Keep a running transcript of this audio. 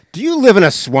Do you live in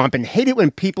a swamp and hate it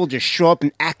when people just show up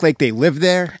and act like they live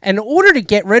there? And in order to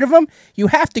get rid of them, you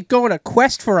have to go on a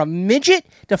quest for a midget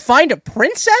to find a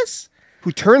princess?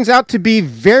 Who turns out to be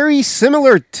very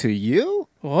similar to you?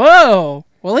 Whoa.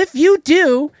 Well, if you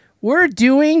do, we're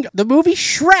doing the movie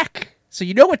Shrek. So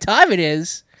you know what time it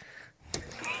is.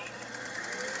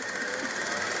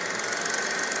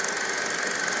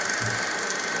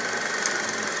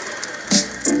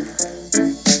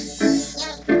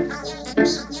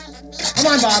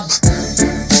 Come on, Bob.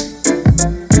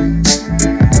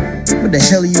 What the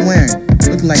hell are you wearing?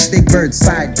 Looking like Big Bird's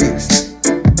side bitch.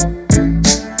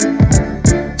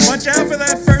 Watch out for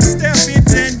that first step.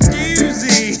 It's a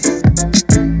doozy.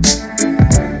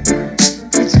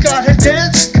 It's got a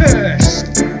death curse.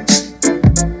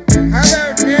 How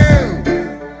about you?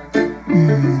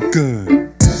 Good.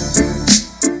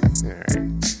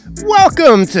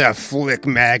 Welcome to Flick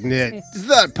Magnet,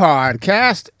 the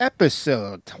podcast,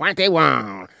 episode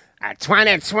 21.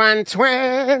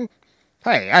 20.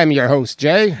 Hey, I'm your host,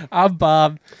 Jay. I'm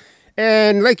Bob.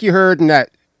 And like you heard in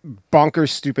that bonkers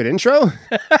stupid intro,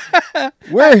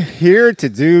 we're here to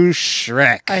do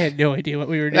Shrek. I had no idea what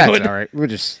we were doing. That's all right. We're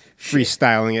just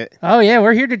freestyling it Oh, yeah,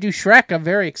 we're here to do Shrek. I'm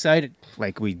very excited.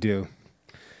 like we do.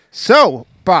 So,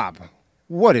 Bob,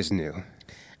 what is new?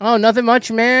 Oh, nothing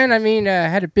much, man. I mean,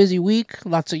 had a busy week.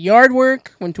 Lots of yard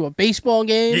work. Went to a baseball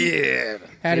game. Yeah.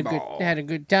 Had a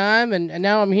good time. And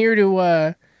now I'm here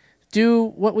to do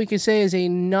what we could say is a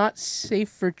not safe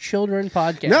for children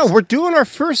podcast. No, we're doing our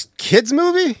first kids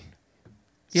movie.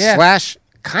 Yeah.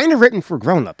 / kind of written for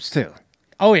grown-ups, too.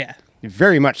 Oh, yeah.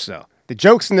 Very much so. The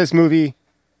jokes in this movie,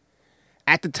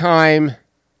 at the time,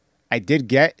 I did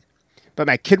get, but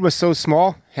my kid was so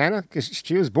small, Hannah, because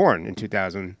she was born in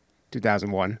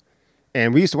 2001,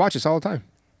 and we used to watch this all the time,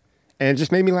 and it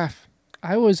just made me laugh.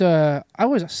 I was a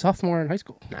sophomore in high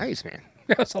school. Nice, man.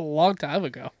 That was a long time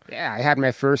ago. Yeah, I had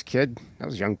my first kid. I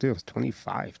was young, too. I was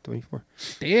 25, 24.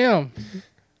 Damn.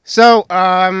 So,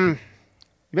 you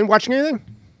been watching anything?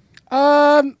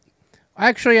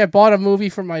 Actually, I bought a movie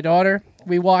for my daughter.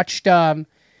 We watched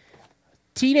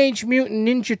Teenage Mutant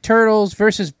Ninja Turtles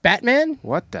versus Batman.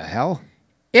 What the hell?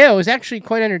 Yeah, it was actually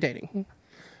quite entertaining.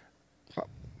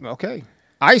 Okay.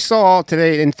 I saw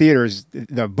today in theaters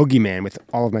the Boogeyman with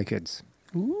all of my kids.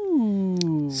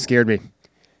 Ooh. Scared me.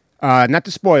 Not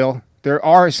to spoil, there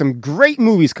are some great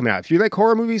movies coming out. If you like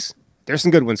horror movies, there's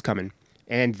some good ones coming.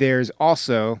 And there's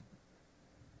also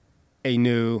a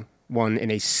new one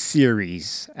in a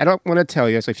series. I don't want to tell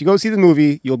you. So if you go see the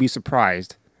movie, you'll be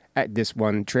surprised at this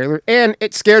one trailer. And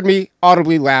it scared me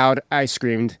audibly loud. I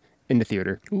screamed in the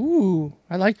theater. Ooh,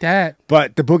 I like that.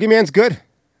 But the Boogeyman's good.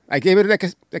 I gave it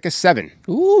like a 7.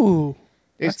 Ooh,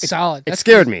 that's solid. It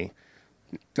scared me.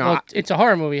 No, Well, it's a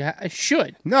horror movie. I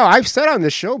should. No, I've said on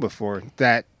this show before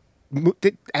that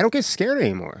I don't get scared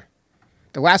anymore.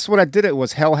 The last one I did it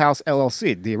was Hell House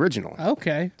LLC, the original.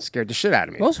 Okay. It scared the shit out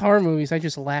of me. Most horror movies I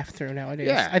just laugh through nowadays.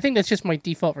 Yeah. I think that's just my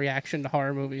default reaction to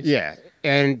horror movies. Yeah,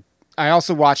 and I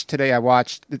also watched today. I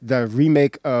watched the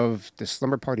remake of the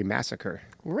Slumber Party Massacre.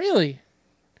 Really?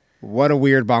 What a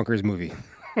weird bonkers movie.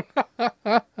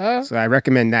 So I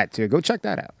recommend that too. Go check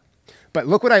that out. But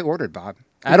look what I ordered, Bob.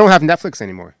 I don't have Netflix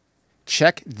anymore.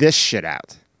 Check this shit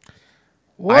out.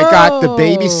 Whoa. I got The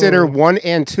Babysitter 1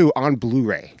 and 2 on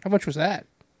Blu-ray. How much was that?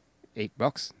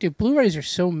 $8. Dude, Blu-rays are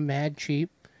so mad cheap.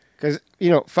 Because,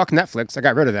 fuck Netflix. I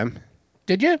got rid of them.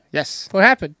 Did you? Yes. What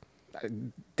happened?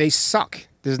 They suck.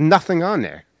 There's nothing on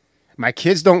there. My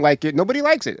kids don't like it. Nobody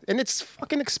likes it. And it's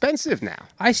fucking expensive now.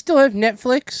 I still have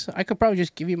Netflix. I could probably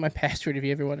just give you my password if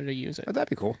you ever wanted to use it. Oh, that'd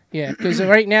be cool. Yeah, because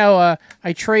right now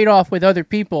I trade off with other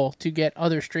people to get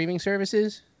other streaming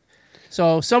services.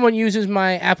 So someone uses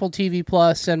my Apple TV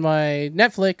Plus and my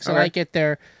Netflix, and Okay. I get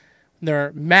their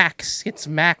Max. It's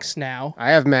Max now.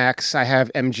 I have Max. I have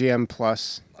MGM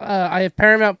Plus. I have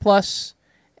Paramount Plus,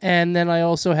 and then I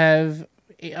also have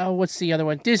what's the other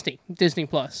one? Disney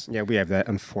Plus. Yeah, we have that,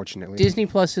 unfortunately. Disney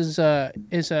Plus is a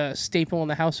staple in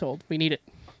the household. We need it.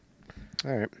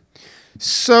 All right.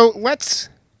 So let's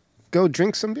go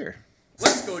drink some beer.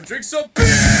 Let's go drink some beer.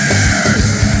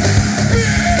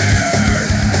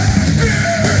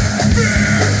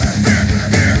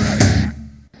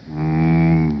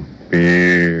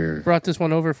 Beer. Brought this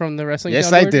one over from the wrestling.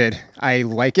 Yes, soundboard. I did. I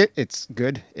like it. It's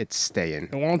good. It's staying.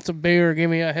 I want some beer. Give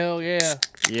me a hell yeah.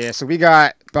 Yeah, so we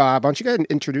got, Bob, why don't you go ahead and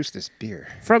introduce this beer?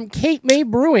 From Cape May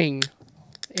Brewing.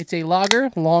 It's a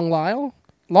lager, long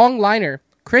liner,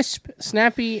 crisp,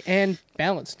 snappy, and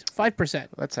balanced. 5%.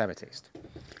 Let's have a taste.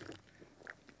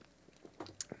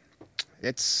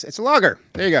 It's a lager.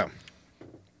 There you go.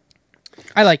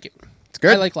 I like it. It's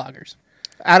good. I like lagers.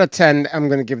 Out of 10, I'm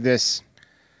going to give this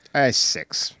a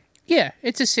 6. Yeah,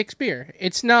 it's a 6 beer.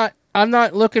 It's not. I'm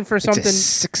not looking for something.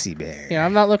 It's a 6y beer. Yeah,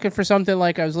 I'm not looking for something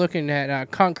like I was looking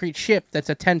at Concrete Ship. That's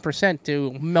a 10%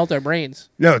 to melt our brains.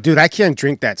 No, dude, I can't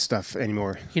drink that stuff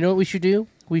anymore. You know what we should do?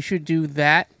 We should do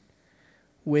that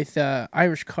with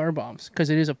Irish car bombs because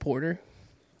it is a porter.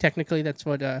 Technically, that's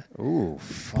what Ooh,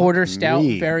 porter stout.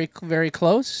 me. Very, very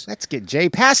close. Let's get Jay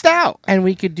passed out. And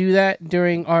we could do that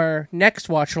during our next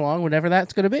watch along, whenever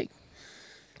that's going to be.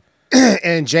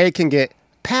 And Jay can get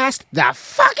passed the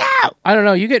fuck out. I don't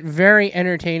know. You get very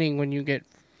entertaining when you get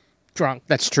drunk.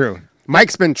 That's true.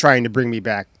 Mike's been trying to bring me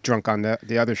back drunk on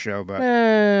the other show, but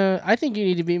I think you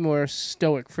need to be more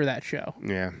stoic for that show.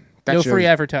 yeah. No free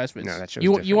advertisements. No, that show's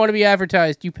you different. want to be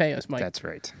advertised, you pay us, Mike. That's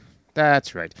right.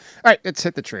 That's right. All right, let's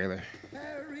hit the trailer.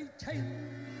 Fairy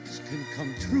tales can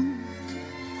come true.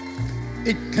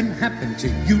 It can happen to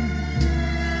you.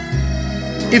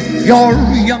 If you're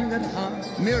young at heart.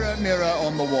 Mirror, mirror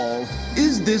on the wall,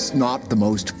 is this not the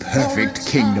most perfect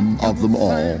kingdom of them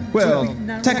all? Well,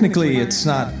 technically, it's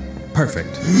not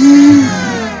perfect.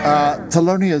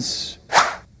 Thelonious,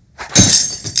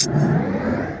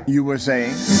 you were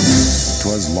saying?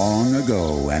 'Twas long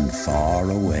ago and far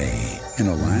away, in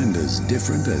a land as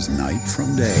different as night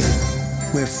from day,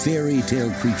 where fairy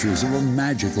tale creatures of a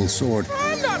magical sort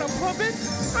I'm not a puppet.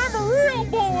 I'm a real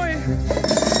boy.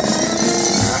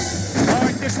 All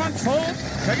right, this one's full.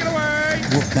 Take it away.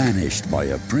 were banished by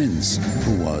a prince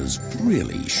who was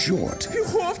really short. He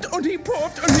huffed and he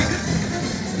puffed and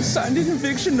he signed an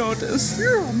eviction notice.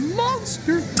 You're a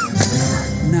monster.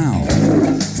 Now,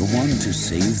 the one to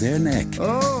save their neck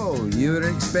Oh, you were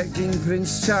expecting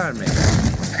Prince Charming.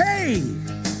 Hey!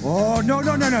 Oh, no.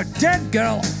 Dead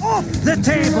girl off the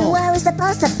table! Where are we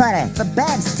supposed to put her? The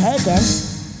bed's taken.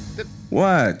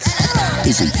 What?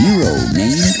 is a hero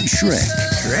named Shrek.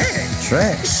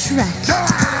 Shrek.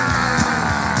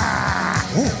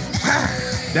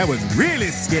 That was really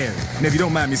scary. And if you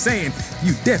don't mind me saying,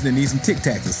 you definitely need some Tic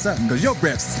Tacs or something, because your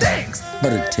breath stinks.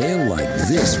 But a tale like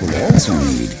this will also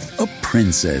need a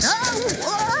princess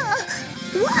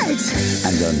What?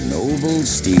 and a noble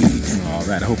steed. All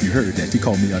right, I hope you heard that. You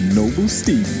called me a noble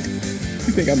steed.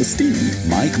 You think I'm a steed?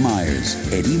 Mike Myers,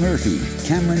 Eddie Murphy,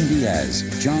 Cameron Diaz,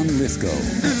 John Lithgow.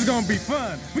 This is gonna be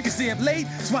fun. We can stay up late,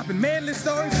 swapping manly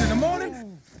stories, and in the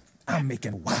morning, I'm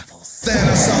making waffles. Then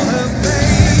I saw her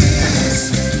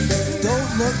face.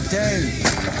 Don't look down.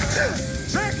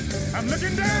 Shrek, I'm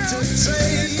looking down. To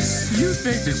trace. You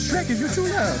think that Shrek is your true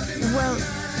love? Well,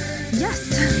 yes.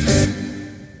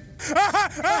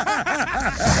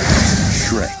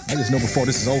 Shrek. I just know before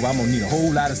this is over, I'm gonna need a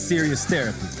whole lot of serious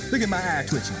therapy. Look at my eye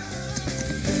twitching.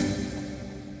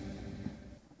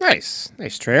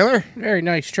 Nice trailer. Very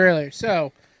nice trailer.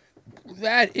 So,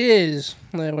 that is...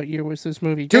 what year was this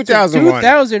movie? 2001.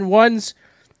 2001's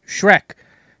Shrek.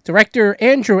 Director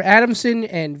Andrew Adamson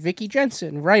and Vicky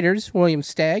Jensen. Writers William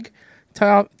Stagg,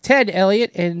 Ted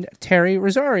Elliott, and Terry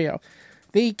Rosario.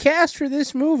 The cast for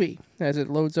this movie, as it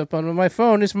loads up on my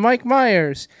phone, is Mike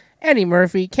Myers, Eddie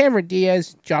Murphy, Cameron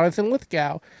Diaz, Jonathan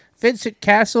Lithgow, Vincent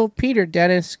Castle, Peter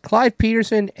Dennis, Clive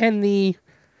Peterson, and the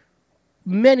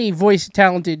many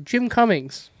voice-talented Jim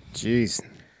Cummings. Jeez.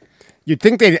 You'd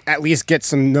think they'd at least get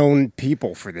some known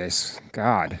people for this.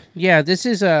 God. Yeah, this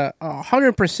is a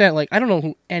 100%, like, I don't know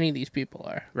who any of these people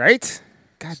are. Right?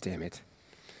 God damn it.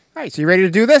 All right, so you ready to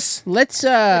do this? Let's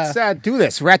do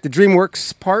this. We're at the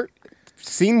DreamWorks part,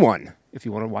 scene 1, if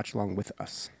you want to watch along with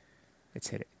us. Let's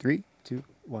hit it. 3, 2,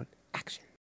 1, action.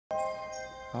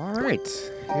 All right,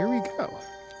 here we go.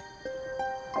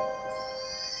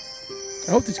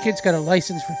 I hope this kid's got a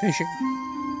license for fishing.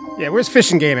 Yeah, where's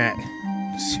Fishing Game at?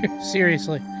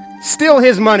 Seriously. Steal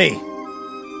his money.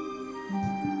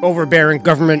 Overbearing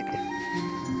government.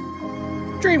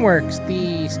 DreamWorks,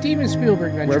 the Steven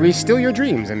Spielberg venture. Where we steal your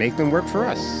dreams and make them work for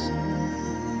us.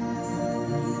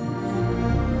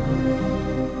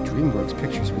 DreamWorks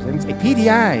Pictures presents a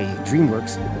PDI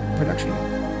DreamWorks production.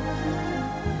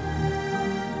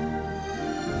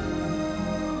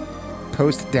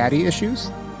 Post-daddy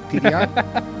issues?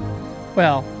 PDI?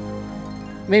 Well,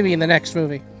 maybe in the next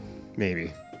movie.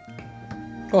 Maybe.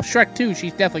 Well, Shrek 2,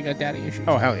 she's definitely got daddy issues.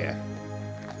 Oh, hell yeah.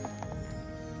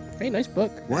 Hey, nice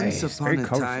book. Once Nice, upon very a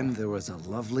colorful. time, there was a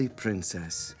lovely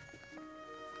princess.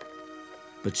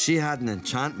 But she had an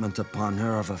enchantment upon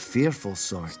her of a fearful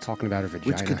sort, Talking about her which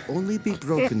vagina. could only be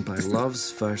broken by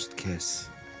love's first kiss.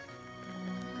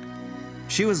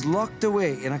 She was locked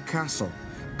away in a castle,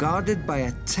 guarded by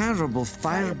a terrible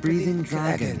fire-breathing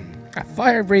dragon. A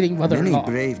fire-breathing Many mother-in-law.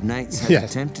 brave knights had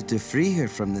Yes. attempted to free her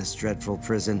from this dreadful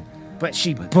prison, But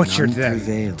she but butchered none them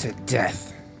prevailed. to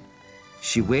death.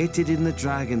 She waited in the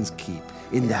Dragon's Keep,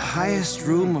 in the highest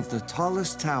room of the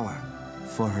tallest tower,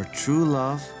 for her true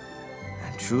love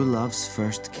and true love's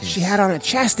first kiss. She had on a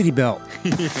chastity belt.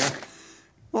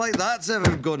 Like that's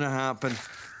ever gonna happen.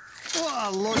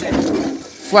 What a load of...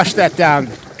 Flush that down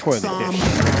the toilet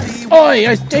dish. Oi, I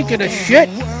was taking a shit.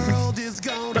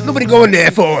 Nobody go in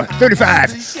there for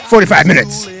 45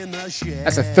 minutes.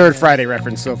 That's a third Friday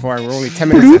reference so far. We're only 10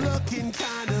 minutes in.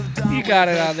 You got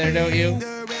it on there, don't you?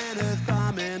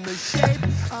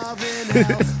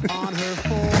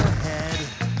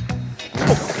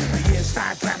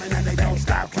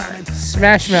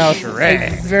 Smash Mouth,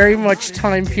 Shrek. a very much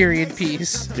time period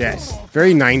piece. Yes,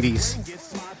 very 90s.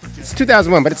 It's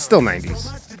 2001, but it's still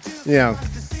 90s. You know,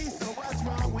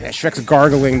 yeah, Shrek's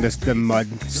gargling the mud,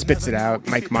 spits it out.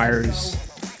 Mike Myers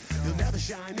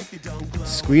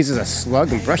squeezes a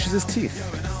slug and brushes his teeth.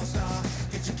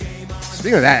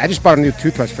 Speaking of that, I just bought a new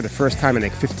toothbrush for the first time in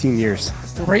like 15 years.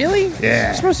 Really? Yeah.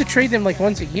 You're supposed to trade them like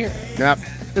once a year. Nope.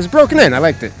 It was broken in. I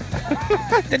liked it.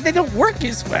 They don't work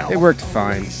as well. It worked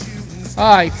fine.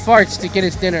 Ah, he farts to get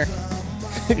his dinner.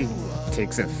 He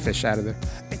takes a fish out of there.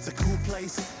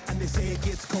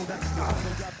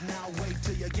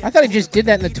 I thought he just did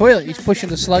that in the toilet. He's pushing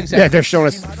the slugs out. Yeah, they're showing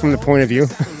us from the point of view.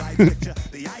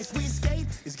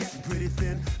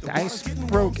 The ice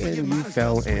broke and you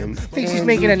fell in. Thinks he's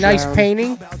making a nice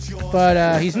painting,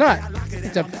 but he's not.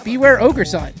 It's a beware ogre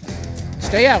sign.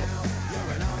 Stay out.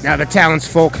 Now the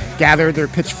townsfolk gather their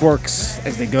pitchforks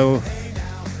as they go.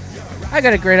 I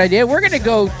got a great idea. We're going to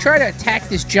go try to attack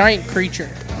this giant creature.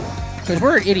 Because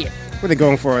we're an idiot. What are they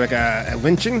going for? Like a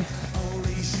lynching?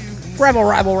 Rabble.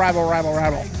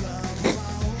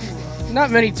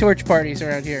 Not many torch parties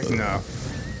around here. No.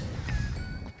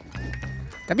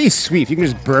 That'd be sweet if you can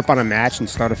just burp on a match and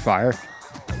start a fire.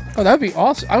 Oh, that would be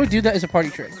awesome. I would do that as a party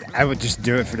trick. I would just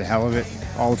do it for the hell of it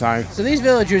all the time. So these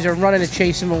villagers are running to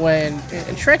chase him away, and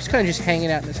Shrek's kind of just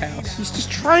hanging out in his house. He's just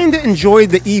trying to enjoy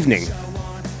the evening.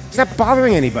 He's not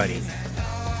bothering anybody.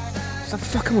 Stop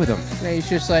fucking with him. And he's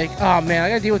just like, oh man, I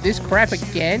gotta deal with this crap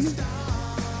again?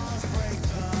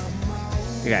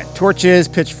 You got torches,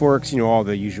 pitchforks, you know, all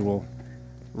the usual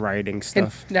rioting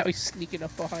stuff. And now he's sneaking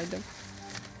up behind him.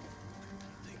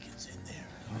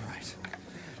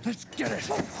 Let's get it.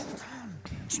 Do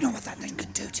you know what that thing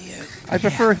could do to you? I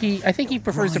think he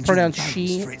prefers to pronounce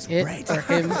she, it, or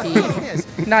him,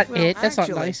 he. Not well, it, that's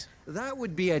actually, not nice. That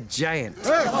would be a giant.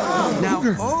 Now,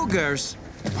 ogres,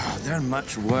 they're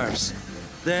much worse.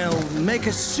 They'll make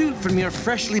a suit from your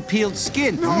freshly peeled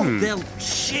skin. They'll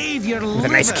shave your liver. With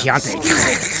a nice Chianti.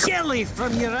 Squeeze jelly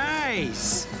from your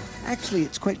eyes. Actually,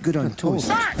 it's quite good on toast.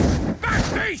 Back,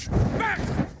 beast! Back!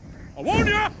 I warn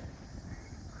you!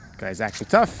 Guy's acting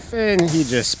tough, and he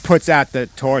just puts out the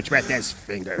torch right in his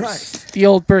fingers. Right. The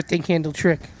old birthday candle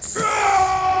trick.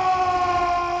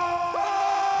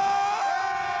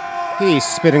 He's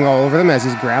spitting all over them as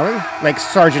he's growling, like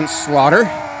Sergeant Slaughter.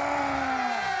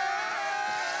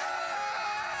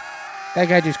 That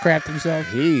guy just crapped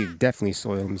himself. He definitely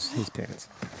soiled his pants.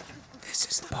 This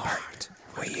is the part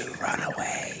where you run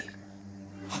away.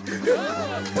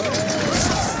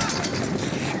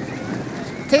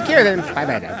 Take care then.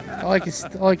 Bye-bye now. All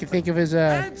I can think of is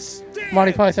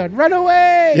Monty Python. Run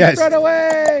away! Yes. Run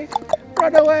away!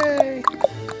 Run away!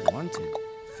 Wanted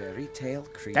fairy tale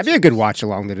creature. That'd be a good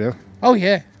watch-along to do. Oh,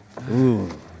 yeah. Ooh.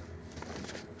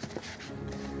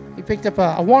 He picked up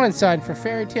a wanted sign for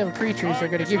fairy tale creatures. They're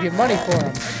going to give you money for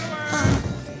them.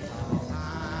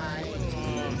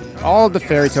 All the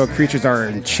fairy tale creatures are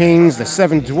in chains. The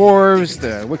 7 dwarves,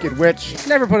 the Wicked Witch.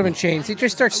 Never put them in chains. He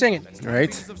just starts singing.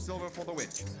 Right?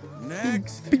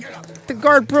 The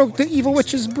guard broke the evil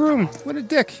witch's broom. What a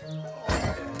dick.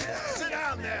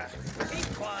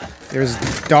 There's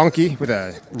Donkey with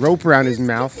a rope around his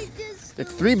mouth. The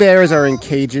 3 bears are in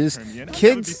cages.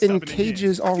 Kids in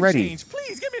cages already.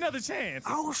 Please give me another chance.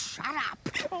 Oh, shut up.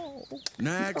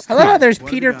 Next. I love how there's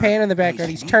Peter Pan in the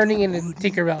background. He's turning into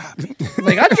Tinkerbell.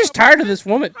 Like, I'm just tired of this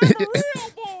woman.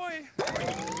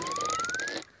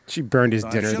 She burned his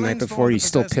dinner the night before. He's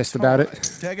still pissed about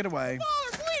it. Take it away.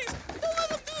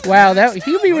 Wow,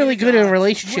 he'd be really good in a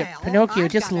relationship. Pinocchio,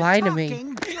 just lie to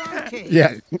me.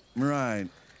 Yeah. Right.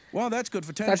 Well, that's good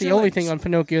for 10 Not the only thing on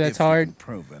Pinocchio that's hard.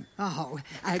 Proven. Oh,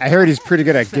 I heard he's pretty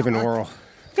good at giving oral.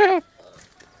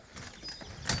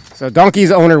 So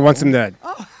Donkey's owner wants him to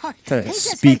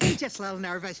speak. He's just a little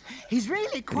nervous. He's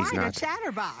really quite a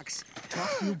chatterbox.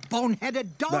 Talk, you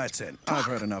boneheaded dog. That's it. I've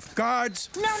heard enough. Guards.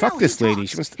 Fuck this lady.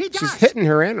 She's hitting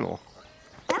her animal.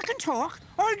 I can talk.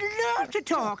 I love to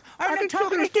talk. I can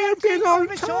talk this damn thing all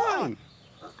the time.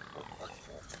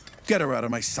 Get her out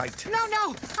of my sight.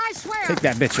 No, I swear. Take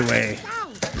that bitch away.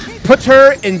 Put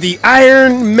her in the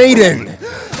Iron Maiden.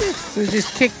 So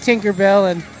just kick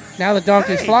Tinkerbell, and now the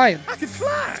donkey's flying. I can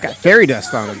fly. It's got fairy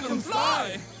dust on him. He can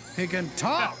fly. He can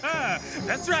talk.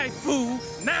 That's right, fool.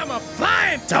 Now I'm a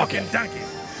flying talking donkey.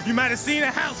 You might have seen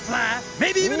a house fly,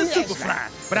 maybe even a super fly,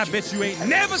 but I bet you ain't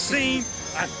never seen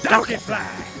a donkey fly.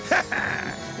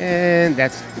 And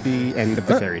that's the end of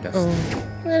the fairy dust.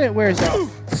 And it wears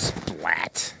off.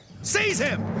 Splat. Seize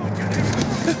him.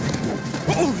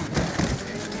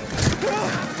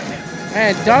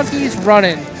 And donkey's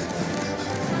running.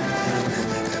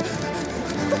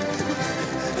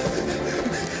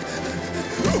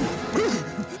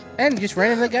 And just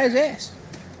ran into the guy's ass.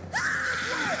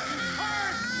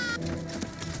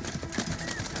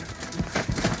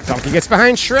 Donkey gets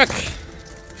behind Shrek.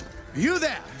 You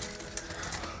there,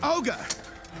 ogre?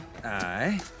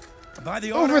 Aye. By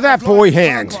the Over order that of Lord boy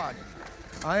hand. Farquaad,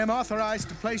 I am authorized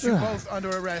to place you both under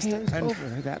arrest Hands and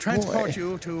over that transport boy.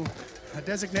 you to a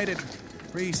designated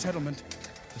resettlement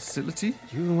facility.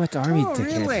 You what army Oh,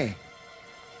 ticket? really?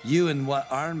 You in what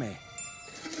army?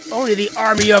 Only the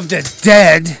army of the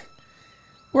dead.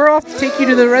 We're off to take you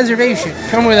to the reservation.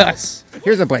 Come with us.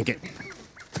 Here's a blanket.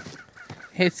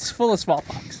 It's full of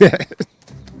smallpox. Can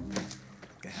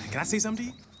I say something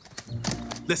to you?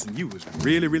 Listen, you was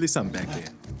really, really something back there.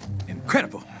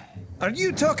 Incredible. Are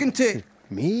you talking to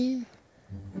Me?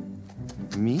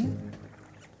 me?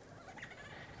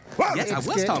 Yes, I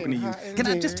was talking to you. Can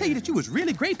I just tell you that you was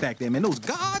really great back there, man? Those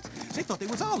guards, they thought they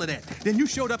was all of that. Then you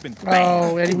showed up and bang,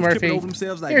 Oh, Eddie they was Murphy. tripping over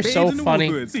themselves like You're babes so in the funny.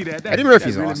 wood. See that? Eddie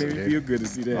Murphy's that really awesome, made me dude. feel good to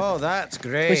see that. Oh, that's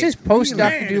great. Was this post Dr.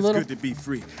 Man, it's Doolittle? good to be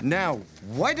free. Now,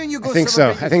 why don't you go? I think so.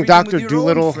 celebrate I think your freedom Dr. with your own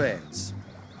Doolittle- friends?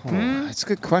 That's a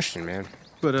good question, man.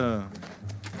 But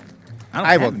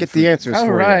I will get the answers All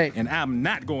for right. And I'm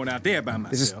not going out there by you.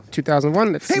 This is myself.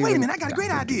 2001. Let's Hey, see wait a when minute! I got a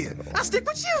great idea. I'll stick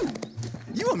with you.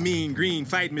 You a mean green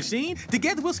fighting machine.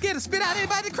 Together we'll scare to spit out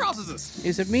anybody that crosses us.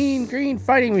 Is a mean green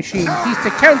fighting machine. He's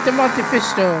the Count de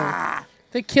Montefisto,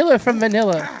 the killer from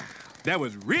Manila. That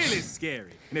was really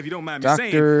scary. And if you don't mind me Dr.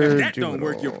 saying, if that don't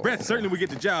work, your Doolittle. breath certainly will get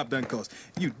the job done, cause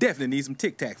you definitely need some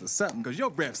Tic Tacs or something, cause your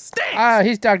breath stinks.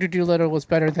 His Dr. Doolittle was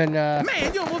better than.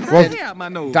 Man, you almost Well, ran hair out my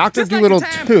nose. Dr. Just like Doolittle the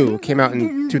time- 2 came out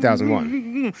in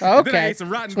 2001. Oh, Then I okay. ate some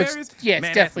rotten So it's- berries. yeah, it's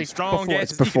Man, definitely that's some strong before. gases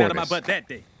It's before leaking out of my this. butt that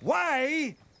day.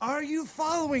 Why are you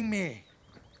following me?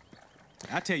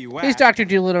 I tell you why. His Dr.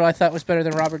 Doolittle I thought was better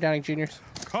than Robert Downey Jr.'s.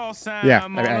 Cause Yeah,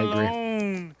 I'm I all agree.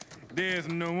 alone. There's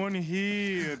no one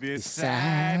here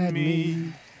beside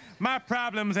me. My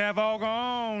problems have all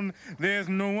gone. There's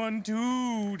no one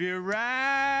to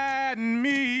deride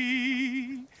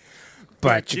me.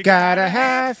 But you gotta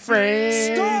have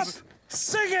friends. Stop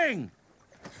singing!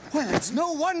 Well, it's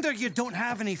no wonder you don't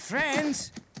have any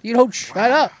friends. You don't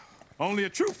shut up. Only a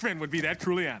true friend would be that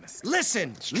truly honest.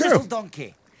 Listen, true. little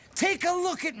donkey. Take a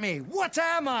look at me. What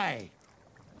am I?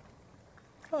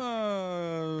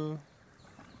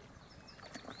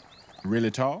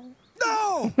 Really tall?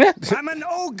 No! I'm an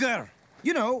ogre.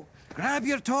 You know, grab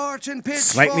your torch and pitch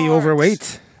Slightly forwards.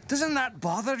 overweight. Doesn't that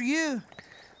bother you?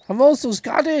 I'm also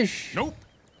Scottish. Nope.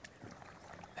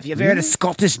 Have you ever had a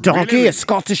Scottish donkey? Really? A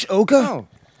Scottish ogre? Oh,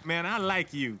 man, I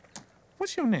like you.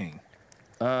 What's your name?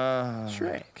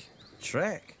 Shrek.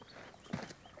 Shrek.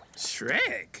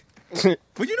 Shrek.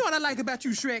 Well, you know what I like about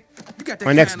you, Shrek? You got that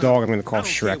My next kind of, dog I'm gonna call I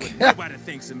don't care Shrek. what nobody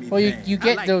thinks of me, Well, you, man. you I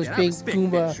get like those that. I big respect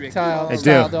Goomba that, Shrek. style, I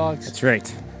style do. dogs. That's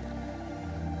right.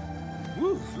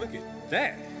 Woo, look at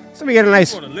that. So we get a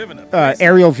nice You wanna live in a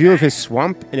aerial view of his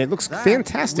swamp, and it looks That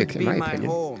fantastic, would in be my opinion.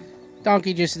 home.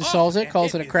 Donkey just installs it,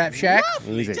 calls it a crap shack.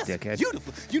 He's a Just dickhead.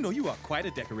 Beautiful. You know you are quite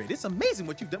a decorator. It's amazing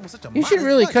what you've done with such a You should modest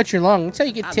really budget. cut your lung. That's how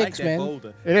you get I like ticks, that man.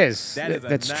 boulder. It is. That is a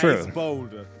That's nice true.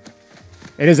 boulder.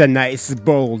 It is a nice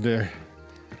boulder.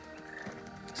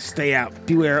 Stay out.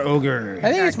 Beware ogre.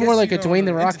 I think it's more guess like you a Dwayne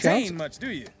the don't Rock entertain Johnson. much, do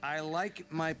you? I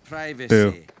like my privacy.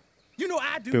 Boo. You know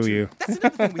I do Boo too. you. That's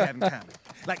another thing we have in common.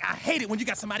 Like I hate it when you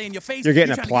got somebody in your face. You're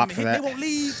getting a trying to plot give for them a hint, that. They won't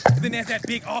leave. Then there's that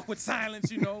big awkward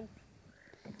silence, you know.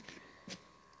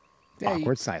 Yeah,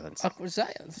 Awkward silence. Awkward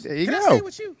silence. There you Can I go. stay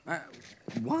with you?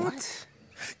 What?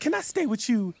 Can I stay with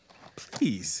you,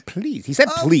 please? Please. He said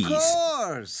please. Of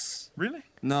course. Really?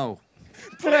 No.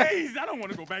 Please, I don't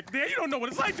want to go back there. You don't know what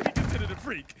it's like to be considered a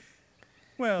freak.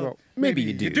 Well, maybe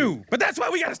you do. You do, but that's why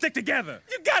we gotta stick together.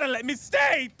 You gotta let me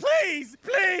stay, please,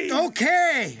 please.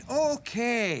 Okay.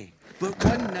 Okay. But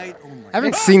one night only. I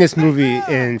haven't seen this movie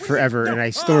in forever, and I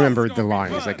still remember the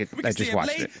lines. Like We I can just stay up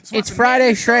watched late, it. swap It's some Friday,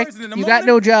 Manly stories, Shrek. and in the You got morning-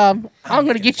 no job. I'm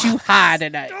gonna get you high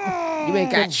tonight You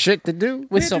ain't got shit to do.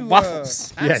 with some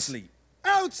waffles. I'm Yes. asleep.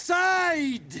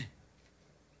 Outside.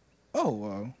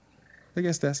 Oh, I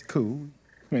guess that's cool.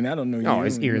 I mean, I don't know you. Oh,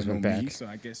 his ears you went know me, back. so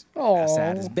I guess Aw.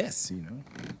 outside is best, you know.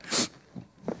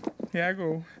 Here I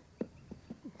go.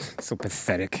 So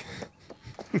pathetic.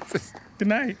 Good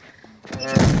night.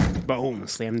 Boom,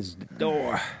 slams the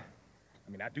door.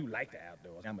 I mean, I do like the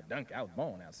outdoors. I'm a donkey. I was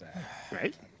born outside.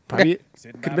 Right? Probably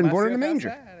Sitting could have by been born in a myself manger.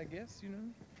 outside, I guess, you know.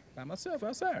 By myself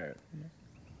outside.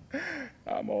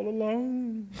 I'm all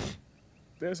alone.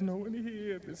 There's no one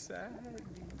here beside me.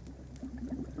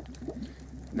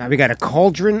 Now we got a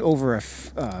cauldron over a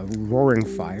roaring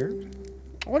fire.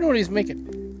 I wonder what he's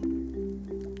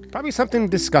making. Probably something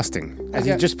disgusting, as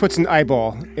he Yeah. just puts an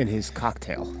eyeball in his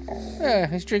cocktail. Yeah,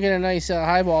 he's drinking a nice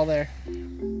highball there.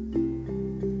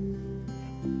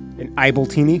 An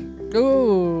eyebaltini.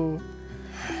 Ooh.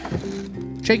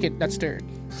 Shake it, not stirred.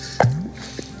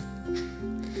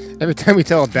 Every time we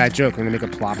tell a bad joke, we're gonna make a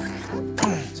plop.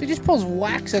 So he just pulls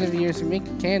wax out of your ears to make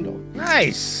a candle.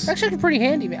 Nice. Actually, pretty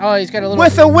handy, man. Oh, he's got a little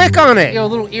With a wick on it. a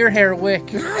little ear hair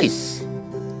wick. Nice.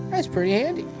 That's pretty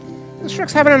handy.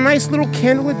 Shrek's having a nice little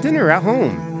candlelit dinner at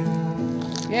home.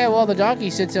 Yeah, well, the donkey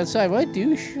sits outside. What a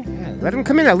douche. Yeah, let him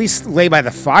come in, at least lay by the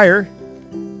fire.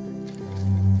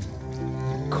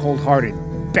 Cold-hearted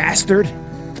bastard.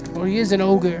 Well, he is an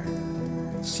ogre.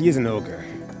 She is an ogre.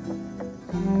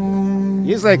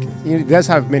 He does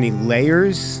have many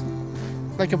layers.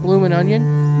 Like a bloomin'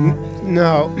 onion?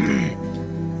 No.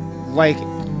 Like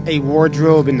a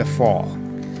wardrobe in the fall.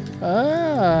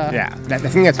 Ah. Yeah, I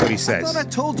think that's what he I says. thought I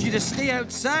told you to stay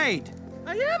outside.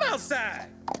 I am outside.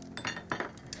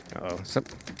 Uh-oh.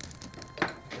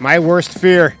 My worst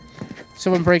fear.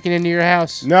 Someone breaking into your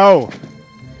house. No.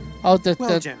 Oh,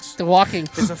 Well, gents, the walking.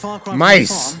 It's a far cry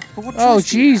Mice. from the farm, but what Oh, choice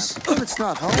do you jeez. have? Well, it's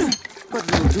not home, but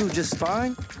it'll do just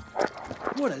fine.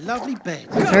 What a lovely bed.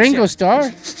 Ringo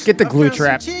Starr. Get the I glue found some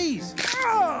trap. cheese.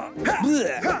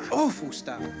 Blech, awful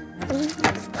stuff.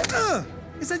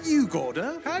 Is that you,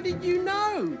 Gordo? How did you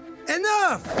know?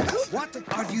 Enough! What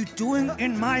are you doing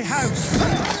in my house?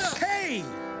 Hey!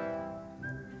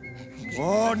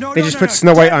 Oh, no, They no, just no, put no.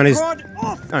 Snow White Get on his Rod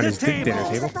off on the his dinner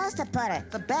table. Supposed to put it.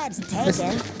 The bed's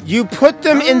taken. You put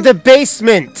them in the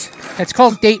basement. It's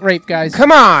called date rape, guys.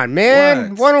 Come on,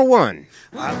 man. 101.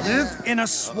 I live in a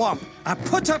swamp. I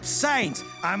put up signs.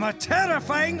 I'm a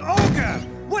terrifying ogre.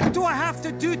 What do I have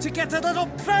to do to get a little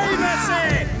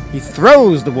privacy? He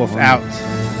throws the wolf out.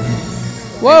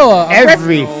 Whoa.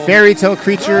 Every fairy tale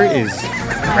creature is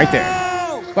right there.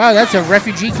 Wow, that's a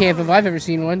refugee camp if I've ever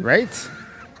seen one. Right?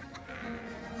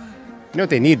 You know what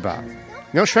they need, Bob? You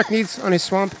know what Shrek needs on his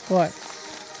swamp? What?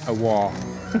 A wall.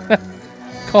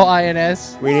 Call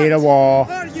INS. We need a wall,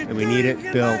 and we need it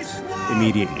built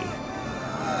immediately.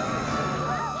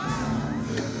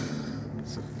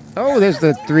 Oh, there's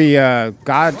the three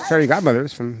fairy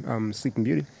godmothers from Sleeping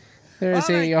Beauty. There is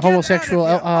a homosexual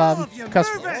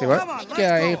Say what?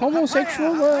 Yeah, a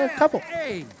homosexual couple.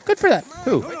 Good for them.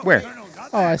 Who? Where?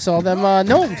 Oh, I saw them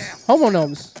gnomes. Homo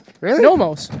gnomes. Really?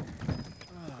 Gnomos.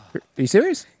 Are you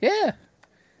serious? Yeah.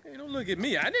 Hey, don't look at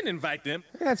me. I didn't invite them.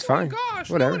 Yeah, that's fine. Gosh,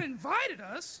 Whatever. no one invited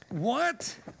us.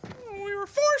 What? We were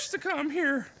forced to come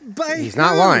here. By He's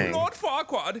not lying. Lord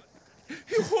Farquaad.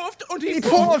 He huffed and he He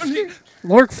puffed puffed. and he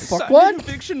Lord signed an Fuckwad?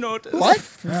 eviction notice. What?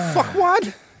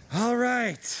 Fuckwad? All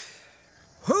right.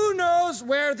 Who knows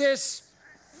where this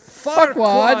Fuckwad.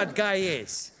 Farquad guy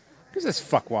is? Who's this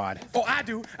fuckwad? Oh, I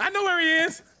do. I know where he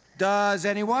is. Does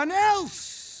anyone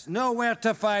else know where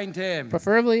to find him?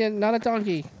 Preferably not a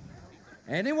donkey.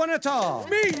 Anyone at all?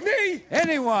 Me.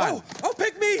 Anyone? Oh,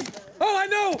 pick me. Oh, I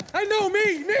know, me.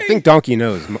 I think Donkey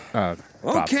knows. Bob.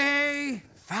 Okay,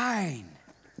 fine.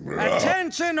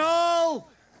 Attention all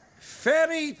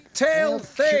fairy tale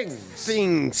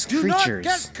things. Creatures. Do not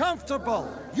get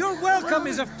comfortable. Your welcome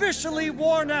is officially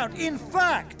worn out. In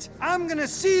fact, I'm gonna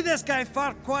see this guy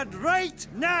Farquaad right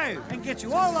now and get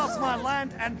you all off my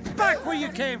land and back where you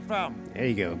came from. There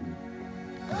you go.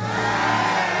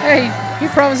 Hey, he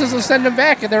promises he'll send them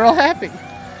back, and they're all happy.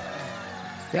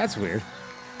 That's weird.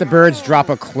 The birds drop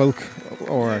a cloak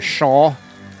or a shawl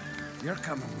You're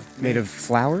coming with me. made of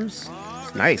flowers.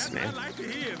 It's nice, man. I like to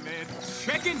hear, man.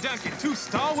 Shrek and Duncan, two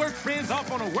stalwart friends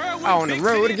off on a whirlwind. On the big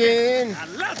road city again.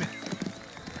 adventure. I love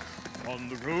it. On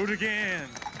the road again.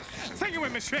 Sing it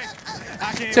with me, Shrek.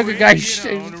 I can't Took a wait guy's to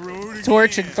get on the road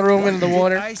torch again. and threw him into the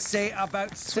water. I say about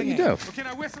That's what you singing. do. Well, can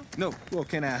I whistle? No. Well,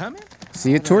 can I hum it?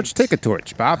 See a torch, take a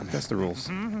torch, Bob. That's the rules.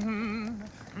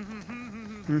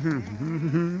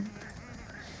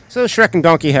 So Shrek and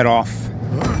Donkey head off.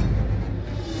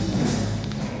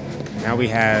 Now we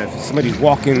have somebody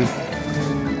walking,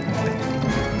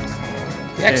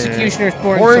 The executioner's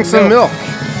pouring some milk.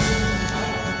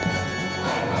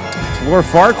 It's Lord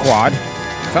Farquaad.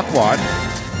 Fuckwad.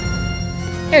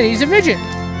 And he's a midget.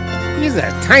 He's a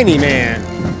tiny man.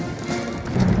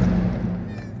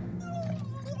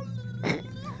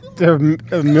 They're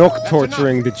milk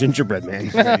torturing the gingerbread man.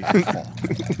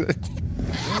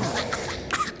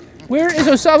 Where is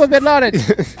Osama bin Laden?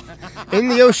 In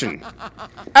the ocean.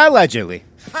 Allegedly.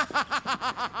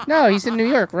 No, he's in New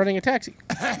York running a taxi.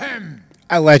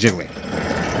 Allegedly.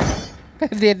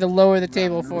 They had to lower the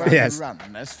table for him. Yes. Run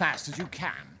as fast as you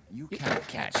can. You can't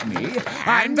catch me.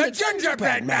 I'm the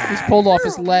gingerbread man. He's pulled off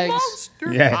his legs.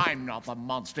 Yeah. I'm not the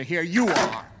monster here. You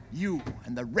are. You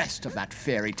and the rest of that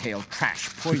fairy tale trash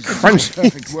poison Crunch. the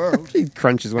perfect world. He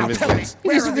crunches one of his Now tell me, legs. He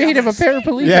just made him a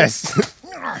paraplegic. Yes.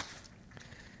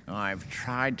 I've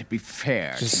tried to be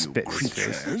fair Just to you spit in his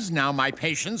face. creatures. Now my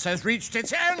patience has reached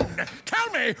its end. Tell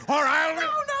me, or I'll... No,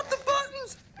 not the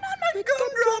buttons. Not my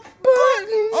gumdrop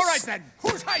buttons. All right, then.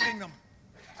 Who's hiding them?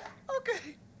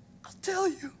 Okay, I'll tell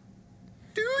you.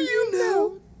 Do you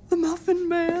know the Muffin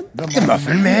Man? The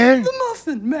Muffin Man? The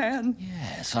Muffin Man.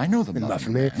 Yes, I know the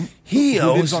Muffin Man. He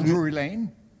Who lives owes on me. Drury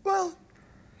Lane? Well,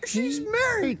 she's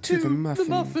married to the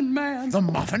Muffin Man. The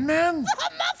Muffin Man?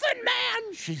 The Muffin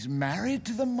Man. She's married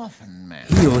to the Muffin Man.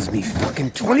 He owes me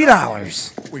fucking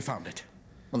 $20. We found it.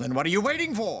 Well, then what are you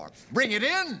waiting for? Bring it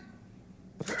in.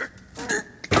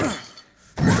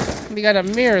 They got a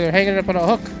mirror. They're hanging it up on a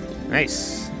hook.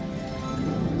 Nice.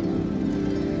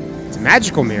 It's a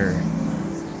magical mirror.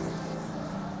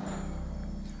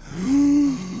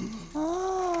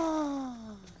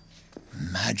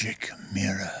 Magic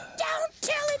mirror. Don't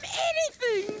tell him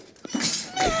anything.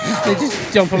 They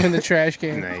just dump him in the trash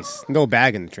can. Nice. No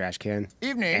bag in the trash can.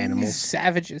 Evening. Animals.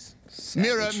 Savages.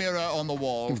 Mirror, mirror on the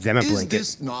wall. Give them a Is blanket.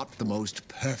 this not the most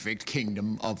perfect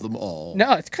kingdom of them all?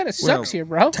 No, it kind of sucks here,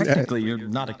 bro. Technically, you're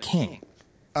not a king.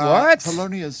 What?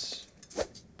 Polonius.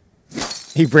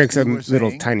 He breaks a You were little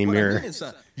saying? tiny What I mirror. mean is,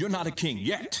 you're not a king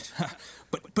yet.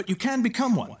 But you can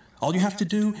become one. All you have to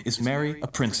do is marry a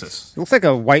princess. It looks like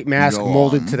a white mask Go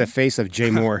molded on. to the face of Jay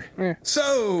Moore.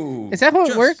 So... Is that how it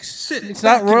just works? sit It's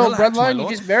not back and royal relax, my bloodline? You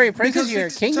lord, just marry a princess, because you're a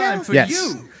it's king time now? for Yes.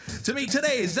 you to meet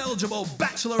today's eligible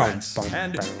bachelorettes. Bum, bum,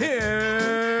 And bum.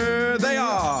 here they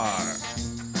are.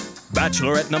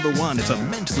 Bachelorette number 1 is a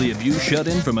mentally abused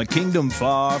shut-in from a kingdom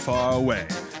far, far away.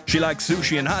 She likes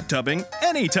sushi and hot tubbing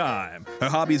anytime. Her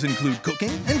hobbies include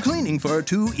cooking and cleaning for her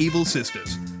 2 evil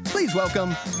sisters. Please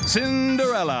welcome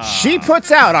Cinderella. She puts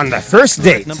out on the first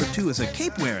date. Number 2 is a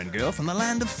cape-wearing girl from the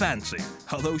land of fancy.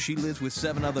 Although she lives with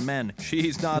 7 other men,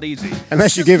 she's not easy.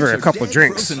 Unless you give her a Sisters couple are dead,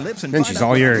 drinks, frozen lips, and then find she's out all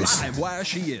what yours. alive where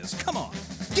she is. Come on,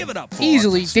 give it up for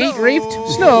Easily Snow date raped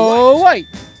Snow White.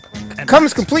 And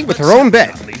Comes complete with her own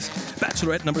bed. At least,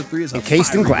 Bachelorette number 3 is a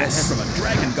Encased in fiery glass. redhead from a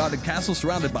dragon-guarded castle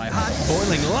surrounded by hot,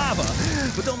 boiling lava.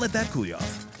 But don't let that cool you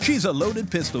off. She's a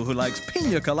loaded pistol who likes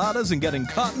pina coladas and getting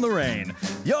caught in the rain.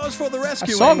 Yours for the A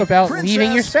rescue. song about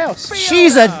leaving your spouse.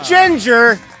 She's a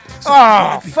ginger.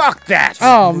 Oh, fuck that.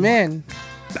 Oh, man.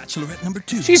 Bachelorette number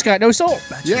 2. She's got no soul.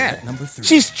 Bachelorette Yeah. number 3.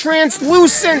 She's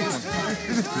translucent.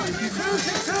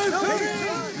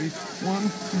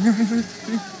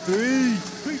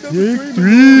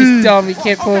 He's dumb. He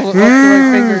can't pull up the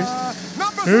right fingers.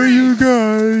 Hey, you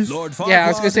guys. Lord Yeah, I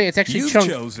was Farquaad, gonna say, it's actually you've Chunk.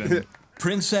 chosen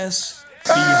Princess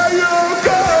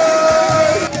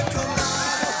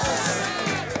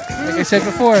Like I said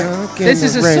before, this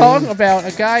is a song about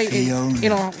a guy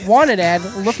in a wanted ad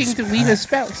looking to leave his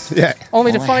spouse. Yeah.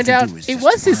 Only to All I find have out to do is it just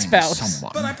was his find spouse.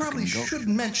 someone But I who probably can go- should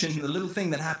mention the little thing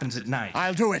that happens at night.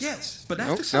 I'll do it. Yes, but after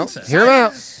Nope, nope. sunset. Hear him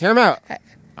out. Hear him out.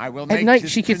 I will At make night,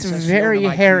 this she gets princess very Fiona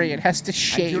my hairy queen. and has to And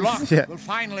shave. you lot Yeah. will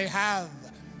finally have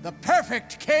the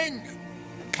perfect king.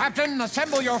 Captain,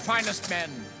 assemble your finest men.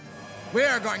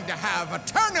 We're going to have a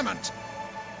tournament.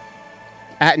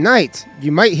 At night,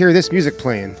 you might hear this music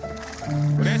playing.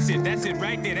 That's it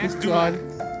right there. That's God.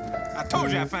 I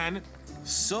told you I find it.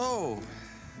 So,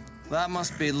 that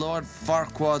must be Lord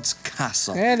Farquaad's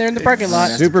castle. Yeah, they're in the parking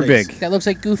lot. Super big. That looks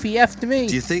like Goofy F to me.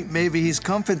 Do you think maybe he's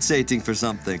compensating for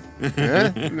something?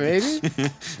 Huh? Maybe.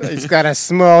 He's got a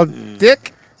small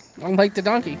dick. Unlike the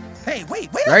donkey. Hey, wait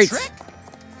Right. up, Shrek!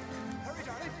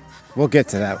 We'll get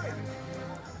to that.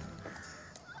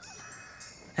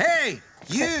 Hey,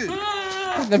 you!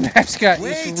 The mascot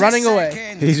Wait is a running away.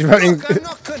 second. He's running Look, I'm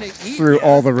not gonna eat through ya.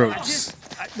 all the ropes.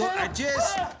 I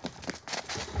just...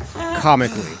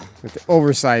 Comically. With the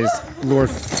oversized Lord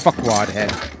Fuckwad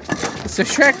head. So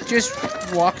Shrek just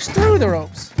walks through the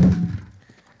ropes.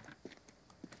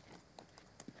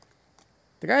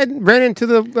 The guy ran into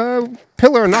the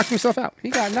pillar and knocked himself out. He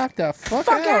got knocked the fuck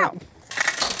Fuck out.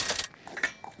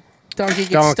 Donkey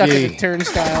gets stuck in a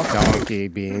turnstile. Donkey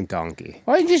being donkey.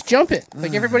 Why don't you just jump it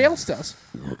like everybody else does?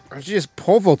 Why don't you just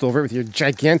pole vault over it with your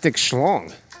gigantic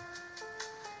schlong?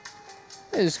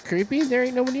 That is creepy. There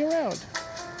ain't nobody around.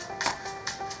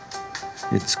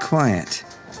 It's quiet.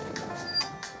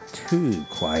 Too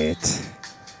quiet.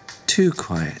 Too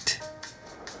quiet.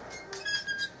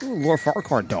 Ooh, Lord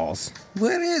Farquaad dolls.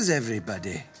 Where is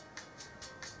everybody?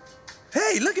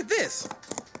 Hey, look at this.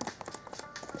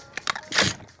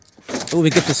 Oh, we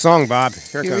get the song, Bob.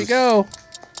 Here it Here comes. we go.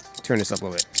 Turn this up a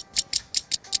little bit.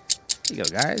 Here you go,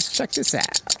 guys. Check this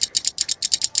out.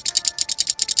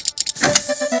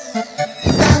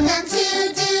 Welcome to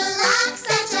Duloc,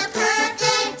 such a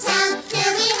perfect town.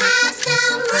 Here we have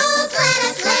some rules, let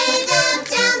us lay them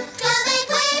down. Go make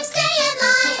waves, stay in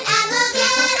line, and we'll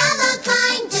get along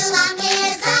fine. Duloc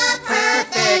is a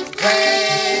perfect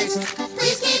place.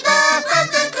 Please keep off from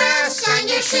the grass, shine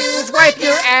your shoes, wipe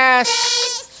your ass.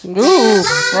 Ooh,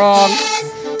 wrong.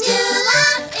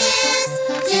 Duloc is a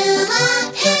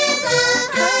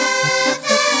perfect.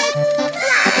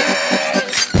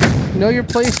 Know your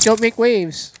place, don't make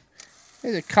waves.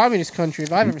 It's a communist country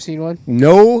if I've ever seen one.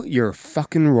 Know your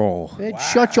fucking role. Then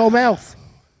shut your mouth.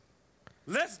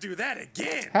 Let's do that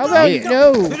again. How about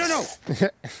no? No.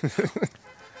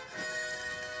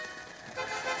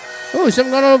 Oh,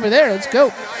 something going on over there. Let's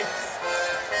go.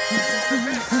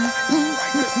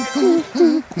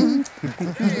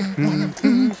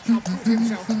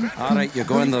 All right, you're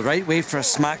going the right way for a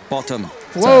smack bottom.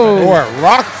 Whoa. Or a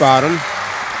rock bottom.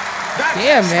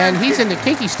 Yeah, man, he's into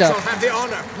kinky Shall stuff. have the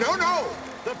honor. No,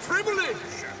 the privilege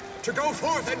to go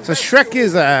forth and So Shrek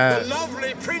is the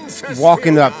lovely Princess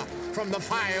walking Fiona up from the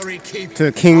fiery keep to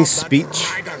the king's of the speech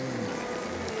dragon.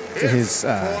 to his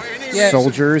Yeah.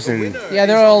 soldiers and Yeah,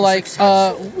 they're all like,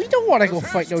 we don't want to go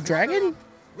fight no dragon.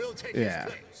 Will take yeah,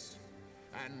 his place,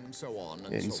 and so on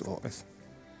and, and so so forth. forth.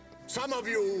 Some of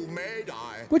you may die,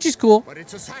 Which is cool. but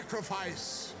it's a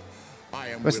sacrifice. I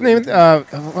am What's the name? willing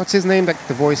to What's his name? Like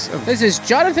the voice of This is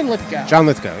Jonathan Lithgow. John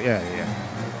Lithgow. Yeah.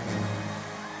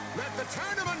 let the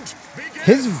tournament begin.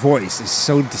 His voice is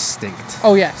so distinct.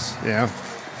 Oh, yes. Yeah.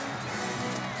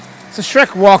 So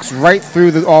Shrek walks right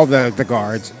through all the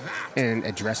guards and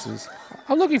addresses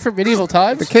I'm looking for medieval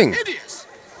times. the king.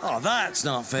 Oh, that's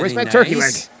not very Where's my nice. turkey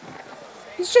leg?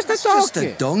 He's just a It's just donkey.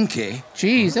 a donkey.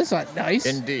 Jeez, that's not nice.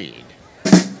 Indeed.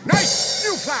 Nice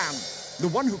new plan. The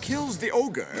one who kills the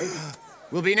ogre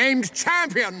will be named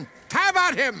champion. Have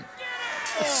at him.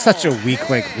 Such a weak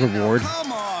reward.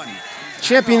 Come on.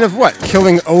 Champion of what?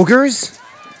 Killing ogres?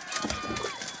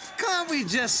 Can't we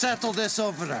just settle this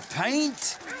over a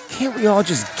pint? Can't we all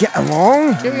just get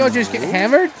along? Can we all just get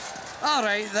hammered? All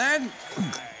right, then.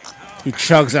 He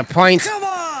chugs a pint, Come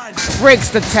on. breaks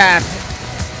the tap,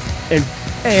 and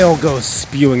ale goes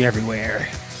spewing everywhere.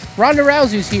 Ronda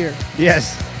Rousey's here.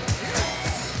 Yes.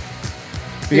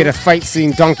 We get a fight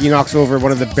scene. Donkey knocks over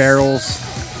one of the barrels.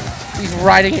 He's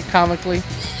riding it comically. He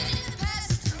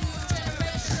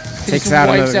Takes just out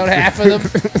wipes another- out half of them.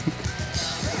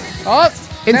 Oh,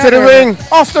 Into now the they're- ring,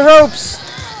 off the ropes,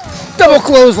 double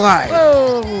clothesline,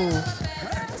 Oh.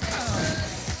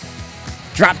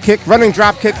 drop kick, running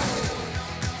drop kick,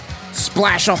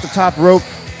 splash off the top rope,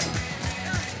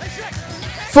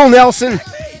 full Nelson.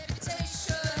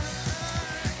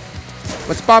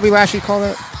 What's Bobby Lashley call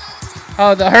that?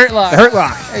 Oh, the Hurt Lock. The Hurt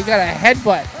Lock He got a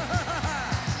headbutt.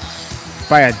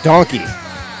 by a donkey.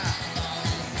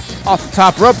 Off the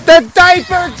top rope, the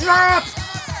diaper drop.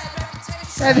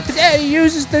 And then he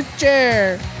uses the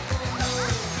chair.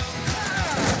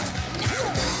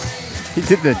 He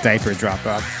did the diaper drop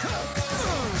off.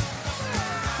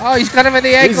 Oh, he's got him in the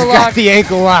He's ankle got lock. the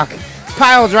ankle lock.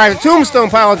 Pile driver, tombstone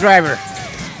pile driver.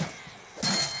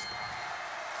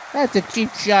 That's a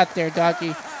cheap shot there,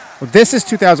 Donkey. Well, this is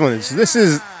 2001. So this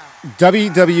is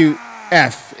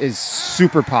WWF is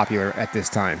super popular at this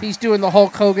time. He's doing the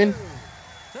Hulk Hogan.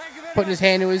 Putting his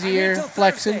hand to his ear,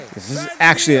 flexing. This is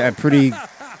actually a pretty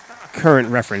current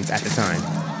reference at the time.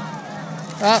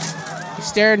 Oh, he's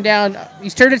staring down.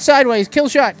 He's turned it sideways. Kill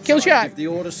shot. Kill shot. The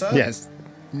order, sir? Yes.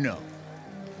 No.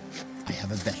 I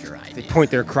have a better idea. They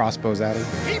point their crossbows at him.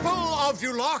 People of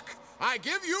Duloc, I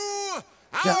give you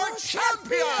our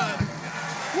champion.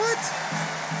 What?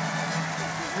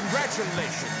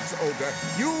 Congratulations, Ogre.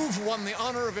 You've won the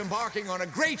honor of embarking on a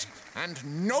great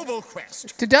and noble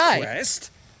quest. To die.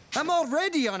 Quest? I'm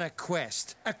already on a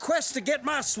quest. A quest to get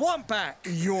my swamp back.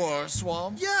 Your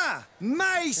swamp? Yeah,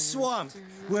 my swamp.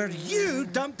 Where you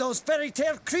dumped those fairy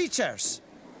tale creatures.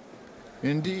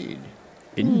 Indeed.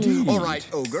 Indeed. All right,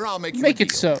 Ogre, I'll make you Make a it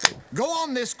deal. so. Go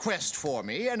on this quest for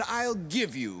me, and I'll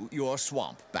give you your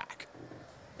swamp back.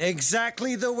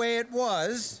 Exactly the way it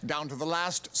was. Down to the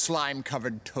last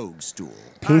slime-covered toadstool.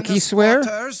 Pinky swear?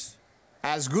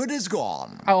 As good as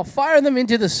gone. I'll fire them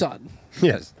into the sun.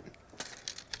 Yes.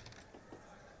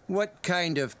 What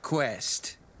kind of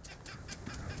quest?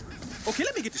 Okay,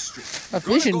 let me get this straight. A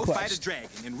You're vision gonna go quest. fight a dragon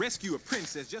and rescue a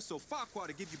princess just so Farquhar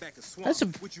to give you back a swamp. That's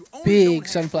some which you only big don't have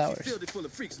sunflowers. if you filled it full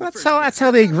of freaks in the first That's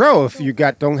how they grow. If you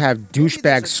don't have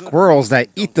douchebag squirrels that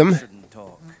eat them,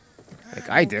 like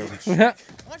I do. Why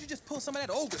don't you just pull some of that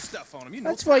ogre stuff on him? You know,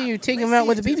 That's why you take them out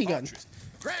with a BB gun.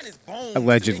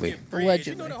 Allegedly.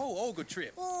 You know the whole ogre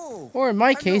trip. Or in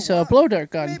my case, a blow dart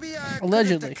gun.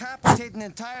 Allegedly.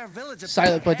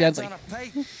 Silent but deadly.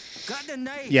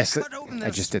 Yes, I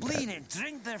just did that. And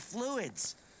drink their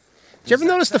fluids. Did you ever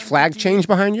notice the flag change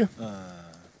behind you?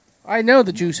 I know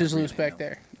the juice is loose back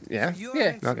there. Yeah?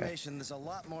 Yeah. Okay. There's a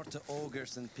lot more to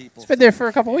ogres than people. It's been there for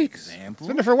a couple weeks. It's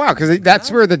been there for a while, because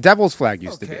that's where the devil's flag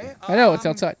used to be. I know, it's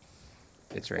outside.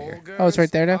 It's right here. Oh, it's right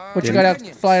there now? What you got out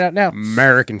flying out now?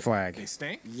 American flag. They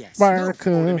stink? Yes. America.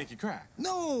 Oh, they make you cry.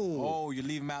 No. Oh, you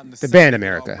leave them out in the The sun, band they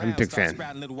America. all I'm a brown, big start fan.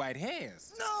 sprouting little white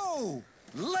hairs. No.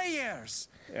 Layers.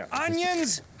 Yeah.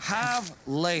 Onions have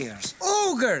layers.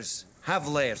 Ogres have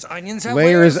layers. Onions have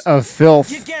Layers layers. of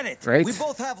filth. You get it. Right? We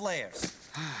both have layers.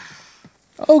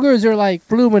 Ogres are like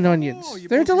bloomin' onions.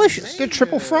 They're delicious. They're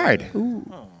triple fried. Ooh.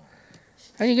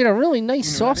 And you get a really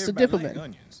nice sauce to dip them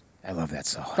in. I love that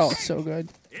sauce. Oh, it's so good.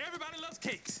 Everybody loves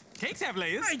cakes. Cakes have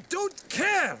layers. I don't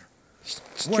care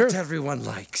It's what true. everyone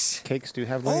likes. Cakes do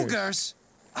have layers. Ogres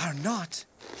are not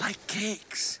like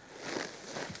cakes.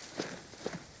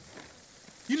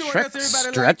 You know Shrek what else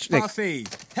everybody stretch, likes? like-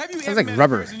 Parfaits. Have you sounds ever like met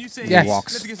rubber a person you say, when he yes,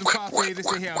 walks. let's get some parfaits? They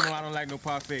say, hell no, I don't like no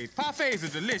parfaits. Parfaits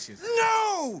are delicious.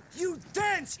 No! You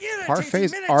dense, irritating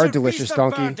Parfaits miniature are beast delicious, of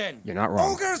donkey. burden. You're not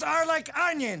wrong. Ogres are like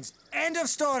onions. End of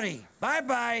story.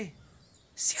 Bye-bye.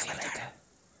 See you later.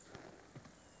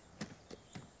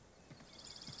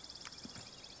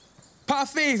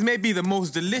 Parfaits may be the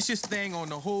most delicious thing on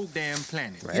the whole damn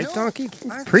planet. Right, donkey?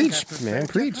 I Preach, think I prefer man,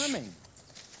 preach. humming.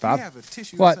 Bob, We have a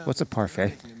tissue What? inside what's a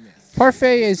parfait?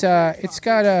 Parfait is it's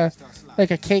got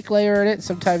like a cake layer in it,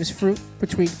 sometimes fruit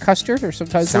between custard or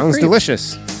sometimes Sounds cream.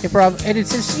 delicious. And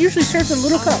it's usually served in a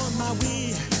little cup.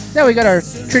 Now we got our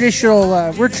traditional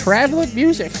we're traveling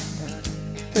music.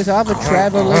 Because I'm a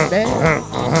traveling man.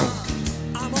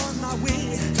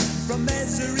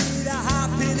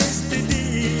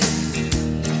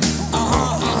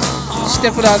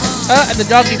 Stepping on and the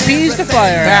donkey pees the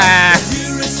fire.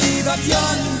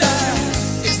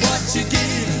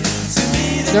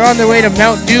 They're on their way to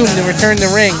Mount Doom to return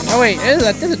the ring. Oh wait,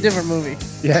 that's a different movie.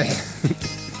 Yeah.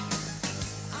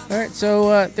 All right,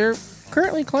 so they're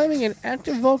currently climbing an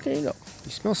active volcano.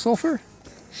 You smell sulfur?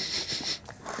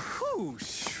 Ooh,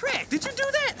 Shrek, did you do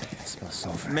that? I smell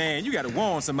sulfur. Man, you gotta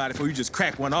warn somebody before you just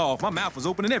crack one off. My mouth was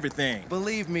open and everything.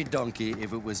 Believe me, donkey,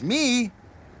 if it was me,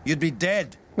 you'd be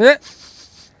dead.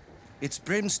 It's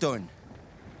brimstone.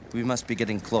 We must be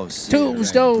getting close.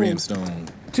 Tombstone. Brimstone.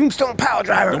 Tombstone power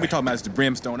driver. Don't be talking about it's the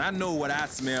brimstone. I know what I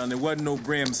smell, and there wasn't no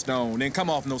brimstone. Didn't come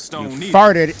off no stone You either.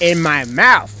 farted in my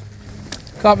mouth.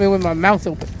 Caught me with my mouth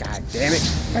open. God damn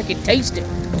it. I can taste it.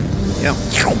 Yeah.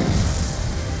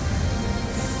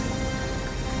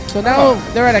 So now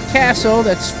they're at a castle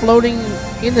that's floating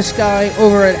in the sky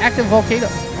over an active volcano.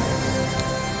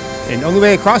 And the only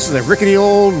way across is a rickety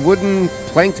old wooden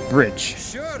planked bridge.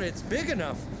 Sure, it's big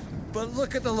enough. But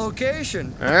look at the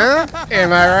location. Huh?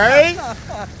 Am I right?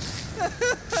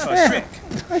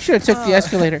 Shrek. I should have took the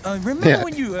escalator. Remember Yeah.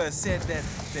 when you said that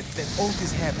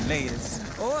ogres have layers?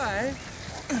 Oh, aye.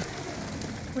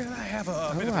 Well, I have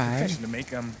a bit of a Alright. confession to make.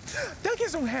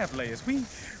 Donkeys don't have layers. We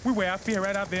wear our fear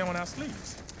right out there on our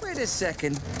sleeves. Wait a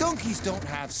second. Donkeys don't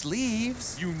have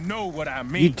sleeves. You know what I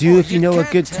mean. You do if you know a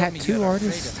can't good tell me tattoo you're afraid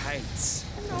artist. of heights.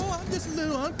 No, I'm just a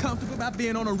little uncomfortable about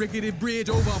being on a rickety bridge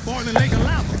over a boiling lake of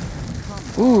lava.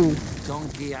 Ooh.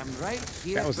 Donkey, I'm right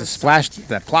here. That was the beside splash you,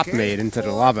 that Plop okay? made into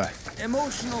the lava.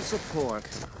 Emotional support.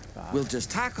 We'll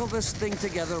just tackle this thing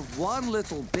together, one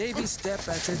little baby step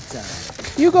at a time.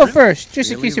 You go first,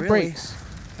 just in Really, case it really? breaks.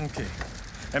 Okay.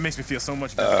 That makes me feel so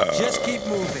much better. Just keep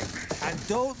moving and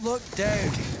don't look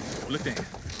down. Look down.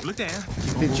 Look down.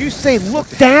 Did you say look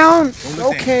down? Don't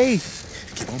look Okay.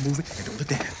 Keep on moving and don't look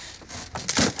down.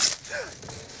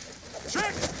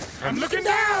 Shrek, I'm looking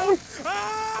down.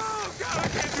 Oh, God, I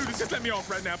can't do this. Just let me off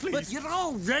right now, please. But you're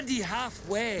already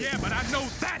halfway. Yeah, but I know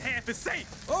that half is safe.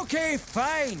 Okay,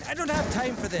 fine. I don't have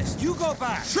time for this. You go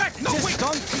back. Shrek, no, Just wait.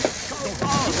 donkey.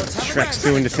 Oh, let's have a Shrek's dance.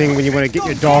 doing the thing when you want to get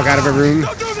your dog out of a room.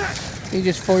 Don't do that. You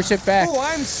just force it back. Oh,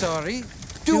 I'm sorry.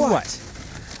 Do what?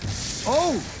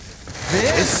 Oh,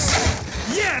 this?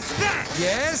 Yes, that.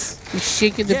 Yes. He's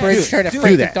shaking the bridge, trying to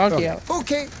freak the donkey out.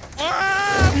 Okay.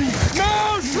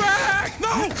 No, Shrek!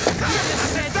 No!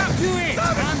 Stop doing it!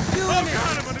 I'm doing it!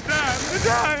 I'm gonna die!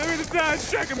 I'm gonna die!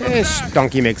 Shrek, I'm gonna This die!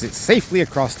 donkey makes it safely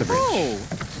across the bridge. Oh.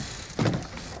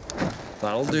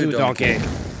 That'll do, donkey.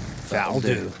 That'll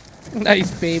do.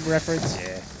 Nice Babe reference.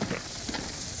 Yeah.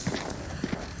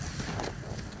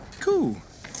 Cool.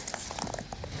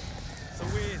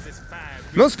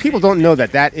 Most people don't know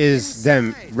that is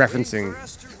them referencing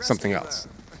something else.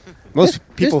 Most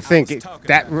people think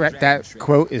that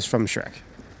quote is from Shrek.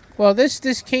 Well, this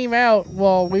came out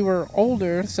while we were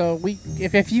older, so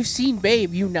if you've seen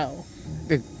Babe, you know.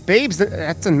 The Babe's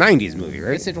that's a '90s movie,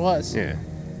 right? Yes, it was. Yeah.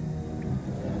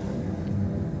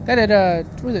 That had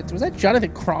was that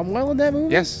Jonathan Cromwell in that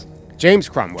movie? Yes, James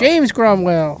Cromwell. James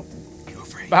Cromwell.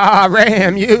 Bah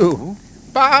ram you.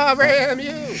 Bah ram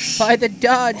you. By the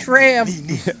Dodge Ram.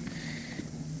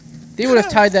 They would have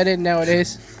tied that in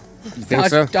nowadays. You think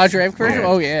so? Dodge Ram commercial?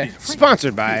 Oh, yeah.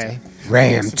 Sponsored by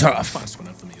Ram Tough.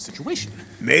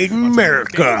 Made in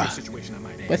America.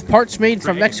 With parts made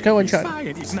from Mexico and China.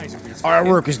 Our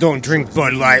workers don't drink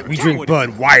Bud Light. We drink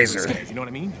Budweiser. You know what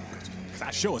I mean?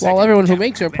 While everyone who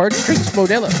makes our parts drinks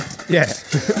Modelo. Yeah.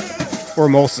 Or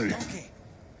Molson.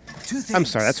 I'm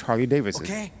sorry, that's Harley Davidson.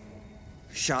 Okay.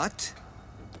 Shut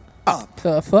up.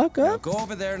 The fuck up? Now go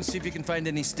over there and see if you can find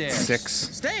any stairs. 6.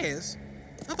 Stairs?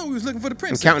 I thought we was looking for the I'm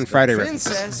princess. counting Friday The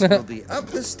references. princess will be up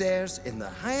the stairs in the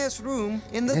highest room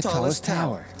in the tallest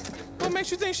tower. What makes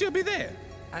you think she'll be there?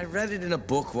 I read it in a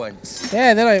book once.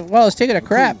 Yeah, then I was taking a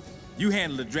crap. You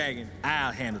handle the dragon,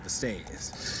 I'll handle the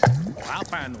stairs. Or I'll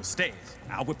find those stairs.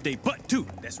 I'll whip they butt too.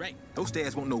 That's right. Those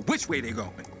stairs won't know which way they're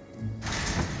going.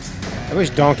 I wish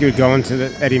Donkey would go into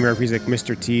the Eddie Murphy's like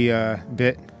Mr. T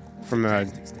bit from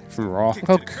Raw.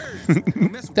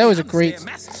 That was a great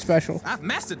special. I've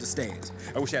mastered the stairs.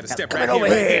 I wish I had a step Come right over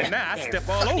here. Now I'd step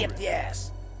all over.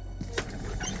 Yes.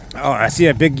 Oh, I see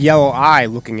a big yellow eye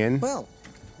looking in. Well,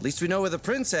 at least we know where the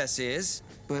princess is.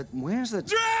 But where's the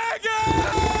dragon?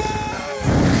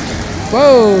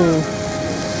 Whoa!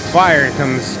 Fire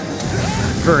comes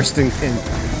bursting in.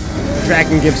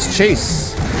 Dragon gives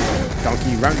chase.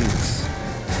 Donkey runs.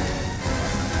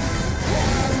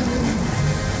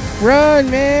 Run,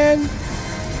 man!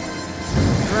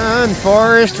 Run,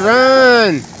 Forrest,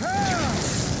 run!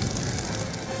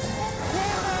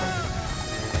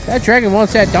 That dragon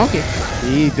wants that donkey.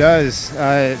 He does.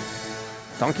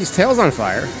 Donkey's tail's on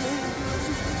fire.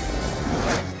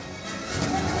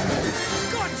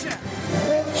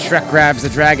 Shrek grabs the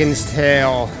dragon's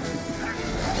tail.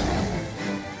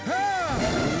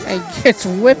 And gets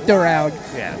whipped around.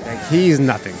 Yeah, like he's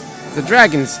nothing. The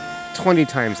dragon's 20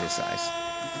 times his size.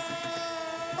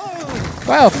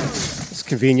 Wow. It's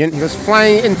convenient. He goes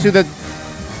flying into the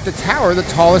tower, the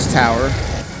tallest tower,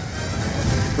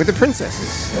 with the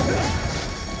princesses.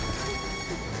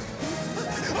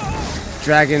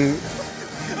 Dragon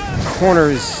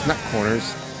corners.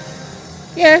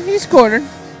 Yeah, he's cornered.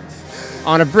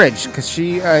 On a bridge, because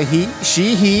he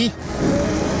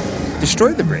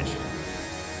destroyed the bridge.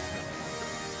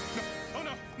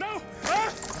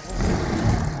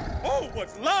 Oh, what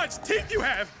large teeth you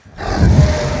have!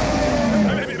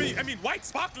 I mean, white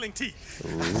sparkling teeth.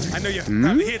 I know you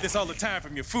probably hear this all the time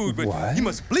from your food, but you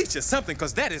must bleach or something,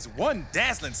 because that is one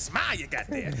dazzling smile you got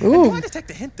there. Ooh. Do I detect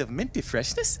a hint of minty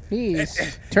freshness?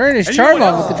 He's turning his charm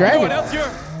on with the dragon.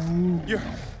 You're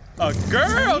a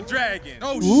girl dragon.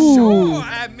 Oh, Ooh. sure.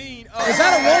 I mean, is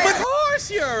that a woman? Of course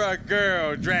you're a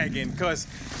girl dragon, because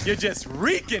you're just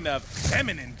reeking of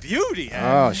feminine beauty.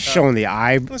 Oh, showing the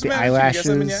what's the matter? You got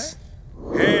something in your eyelashes.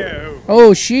 eye?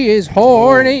 Oh, she is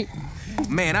horny.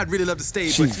 Man, I'd really love to stay.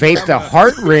 She vaped a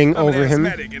heart ring over him.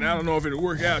 And I don't know if it'll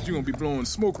work out. You're gonna be blowing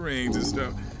smoke rings and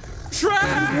stuff.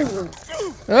 Shrek!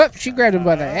 Oh, she grabbed him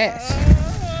by the ass.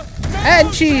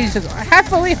 And she's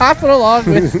happily hopping along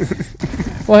with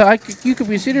what you could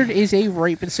be considered is a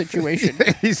rape situation.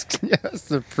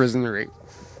 Yes, a prison rape.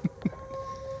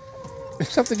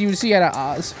 Something you would see out of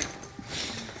Oz.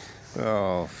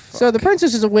 Oh, fuck. So the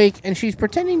princess is awake and she's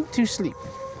pretending to sleep.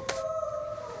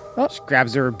 Oh. She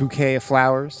grabs her a bouquet of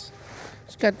flowers.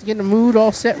 She's got to get the mood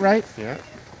all set right. Yeah.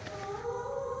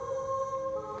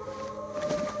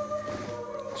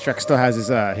 Shrek still has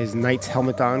his knight's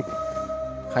helmet on,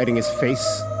 hiding his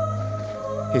face,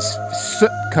 his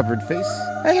soot-covered face.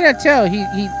 I cannot tell.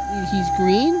 He's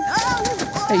green.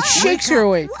 He shakes her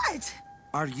awake. What?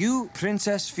 Are you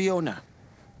Princess Fiona?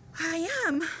 I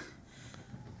am.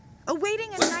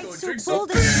 Awaiting a night so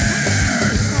bold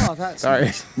as... Oh, that's Sorry.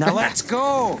 nice. Now let's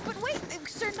go. But wait,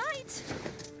 Sir Knight.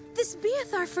 This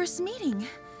beeth our first meeting.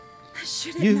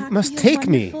 You must take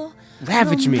me,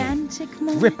 ravage me,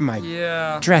 rip my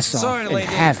dress off, and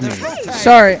have me.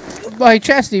 Sorry, my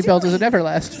chastity belt is an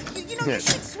everlast. You know, you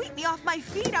should sweep me off my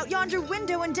feet out yonder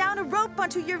window and down a rope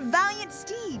onto your valiant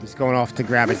steed. He's going off to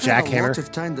grab a jackhammer. Lots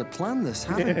of time to plan this,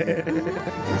 haven't we?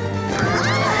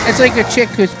 It's like a chick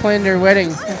who's planned her wedding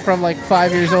from like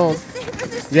 5 years old.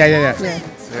 Yeah.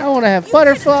 I want to have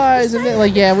butterflies, and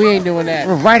like, yeah, we ain't doing that.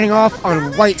 We're riding off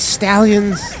on white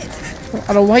stallions.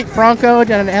 On a white Bronco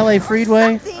down an LA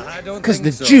freeway. Because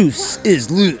the juice is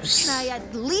loose. Can I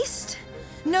at least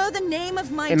know the name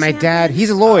of my And my champion? dad, he's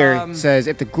a lawyer, says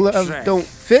if the glove don't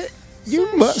fit,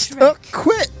 you must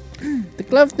quit. The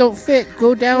glove don't fit.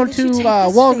 Go down to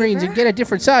Walgreens and get a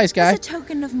different size, guy. As a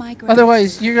token of my gratitude.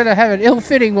 Otherwise, you're gonna have an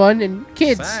ill-fitting one, and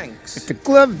kids. If the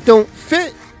glove don't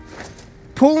fit,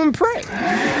 pull and pray.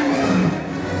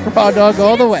 Raw dog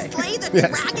all the way. Slay the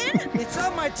dragon? It's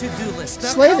on my to-do list. Now,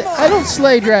 Slay come the, on. I don't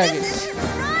slay dragons.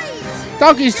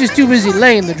 Donkey's just too busy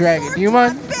laying the dragon. Do you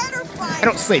mind? I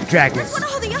don't slay dragons.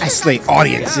 I slay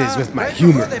audiences with my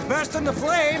humor. They burst into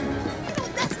flame.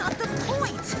 That's not the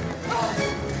point.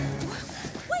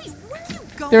 Wait, where are you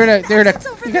going? They're in a. That's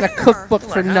over You got a there. cookbook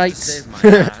for knights.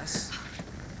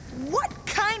 What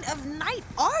kind of knight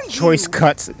are you? Choice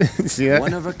cuts. See that?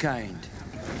 One of a kind.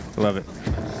 Love it.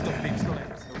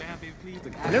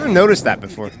 I never noticed that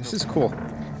before. This is cool.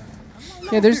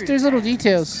 Yeah, there's little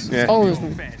details. Yeah. All of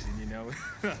them.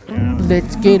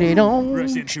 Let's get it on.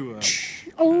 Rush into a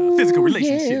Oh, physical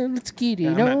relationship. yeah, let's get it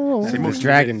I'm on. not The emotionally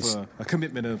dragon's ready for a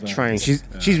commitment of trying. She's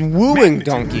wooing magnitude,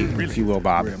 Donkey, really. if you will,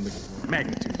 Bob. Where I'm looking for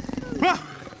magnitude. Well,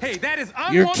 hey, that is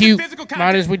You're unwanted cute. physical Might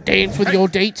contact. as well dance with your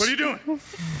dates. What are you doing?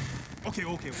 Okay.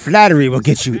 Flattery will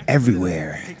get you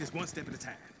everywhere. Take this one step at a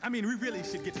time. I mean, we really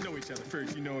should get to know each other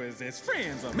first, you know, as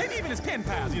friends, or maybe even as pen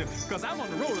pals, you know, because I'm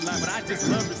on the road a lot, but I just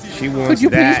love to see. She wants Could you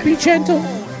that. please be gentle?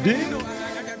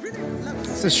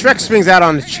 So Shrek swings out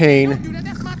on the chain,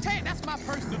 That's my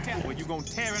personal talent. Well, you gonna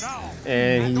tear it off.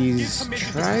 and he's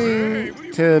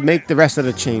trying to make the rest of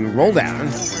the chain roll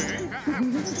down.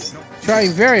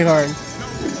 Trying very hard.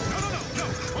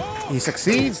 He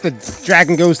succeeds. The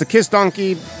dragon goes to kiss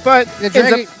Donkey, but The ends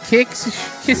dragon up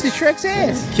kisses Shrek's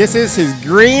ass. kisses his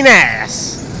green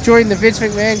ass. Join the Vince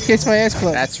McMahon Kiss My Ass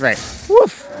Club. That's right.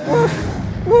 Woof,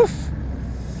 woof, woof.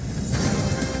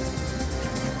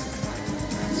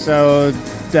 So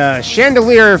the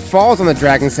chandelier falls on the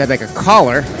dragon's head like a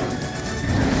collar.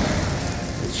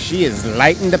 She is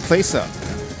lighting the place up.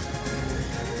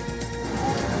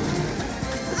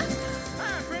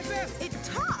 It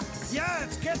talks. Yeah,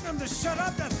 it's getting them to shut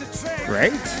up. That's the trick.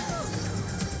 Right?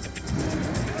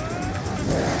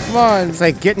 Come on. It's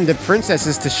like getting the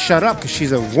princesses to shut up because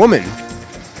she's a woman.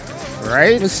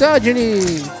 Right? Misogyny.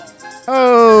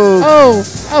 Oh,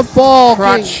 A ball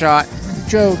crotch kick shot.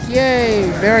 joke. Yay.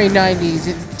 Very 90s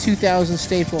and 2000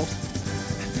 staple.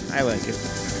 I like it.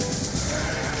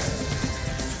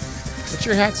 What's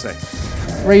your hat say?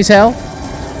 Raise hell.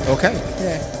 Okay.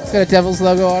 Yeah. It's got a devil's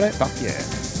logo on it. Fuck yeah.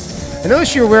 I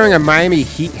noticed you were wearing a Miami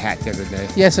Heat hat the other day.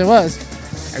 Yes, it was.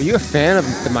 Are you a fan of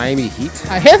the Miami Heat?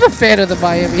 I am a fan of the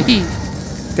Miami Heat.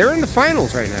 They're in the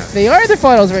finals right now. They are in the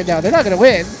finals right now. They're not going to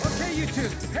win. Okay, you two.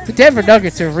 The Denver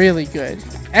Nuggets are really good.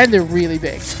 And they're really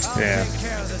big. Yeah. Take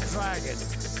care of the dragon.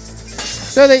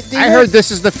 So they I heard this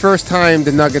is the first time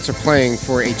the Nuggets are playing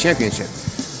for a championship.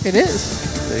 It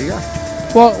is. There you go.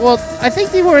 Well, I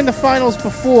think they were in the finals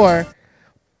before,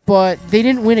 but they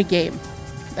didn't win a game.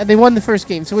 And they won the first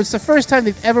game. So it's the first time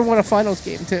they've ever won a finals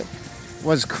game, too.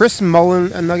 Was Chris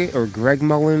Mullen a Nugget, or Greg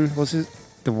Mullen? Was it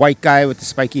the white guy with the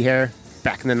spiky hair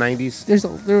back in the 90s?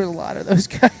 There were a lot of those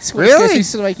guys with Really? spiky,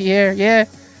 spiky hair. Yeah.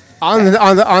 On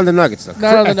the Nuggets though.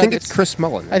 Not on the I think Nuggets. it's Chris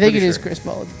Mullen. I think Pretty it is sure. Chris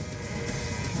Mullen.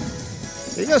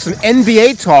 There you go, some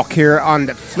NBA talk here on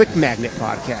the Flick Magnet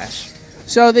podcast.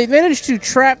 So they managed to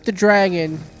trap the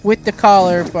dragon with the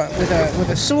collar, but with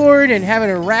a sword, and having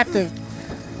to wrap the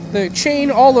chain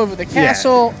all over the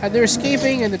castle, and they're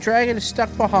escaping, and the dragon is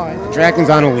stuck behind. Dragon's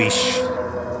on a leash,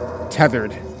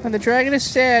 tethered. And the dragon is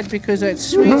sad because that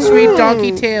sweet, sweet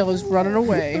donkey tail is running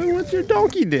away. What's your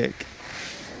donkey dick?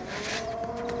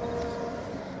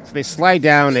 So they slide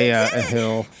down a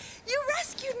hill, You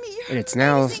rescued me. You're and it's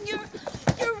now amazing. You're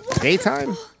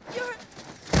daytime.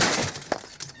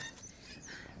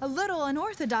 a little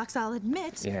unorthodox, I'll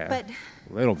admit. Yeah, But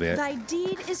a little bit. thy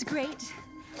deed is great,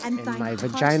 and thy My heart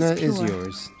vagina is pure.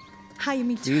 yours. I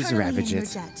am eternally Please ravage in your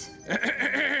it.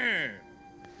 debt.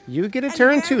 You get a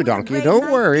turn too, donkey.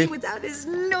 Don't worry. Without his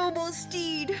noble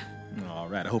steed. All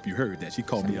right, I hope you heard that. She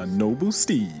called me a noble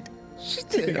steed. She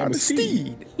did. I'm a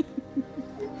steed.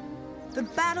 The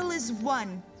battle is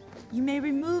won. You may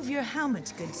remove your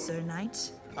helmet, good Sir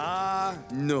Knight.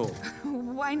 No.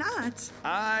 Why not?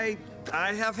 I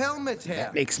have helmet hair.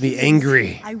 That makes me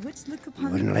angry. I would look upon You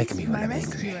wouldn't the like prince me as when my I'm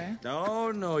angry.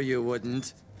 rescuer. No, you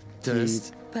wouldn't.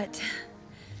 Just. But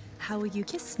how will you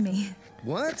kiss me?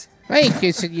 What? I ain't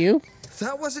kissing you.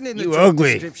 That wasn't in the You job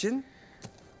ugly. description.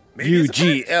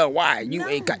 UGLY. You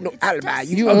ain't got no alibi.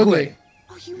 You ugly. ugly.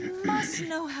 Oh, you must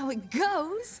know how it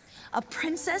goes. A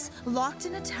princess locked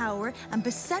in a tower and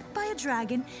beset by a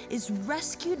dragon is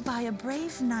rescued by a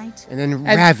brave knight. And then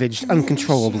ravaged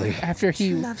uncontrollably. After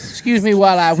he, excuse me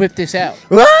while I whip this out.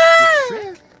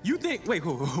 You think? Wait,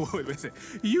 wait a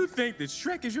second. You think that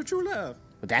Shrek is your true love?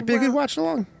 Would that be a good watch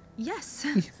along? Yes.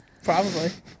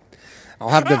 Probably. I'll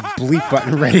have the bleep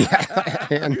button ready at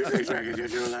hand. You think Shrek is your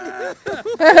true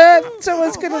love?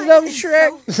 Someone's gonna love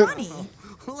Shrek. So funny.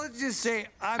 Let's just say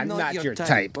I'm I'm not not your your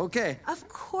type. Okay. Of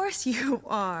course you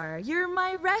are. You're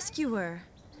my rescuer.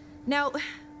 Now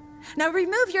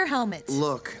remove your helmet.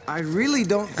 Look, I really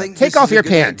don't think Take this off is a your good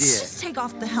pants. Just take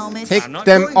off the helmet. Take I'm not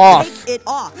them going to. off. Take it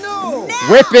off. No.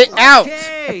 Whip it out.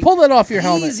 Okay. Pull it off your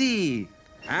helmet. Easy.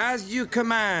 As you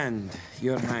command,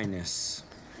 Your Highness.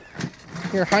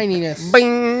 Your hininess.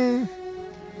 Bing.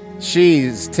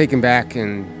 She's taken back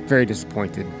and very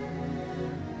disappointed.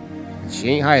 She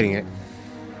ain't hiding it.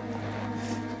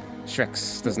 Shrek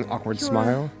does an awkward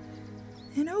smile.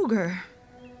 An ogre.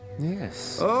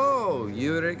 Yes. Oh,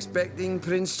 you were expecting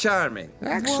Prince Charming.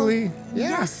 Actually, Well, yeah.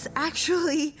 Yes,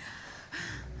 actually.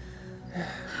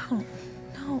 Oh,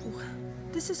 no.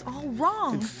 This is all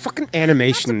wrong. Fucking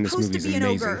animation in I'm this supposed movie to is be an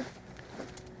amazing. ogre.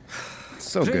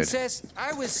 So good. Princess,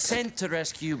 I was sent to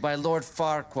rescue you by Lord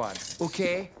Farquaad,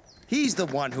 okay? He's the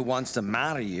one who wants to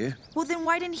marry you. Well, then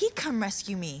why didn't he come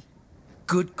rescue me?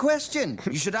 Good question.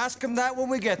 You should ask him that when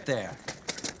we get there.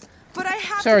 But I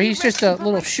have Sorry, to be he's just a rescued by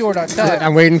little my short on children, time.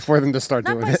 I'm waiting for them to start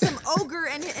Not doing by it. some ogre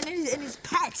and his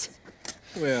pet.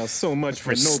 Well, so much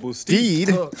for For noble steed.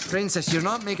 Steed. Look, Princess, you're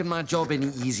not making my job any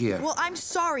easier. Well, I'm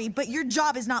sorry, but your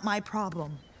job is not my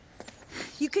problem.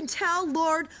 You can tell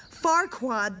Lord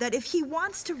Farquaad that if he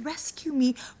wants to rescue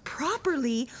me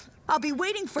properly, I'll be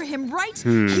waiting for him right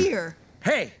here.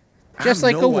 Hey, Just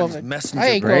I'm like no a one's woman. messenger, I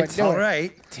ain't Brett. going to do All it.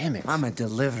 right. Damn it. I'm a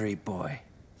delivery boy.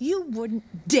 You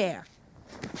wouldn't dare.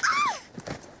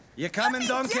 You coming,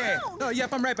 donkey? Down. Oh,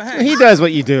 yep, I'm right behind He you. does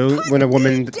what you do when a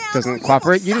woman Down, or doesn't you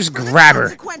cooperate. will You just suffer the grab her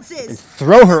and consequences.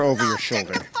 throw her over your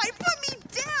shoulder. Fight, put me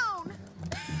down.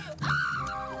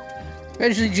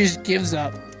 Eventually just gives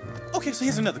up. Okay, so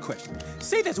here's another question.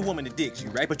 Say there's a woman that digs you,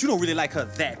 right? But you don't really like her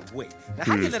that way. Now,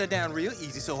 how do you let her down real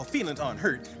easy so her feelings aren't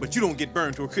hurt, but you don't get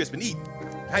burned to a crisp and eaten?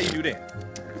 How you do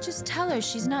that? Just tell her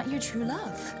she's not your true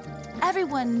love.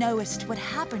 Everyone knowest what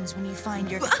happens when you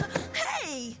find your.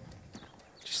 Hey!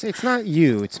 Just say it's not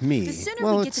you, it's me. The sooner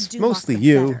Well, we get to it's do mostly off, the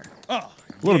you. better. Oh,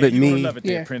 A little bit you're gonna me. love it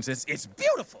there, Yeah. princess. It's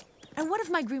beautiful. And what of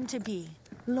my groom to be,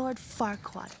 Lord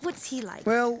Farquaad? What's he like?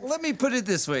 Well, let me put it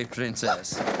this way,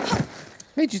 Princess.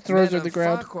 He just throws her Men to the of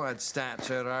ground. Farquaad's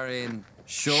stature are in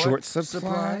Short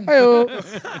supply?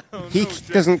 Hi-oh. He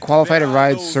doesn't qualify to There are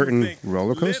ride those who certain think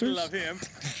roller little coasters? of him.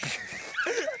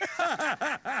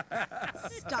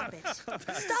 Stop it.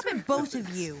 Stop it, both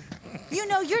of you. You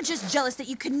know you're just jealous that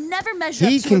you could never measure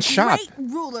He up to can a shop great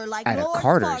ruler like at a Lord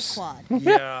Carter's. Farquaad.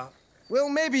 Yeah. Well,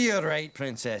 maybe you're right,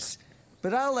 Princess.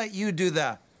 But I'll let you do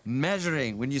the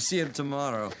measuring when you see him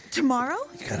tomorrow. Tomorrow?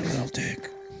 Got a little dick.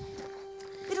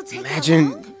 It'll take that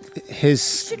Imagine long?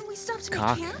 his Shouldn't we stop to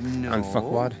cock make camp? on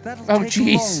fuckwad. That'll Oh, take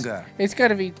jeez. longer. It's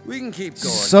gotta be We can keep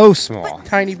going. So small.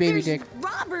 tiny baby There's dick.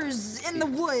 robbers in the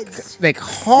woods. Like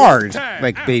hard,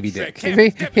 like baby dick.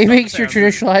 He makes your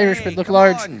traditional Irishman look come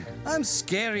large. on. I'm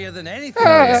scarier than anything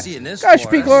Ah, I see in this gosh,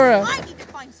 forest. Pigora. I need to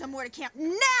find somewhere to camp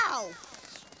now.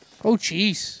 Oh,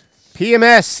 jeez.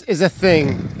 PMS is a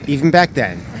thing, even back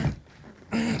then.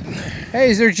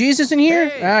 Hey, is there Jesus in here?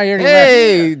 Hey. Ah, you already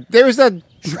Hey, there's a...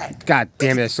 God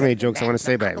damn it, there's so many jokes I want to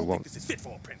say, but I won't. This is fit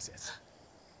for a princess.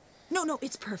 No,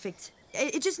 it's perfect.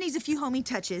 It just needs a few homey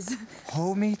touches.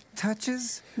 Homie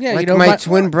touches? left. Yeah, Like you know, my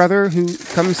twin brother who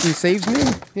comes and saves me?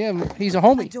 Yeah, he's a A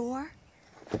homie. door?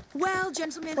 Well,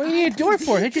 gentlemen, What do you need a door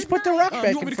for? They just put the rock You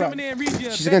back want me in to come in front. there and read you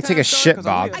a She's gonna take a bedtime story? shit, 'Cause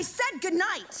I'm Bob. here. I said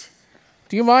goodnight.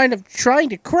 Do you mind of trying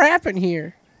to crap in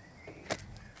here?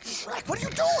 Shrek, what are you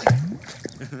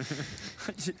doing?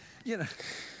 You know.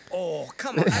 Oh,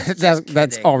 come on. I was just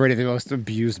That's kidding. already the most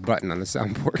abused button on the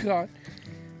soundboard. God.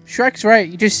 Shrek's right.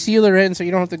 You just seal her in so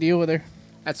you don't have to deal with her.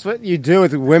 That's what you do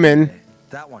with women,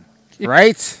 That one.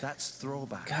 right? That's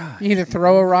throwback. You either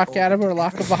throw a rock at him or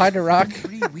lock him behind a rock.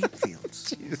 3 wheat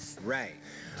fields. Right.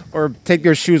 Or take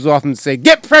your shoes off and say,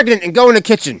 "Get pregnant and go in the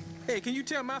kitchen." Hey, can you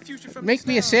tell my future from Make this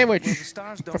me a now? sandwich.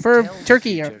 Prefer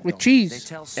turkey with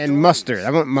cheese. And mustard.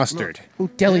 I want mustard. Ooh,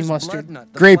 deli mustard.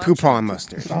 Grey Poupon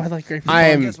mustard. Oh, I like Grey Poupon. I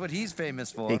am Guess what he's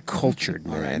famous for? a cultured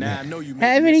man. Now I know you make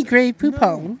Have any Grey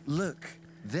Poupon? Look,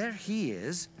 there he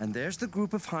is, and there's the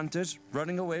group of hunters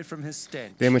running away from his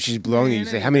stench. Then when she's blowing you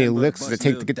say, how many licks does it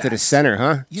take to get to the dust. center,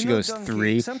 huh? You She know, goes, Donkey,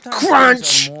 3. sometimes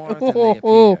Crunch! things are more than they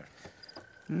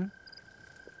appear.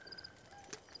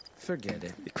 Forget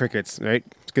it. Crickets, right?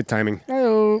 It's good timing.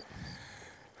 Hello.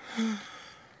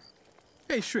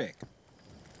 Hey, Shrek.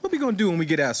 What we gonna do when we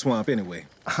get out of swamp anyway?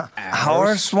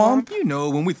 Our swamp? You know,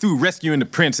 when we through rescuing the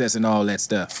princess and all that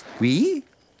stuff. We?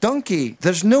 Donkey,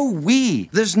 there's no we.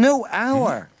 There's no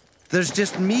our. There's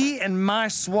just me and my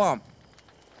swamp.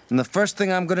 And the first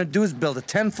thing I'm gonna do is build a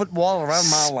 10-foot wall around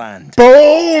my land.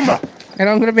 Boom! And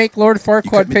I'm gonna make Lord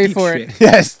Farquaad pay for it.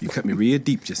 Yes. You cut me real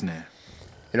deep just now.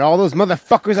 And all those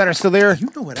motherfuckers that are still there,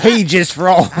 cages for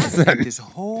all of them. This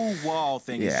whole wall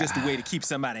thing is Yeah. just a way to keep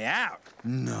somebody out.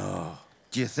 No.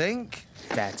 Do you think?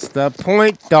 That's the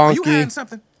point, Are you donkey. hiding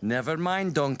something? Never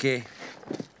mind, donkey.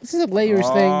 This is a layers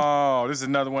thing. Oh, this is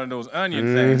another one of those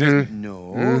onion things, isn't it?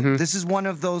 No, this is one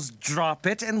of those drop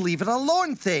it and leave it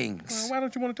alone things. Well, why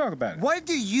don't you want to talk about it? Why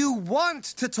do you want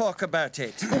to talk about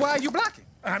it? Well, why are you blocking?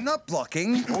 I'm not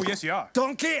blocking. Oh, yes, you are.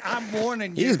 Donkey, I'm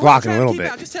warning you. He's blocking a Trying to little keep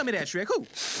bit. out. Just tell me that, Shrek. Who?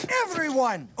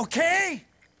 Everyone, okay?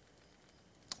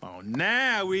 Oh,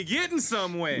 now we getting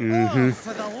somewhere. Oh,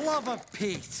 for the love of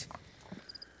Pete.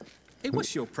 Hey,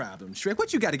 what's your problem, Shrek?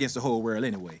 What you got against the whole world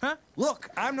anyway, huh? Look,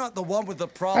 I'm not the one with the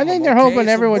problem. I think they're okay? hoping It's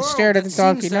the everyone world stared at that the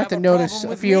donkey, seems not to have a notice problem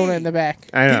with Fiona me. in the back.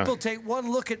 I know. People take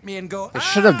one look at me and go, They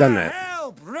should have done that.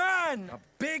 Help, run! A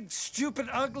big, stupid,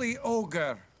 ugly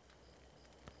ogre.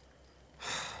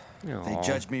 They Aw,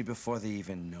 judge me before they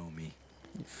even know me.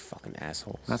 you fucking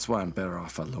assholes. That's why I'm better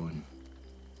off alone.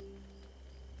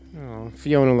 Oh,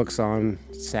 Fiona looks on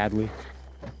sadly.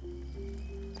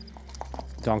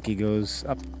 Donkey goes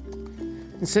up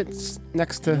and sits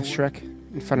next to Shrek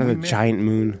in front of the giant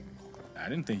moon. I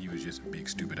didn't think he was just a big,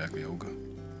 stupid, ugly ogre.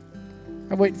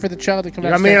 I'm waiting for the child to come You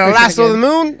out. want me to lasso the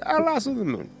moon? I'll lasso the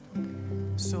moon.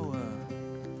 So,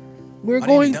 We're Are there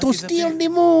going any to donkeys up steal there? the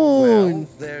moon. Well,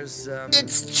 there's,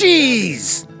 It's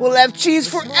cheese! We'll have cheese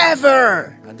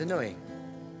forever! I don't know.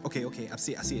 okay, I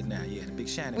see it now. Yeah, the big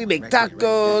shiny. We one, make right there, right there.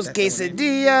 tacos, That's the one,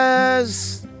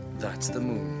 quesadillas. That's the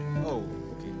moon. eh? Oh,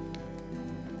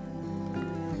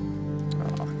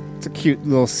 okay. It's a cute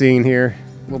little scene here.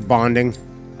 A little bonding.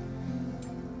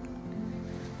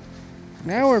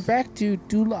 Now we're back to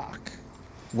Duloc.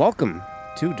 Welcome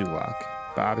to Duloc,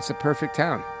 Bob. It's a perfect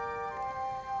town.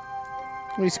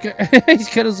 He's got he's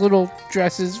got his little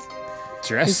dresses.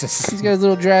 Dresses. He's got his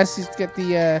little dress. He's got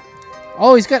the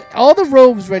he's got all the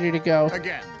robes ready to go.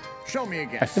 Again. Show me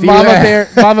again. I The feel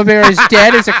Mama Bear is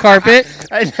dead as a carpet.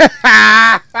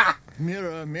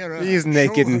 Mirror, mirror. He's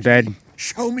naked show in bed. me-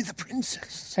 Show me the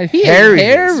princess. And he Hairy is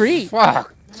as hairy.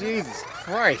 Fuck. Jesus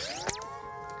Christ.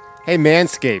 Hey,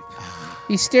 Manscaped.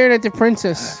 He's staring at the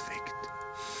princess.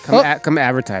 Come, Oh. come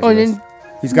advertise Oh, with and us.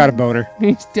 He's got a boner.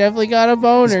 He's definitely got a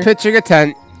boner. He's pitching a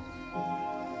tent.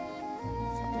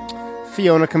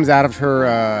 Fiona comes out of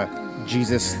her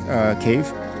Jesus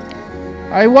cave.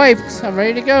 I wiped. I'm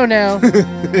ready to go now.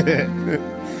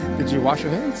 Did you wash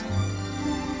your hands?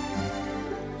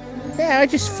 Yeah, I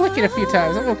just flick it a few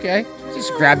times. I'm okay.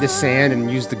 Just grab the sand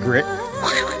and use the grit.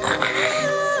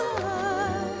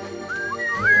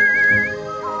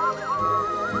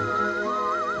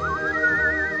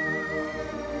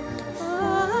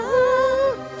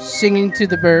 Singing to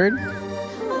the bird.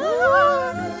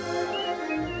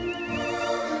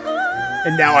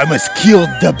 And now I must kill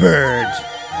the bird.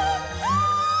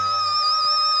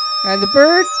 And the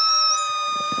bird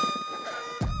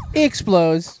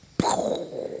explodes.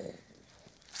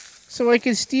 So I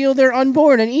can steal their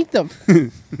unborn and eat them.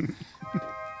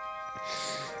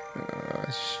 Oh,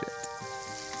 shit.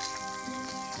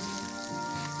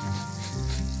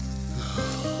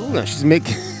 Ooh, no, she's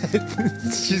making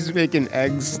she's making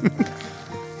eggs.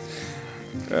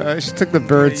 She took the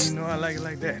birds' You know I like it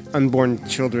like that. unborn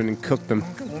children and cooked them.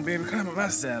 Come on, baby, climb up my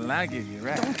saddle. I'll give you a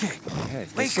ride. Donkey. Hey,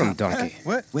 Wake some up. donkey.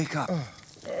 What? Wake up.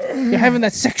 You're having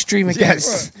that sex dream again.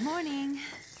 Yes. Morning.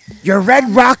 Your red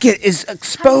rocket is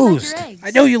exposed.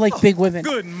 I know you like big women.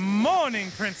 Good morning,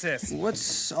 princess.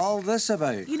 What's all this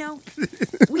about? You know,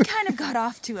 we kind of got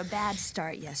off to a bad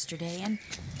start yesterday, and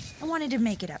I wanted to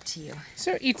make it up to you.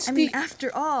 So eat I mean,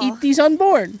 after all, eat these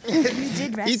unborn. you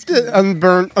did rescue Eat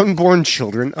the unborn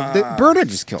children of the bird I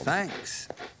just killed. Thanks.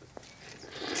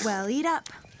 Well, eat up.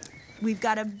 We've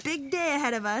got a big day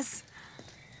ahead of us.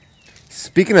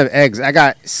 Speaking of eggs, I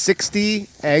got 60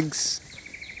 eggs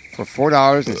for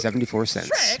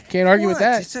 $4.74. Can't argue with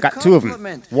that. It's a Got two of them.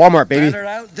 compliment. Walmart, baby. Better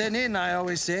out than in, I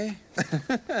always say.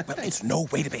 But it's no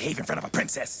way to behave in front of a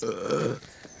princess.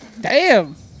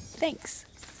 Damn. Thanks.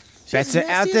 Better out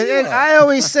nasty than as in. you are. I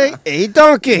always say a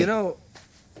donkey. You know,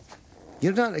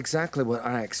 you're not exactly what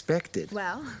I expected.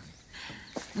 Well,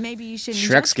 maybe you shouldn't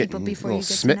Shrek's judge people getting a before you little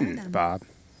get to know smitten, them. Bob.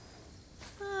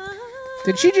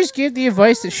 Did she just give the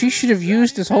advice that she should have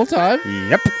used this whole time?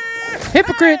 Yep.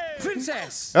 Hypocrite.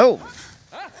 Princess! Oh.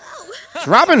 It's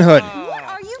Robin Hood. What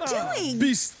are you doing?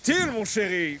 Be still, mon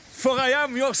chéri, for I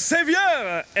am your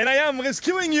savior, and I am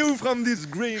rescuing you from this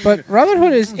green... But Robin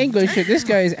Hood is English, and this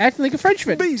guy is acting like a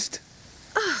Frenchman. Beast.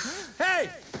 Hey,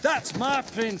 that's my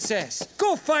princess.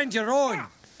 Go find your own.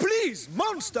 Please,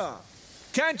 monster!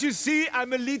 Can't you see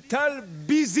I'm a little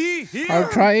busy here? I'm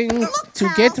trying to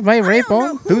get my rape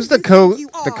on. Who's the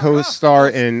co-star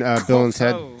in Bill and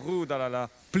Ted?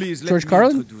 Please, George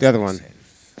Carlin? The other one.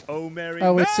 Oh, Mary.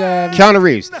 Oh, it's Keanu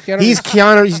Reeves. He's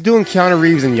doing Keanu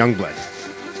Reeves in Youngblood.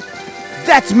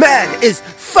 That man is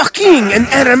fucking an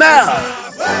animal.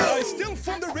 I steal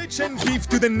from the rich and give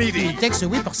to the needy. Takes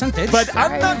away percentage. But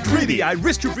I'm not greedy. I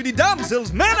rescue pretty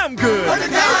damsels. Man, I'm good.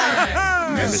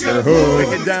 Mr. Hood.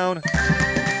 Take it down.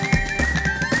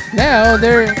 Now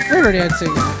they're river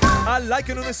dancing. I like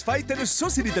an honest fight and a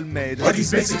saucy little maid. What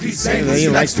he's basically saying is he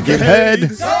likes to give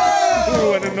head.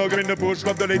 Oh, and an ogre in the bush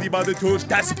got the lady by the touch.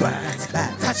 That's bad.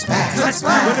 That's bad. That's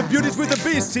bad. When the beauty's with the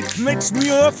beast, it makes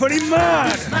me awfully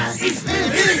mad.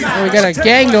 Oh, we got a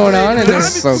gang going on, and they're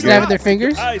So snapping good. their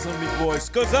fingers. Eyes on me, boys,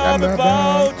 cause I'm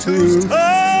about to start.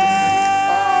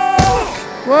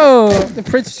 Whoa! The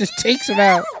prince just takes him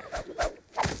out.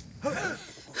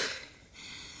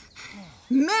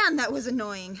 Man, that was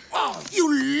annoying. Oh,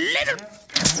 you little...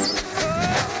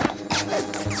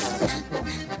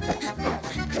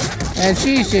 And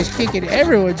she's just kicking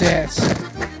everyone's ass.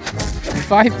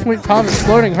 5-point palm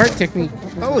exploding heart technique.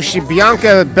 Oh, she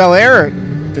Bianca Belair,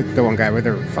 the one guy with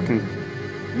her fucking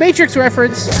Matrix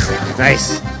reference.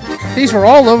 nice. These were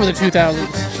all over the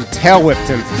 2000s. She tail whipped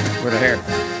him with her hair.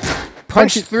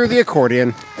 Punched through the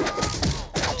accordion.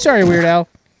 Sorry, Weird Al.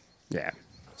 Yeah.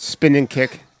 Spinning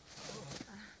kick.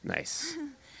 Nice.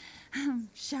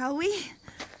 Shall we?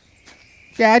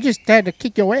 Yeah, I just had to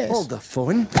kick your ass. Hold the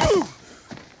phone.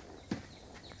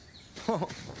 Whoa,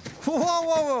 whoa,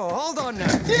 whoa. Hold on now.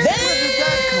 Where did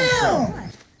that come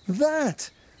from? That.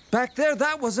 Back there,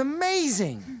 that was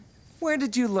amazing. Where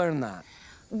did you learn that?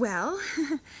 Well,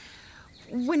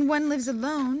 when one lives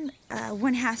alone,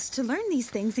 one has to learn these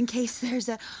things in case there's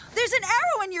an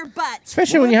arrow in your butt.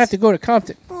 Especially when you have to go to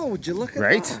Compton. Oh, would you look at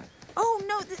Right? that? Oh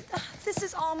no, this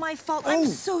is all my fault. I'm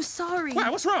so sorry. Why,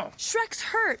 what's wrong? Shrek's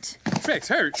hurt. Shrek's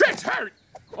hurt. Shrek's hurt.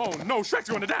 Oh, no, Shrek's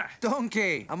going to die.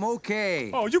 Donkey, I'm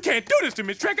okay. Oh, you can't do this to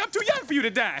me, Shrek. I'm too young for you to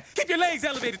die. Keep your legs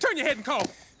elevated. Turn your head and cough.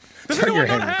 Does Turn anyone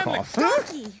your know head how and to cough.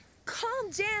 Donkey, calm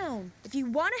down. If you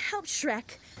want to help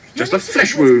Shrek, Just your a next flesh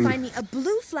step was to wound. find me a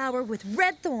blue flower with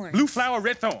red thorns. Blue flower,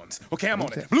 red thorns. Okay, I'm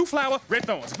on it. Blue flower, red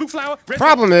thorns. Blue flower, red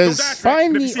Problem thorns. is- Don't die, Shrek.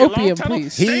 Find If you the see a long opium, tunnel,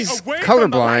 please. stay He's away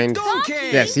from the light. colorblind. Donkey!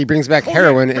 Yes, he brings back Oh,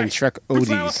 heroin yeah, and right. Shrek Blue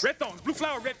flower, ODs. red thorns. Blue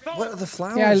flower, red thorns. What are the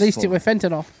flowers Yeah, I laced for? it with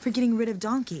fentanyl. For getting rid of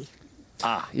Donkey.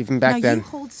 Even Now back you then.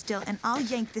 hold still, and I'll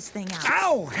yank this thing out.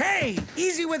 Ow! Hey!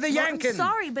 Easy with the Well, yanking. I'm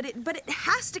sorry, but it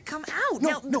has to come out.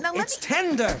 No, now it's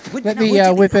tender. Let me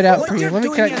whip it out for you. Let me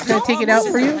can I take it out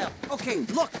for you? Okay,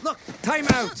 look, time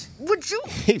out. Would you?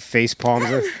 He face palms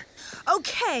her.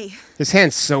 Okay. His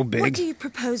hand's so What big. do you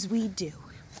propose we do?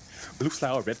 Blue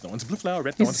flower, red thorns. Blue flower,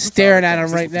 red He's thorns. blue staring flower, at red him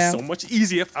thorns. right This now. would be so much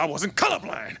easier if I wasn't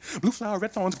colorblind. Blue flower,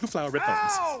 red thorns. Blue flower, red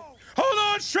thorns. Hold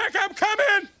on, Shrek, I'm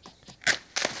coming.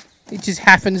 It just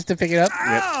happens to pick it up.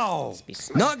 Ow!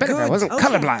 Not Better if I good. wasn't Okay.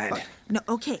 colorblind. No,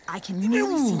 okay, I can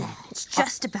really see that. It's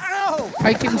just about.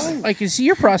 I can see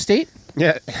your prostate.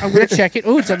 Yeah. I'm gonna check it.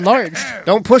 Oh, it's enlarged.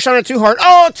 Don't push on it too hard.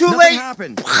 Oh, too Nothing late.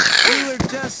 happened. We were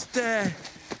just,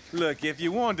 Look, if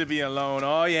you wanted to be alone,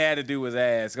 all you had to do was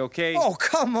ask, okay? Oh,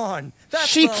 come on. That's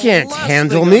She the can't last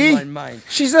handle thing me. on my mind.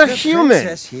 She's a The human.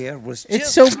 princess here was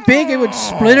It's just... so big it would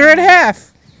split her in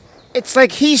half. It's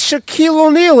like he's Shaquille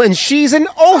O'Neal and she's an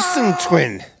Olsen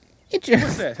twin. It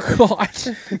just, God.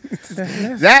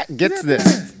 That gets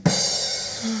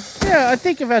this. Yeah, I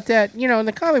think about that. You know, in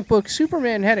the comic book,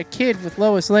 Superman had a kid with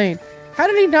Lois Lane. How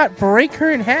did he not break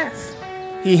her in half?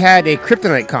 He had a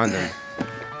kryptonite condom.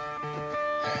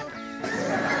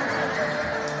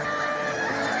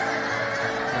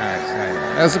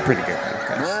 That was a pretty good one.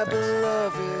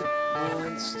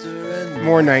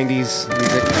 More 90s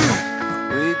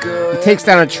music. He takes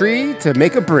down a tree to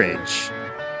make a bridge.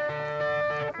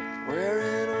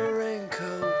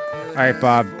 All right,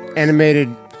 Bob. Animated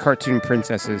cartoon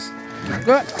princesses.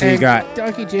 Good. So you And got.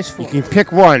 Donkey just flew. You can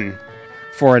pick one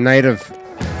for a night of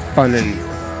fun and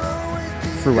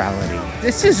frugality.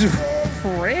 This is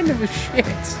random as shit.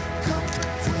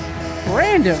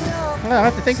 Random. Well, I'll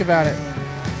have to think about it.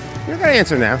 You're gonna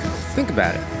answer now. Think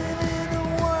about it.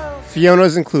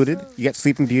 Fiona's included. You get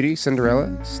Sleeping Beauty, Cinderella,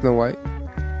 Snow White.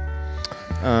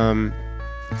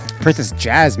 Princess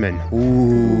Jasmine.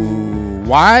 Ooh,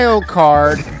 wild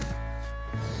card.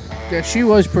 Yeah, she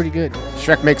was pretty good.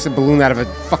 Shrek makes a balloon out of a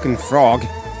fucking frog.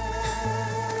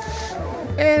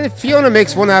 And Fiona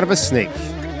makes one out of a snake.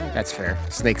 That's fair.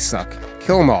 Snakes suck.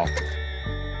 Kill them all.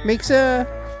 Makes a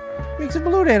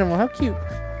balloon animal. How cute.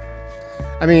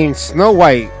 I mean, Snow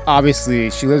White,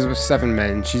 obviously, she lives with 7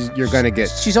 men. You're gonna get...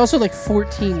 She's also like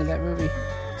 14 in that movie.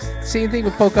 Same thing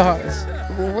with Pocahontas.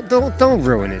 Well, don't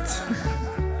ruin it.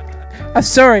 I'm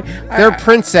sorry. They're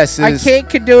princesses. I can't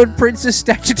condone princess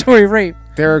statutory rape.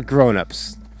 They're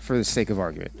grown-ups, for the sake of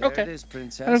argument. Okay. There it is,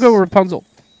 princess. I'm gonna go with Rapunzel.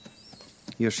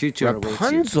 Your future awaits you.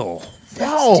 Rapunzel.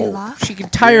 Whoa. She can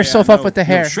tie herself up with the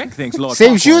hair. Shrek thinks Lord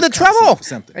Saves you Farquaad the is concept trouble. for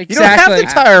something. You don't have to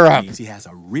tie her up. Means he has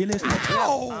a really...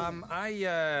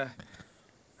 I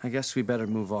guess we better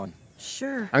move on.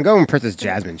 Sure. I'm going with Princess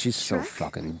Jasmine. She's so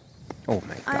fucking... Oh,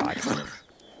 my God.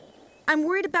 I'm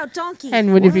worried about Donkey. And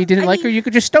if you didn't like her, you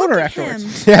could just stone her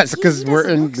afterwards. Yes, because we're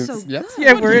in... Yep.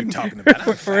 Yeah, we're in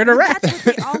a wreck. That's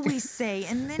what they always say,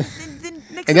 and then next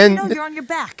And thing then you know, the- you're on your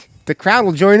back. The crowd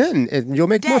will join in, and you'll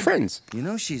make more friends. You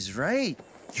know, she's right.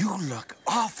 You look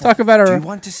awful. Talk about Do a you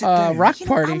want to sit down? rock You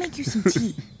know, party. I'll make you some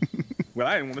tea. Well,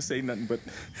 I didn't want to say nothing, but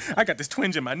I got this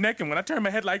twinge in my neck, and when I turn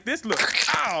my head like this, look.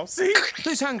 Ow, see?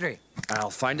 Who's hungry? I'll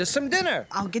find us some dinner.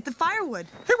 I'll get the firewood.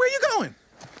 Hey, where you going?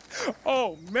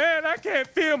 Oh, man, I can't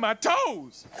feel my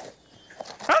toes.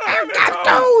 I don't have any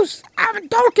toes. I have a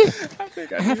donkey. I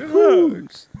think I have need a hug.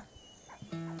 hooves.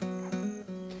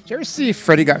 Did you ever see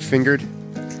Freddy Got Fingered?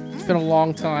 It's been a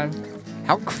long time.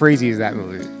 How crazy is that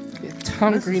movie?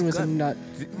 Tom Green was a nut.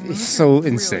 It's so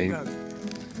insane.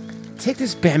 Take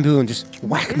this bamboo and just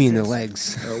whack me in the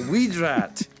legs. A weed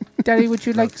rat. Daddy, would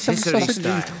you like some Rotisserie sausages?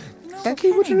 style.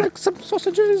 Daddy, would you like some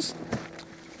sausages?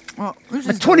 Well, I'm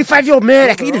a 25-year-old man.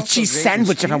 I can eat a cheese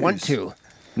sandwich if I want to.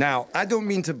 Now, I don't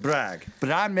mean to brag,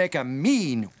 but I make a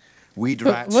mean weed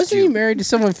rat Wasn't stew. he married to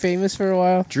someone famous for a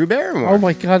while? Drew Barrymore. Oh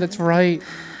my God, that's right.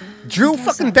 Drew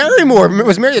fucking Barrymore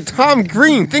was married to Tom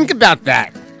Green. Think about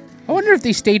that. I wonder if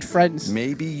they stayed friends.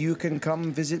 Maybe you can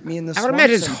come visit me in the I would swamp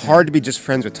imagine it's sometime. hard to be just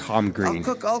friends with Tom I'll Green.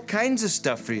 cook all kinds of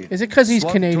stuff for you. Is it 'cause he's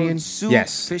Swamp Canadian? toad soup,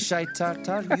 Yes. Fish eye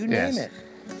tartare, you Yes. name it.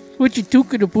 What you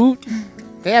took in the boot?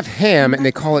 They have ham and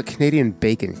they call it Canadian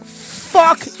bacon.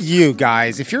 Fuck you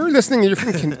guys. If you're listening and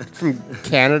you're from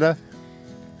Canada,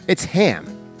 it's ham.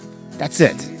 That's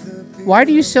it. Why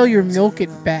do you sell your milk in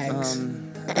bags?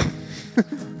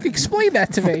 Explain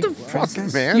that to me. Fuck,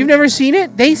 man. You've never seen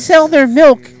it? They sell their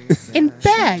milk in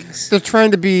bags. They're trying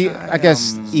to be, I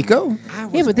guess, eco?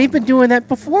 Yeah, but they've been doing that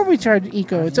before we tried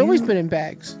eco. It's always been in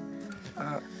bags.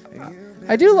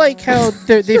 I do like how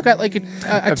they've got like a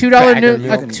 $2 bag note, of a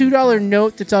milk. $2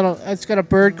 note that's on it's got a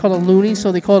bird called a loony,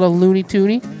 so they call it a Looney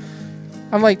Toonie.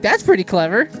 I'm like, that's pretty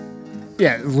clever.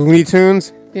 Yeah, Looney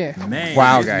Tunes. Yeah. Man,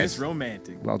 Wow, isn't guys. this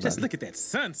romantic. Well Just done. look at that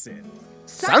sunset.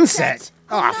 Sunset?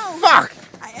 Oh, fuck.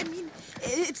 I mean,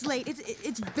 it's late.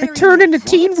 It's I very. turned into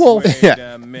Teen Wolf. Wait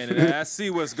Yeah. a minute. I see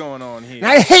what's going on here. And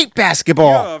I hate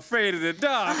basketball. You're afraid of the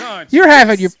dark, aren't you? You're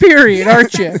having your period,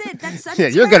 aren't you? That's it. That's Yeah,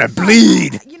 you're gonna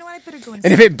bleed. You know what? I better go And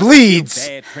if it bleeds,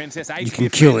 Bad princess. I you used to can be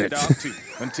afraid kill of it. the dark too.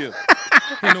 Until.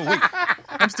 Oh, no, wait.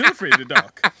 I'm still afraid of the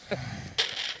dark.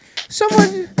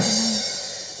 Someone.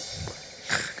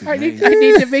 I need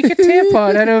to make a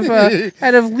tampon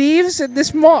out of leaves and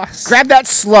this moss. grab that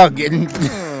slug and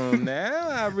Oh, now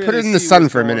I really Put it in the see sun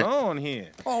what's for a going minute. on here.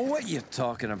 Oh, what you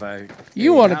talking about?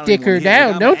 You want to dick her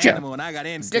down, don't you? And I got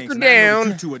instincts, Dick her and I know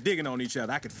down. You two are digging on each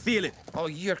other. I could feel it. Oh,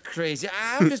 you're crazy.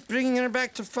 I'm just bringing her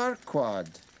back to Farquaad.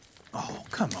 Oh,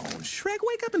 come on, Shrek.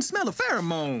 Wake up and smell the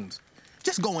pheromones.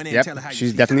 Just go in there Yep, and tell her how you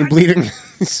she's feel. definitely bleeding.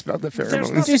 Smell the There's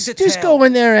pheromones. nothing to Just tell. go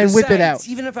in there and whip it Besides, out.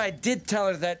 Even if I did tell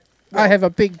her that, I have a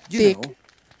big you dick. know,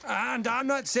 and I'm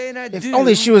not saying I If do.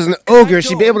 only she was an I ogre,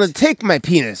 she'd be able to don't. take my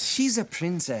penis. She's a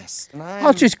princess. And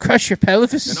I'll just crush your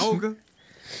pelvis. An ogre?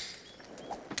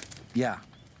 Yeah.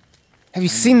 Have you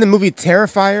seen the movie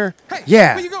Terrifier? Hey,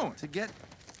 Yeah. where you going? To get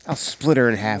I'll split her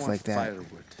in half more like that. firewood.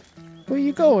 Where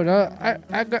you going?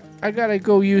 I gotta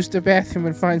go use the bathroom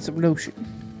and find some lotion.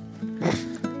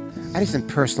 I need some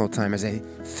personal time as I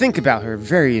think about her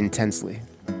very intensely.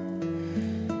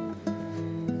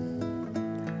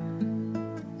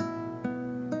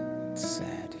 It's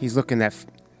sad. He's looking at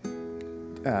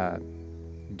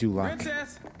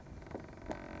Duloc.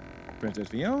 Princess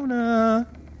Fiona.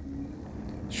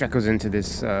 Shrek goes into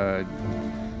this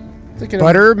Look at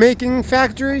butter making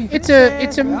factory. It's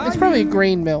probably a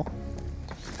grain mill.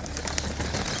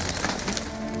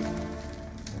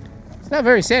 It's not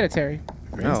very sanitary.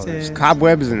 No, there's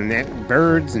cobwebs and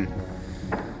birds and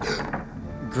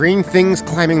green things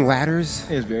climbing ladders.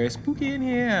 It's very spooky in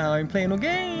here. I ain't playing no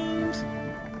games.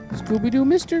 Scooby-Doo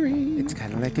mystery. It's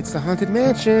kind of like It's the Haunted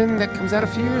Mansion that comes out a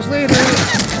few years later.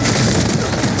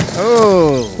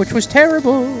 Oh. Which was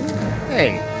terrible.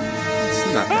 Hey.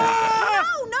 It's not that.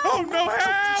 Oh, no,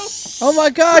 help! Oh my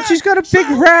god, she's got a big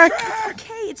rack. It's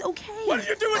okay, it's okay. What are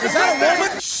you doing? Is that a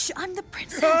woman? Shh, I'm the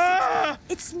princess.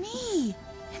 It's me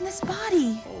in this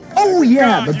body. Oh,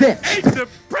 yeah, the You bitch. ate the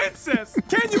princess.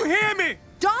 Can you hear me?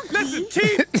 Donkey. Listen,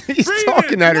 keep He's breathing.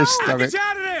 talking at her No, stomach. Get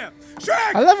out of there.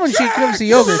 Shrek! I love when she comes to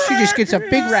yoga. She just gets a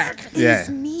big rack. Yeah.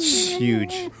 It's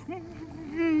huge.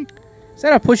 Is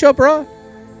that a push-up bra?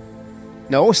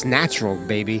 No, it's natural,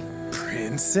 baby.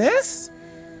 Princess?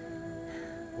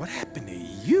 What happened to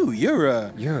you?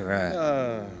 You're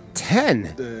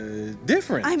 10.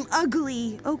 Different. I'm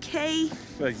ugly, okay?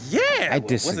 But yeah. I Was it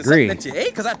disagree. something that you ate?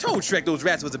 Because I told Shrek those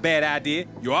rats was a bad idea.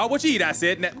 You are what you eat, I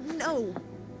said. Now, No.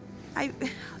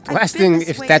 Last thing,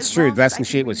 if that's true, the last thing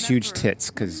she ate was huge tits,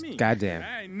 because goddamn.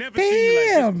 I ain't never seen you like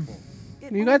this Damn.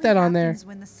 before. You got that on there.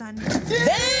 When the sun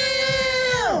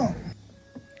Damn!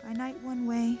 by night one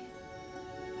way,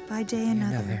 by day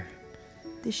another.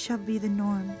 This shall be the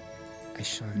norm I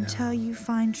shall until you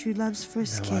find true love's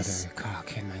first no kiss. other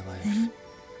cock in my life. Then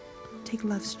take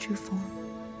love's true form.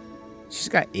 She's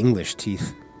got English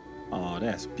teeth. oh,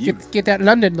 that's beautiful. Get that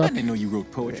London I look. didn't know you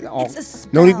wrote poetry. It's a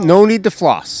spell. No need to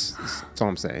floss. That's all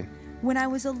I'm saying. When I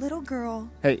was a little girl,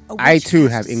 Hey, a I witch too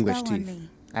cast have a English spell on teeth. me.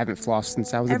 I haven't flossed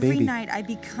since I was a Every baby. night I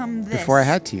become this. Before I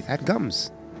had teeth, I had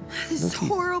gums. This no teeth.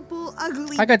 horrible,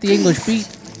 ugly. I got the English beat.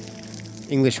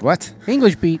 English what?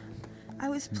 English beat. I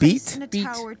was Beat? placed in a Beat.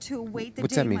 tower to await the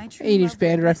What's day that mean? my true 80s love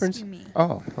band would reference. rescue me.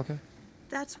 Oh, okay.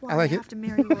 That's why I I, like it. have to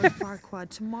marry Lord Farquaad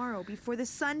tomorrow before the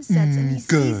sun sets and he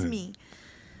sees me.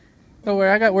 Don't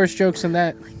worry, I got worse jokes than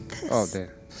that. Oh, damn.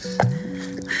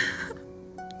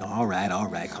 All right,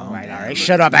 calm down. All right,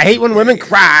 shut up. I hate when women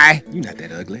cry. You're not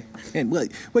that ugly. And well,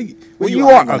 You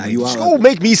are ugly. Just go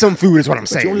make me some food is what I'm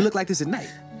But you only saying. look like this at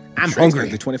night. I'm Shrek's hungry.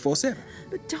 ugly 24/7.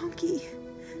 But Donkey,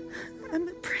 I'm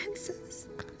a princess.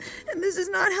 And this is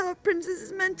not how a princess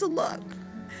is meant to look.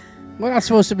 We're not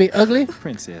supposed to be ugly.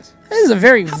 Princess. This is a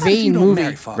very How about vain you don't movie.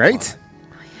 marry Farquaad? Right?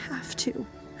 I have to.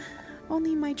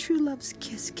 Only my true love's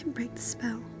kiss can break the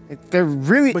spell. They're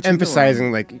really But you know,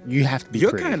 emphasizing like you have to be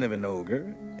You're pretty. kind of an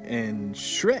ogre, and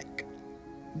Shrek,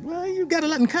 well, you got a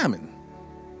lot in common.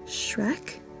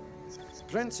 Shrek?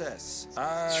 Princess.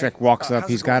 Shrek walks up.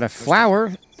 He's got a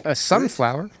flower, a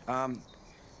sunflower.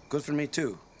 Good for me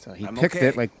too. So he I'm picked okay.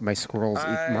 it like my squirrels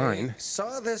eat mine.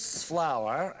 Saw this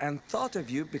flower and thought of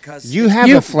you because You have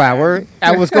a flower.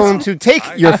 I was going to take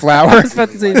your flower. I was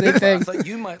about to say the same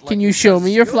thing. Can you show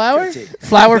me your flower?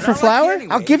 Flower for flower?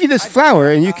 I'll give you this flower,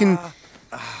 and you can,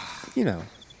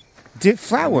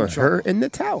 flower her in the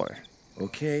tower.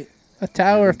 Okay. A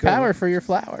tower of power for your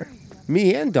flower.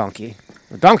 Me and Donkey.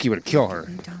 Well, Donkey would kill her.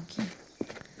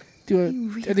 Are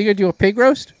they gonna do a pig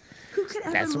roast? Who could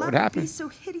ever That's what love would and happen. be so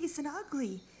hideous and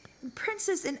ugly? And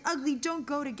princess and ugly don't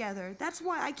go together. That's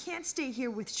why I can't stay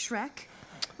here with Shrek.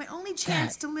 My only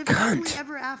chance to live happily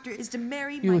ever after is to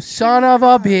marry my You son of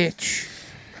a bitch.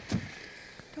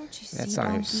 Don't you see, That's on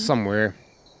here Donkey? somewhere.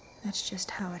 That's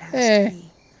just how it has Eh. to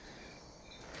be.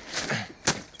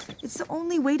 It's the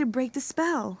only way to break the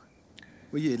spell.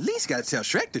 Well, you at least got to tell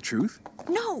Shrek the truth.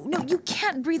 No, you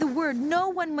can't breathe a word. No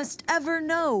one must ever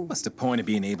know. What's the point of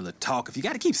being able to talk if you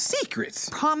got to keep secrets?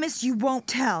 Promise you won't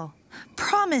tell.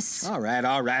 Promise. All right,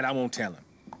 I won't tell him.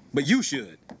 But you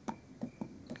should.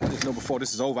 Just know before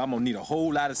this is over, I'm gonna need a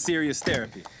whole lot of serious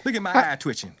therapy. Look at my eye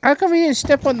twitching. How come he didn't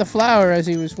step on the flower as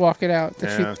he was walking out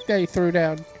that, Yeah. that he threw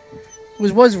down?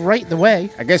 Was right in the way.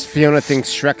 I guess Fiona thinks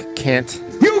Shrek can't.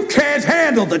 You can't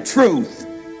handle the truth.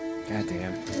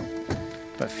 Goddamn.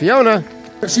 But Fiona.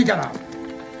 She got a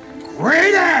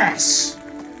great ass.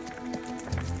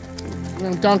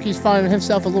 Donkey's finding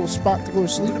himself a little spot to go to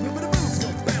sleep.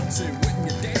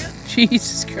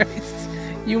 Jesus Christ.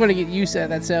 You want to get used to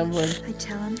that sound board. I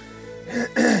tell him.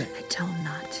 I tell him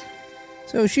not.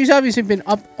 So she's obviously been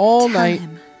up all night.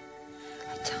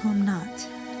 I tell him not.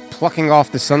 Plucking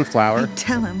off the sunflower.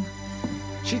 Tell him.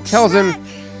 She tells him.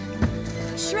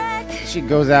 Shrek! She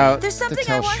goes out There's to something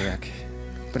tell I want- Shrek.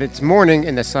 But it's morning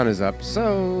and the sun is up,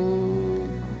 so.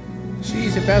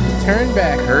 She's about to turn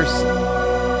back. Curse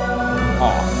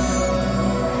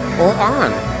off. or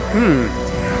on?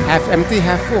 Half empty,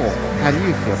 half full. How do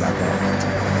you feel about that?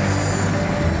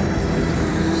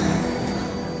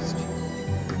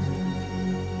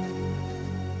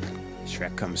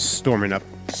 Shrek comes storming up.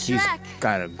 He's Shrek!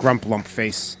 got a grump lump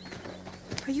face.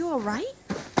 Are you all right?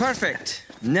 Perfect.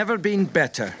 Never been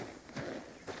better.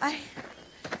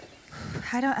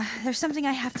 I don't. There's something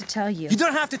I have to tell you. You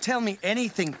don't have to tell me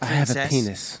anything, I Princess. have a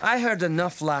penis. I heard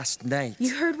enough last night.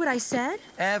 You heard what I said?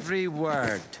 Every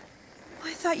word.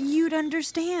 I thought you'd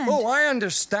understand. Oh, I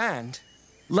understand.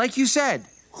 Like you said,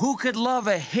 who could love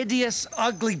a hideous,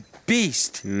 ugly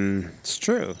beast? It's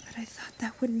true. But I thought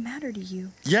that wouldn't matter to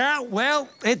you. Yeah, well,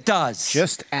 it does.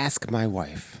 Just ask my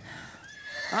wife.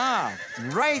 Ah,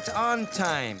 right on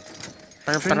time.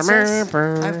 Princess,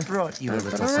 I've brought you a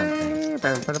little something.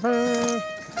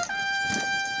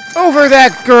 Over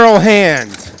that girl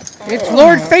hand. It's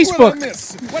Lord Facebook.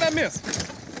 What I miss?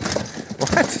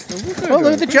 What? Oh,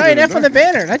 look at the giant F on the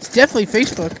banner. That's definitely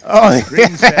Facebook. Oh,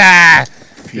 yeah.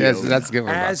 Yes, that's a good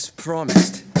one. As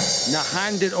promised. Now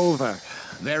hand it over.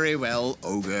 Very well,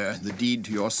 Ogre. The deed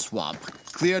to your swamp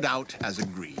cleared out as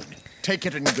agreed. Take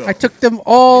it and go. I took them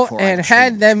all Before I and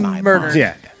had them change my murdered.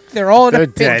 Dead. They're all in They're a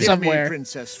pit dead. Forgive me, somewhere.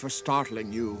 Princess, for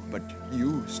startling you, but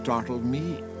you startled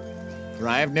me. For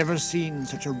I have never seen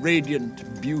such a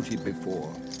radiant beauty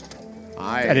before.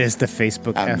 I That is the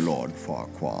Facebook am F. Lord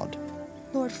Farquaad.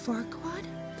 Lord Farquaad?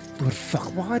 Lord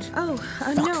Fuckwad? Oh,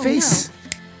 no, Fuckface? no.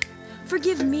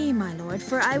 Forgive me, my lord,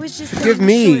 for I was just Give saying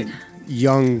me, short.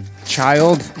 young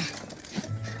child.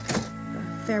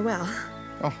 Farewell.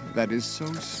 Oh, that is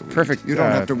so sweet. Perfect, You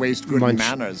don't have to waste good munch-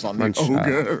 manners on munch, the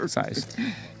ogre. size.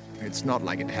 It's not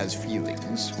like it has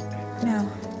feelings. No,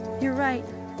 you're right.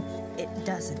 It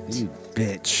doesn't. You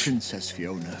bitch. Princess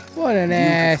Fiona. What an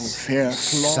Beautiful, ass. fair,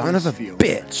 Son of a Fiona.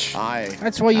 bitch.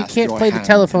 That's why you ask can't your play the hand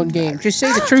telephone in game. marriage. Just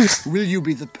say the truth. Will you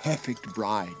be the perfect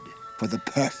bride for the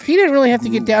perfect? He didn't really have to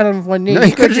get down on one knee. No,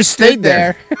 he could've just stayed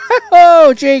there.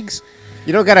 Oh, Jigs.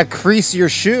 You don't gotta crease your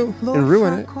shoe Lord and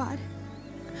ruin it. Farquaad,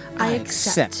 I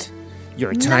accept.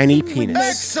 Your tiny Nothing would penis.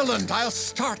 Excellent. I'll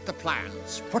start the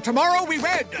plans. For tomorrow we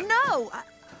wed. No!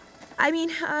 I mean,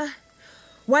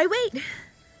 why wait?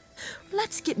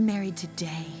 Let's get married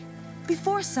today,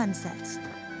 before sunsets.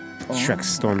 Shrek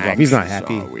storms off. He's not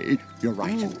happy. Are we? You're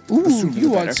right. Ooh, The sooner you the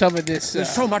want better. some of this There's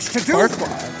so much to do.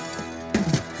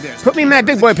 There's Put me in my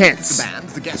big boy pants. the band,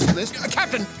 the guest list.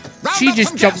 Captain, round She up just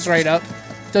some jumps guests. right up.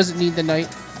 Doesn't need the night.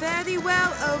 Fare thee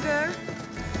well, ogre.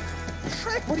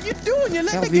 Shrek, what are you doing? You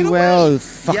let Tell me thee get well, away. Yeah,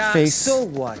 fuckface. so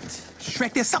what?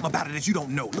 Shrek, there's something about it that you don't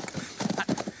know. Look,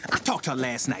 I talked to her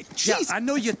last night. Yeah, She's I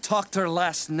know you talked to her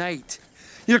last night.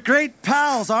 You're great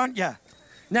pals, aren't you?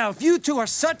 Now, if you two are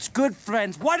such good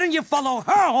friends, why don't you follow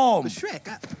her home? Shrek,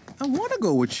 I want to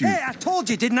go with you. Hey, I told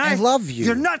you, didn't I? I love you.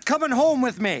 You're not coming home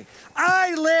with me.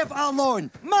 I live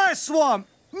alone. My swamp.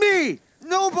 Me.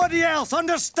 Nobody else.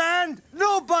 Understand?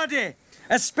 Nobody.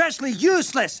 Especially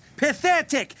useless,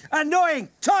 pathetic, annoying,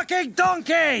 talking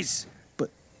donkeys.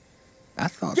 I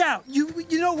thought. Yeah,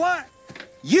 you know what?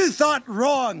 You thought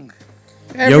wrong.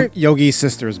 Yogi's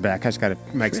sister is back. I just got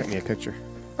Mike sent me a picture.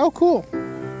 Oh, cool.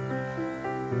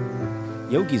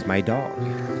 Yogi's my dog.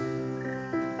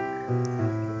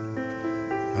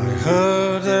 I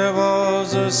heard there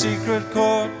was a secret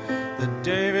chord that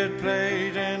David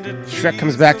played and it Shrek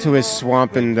comes back to his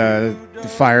swamp and the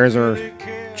fires are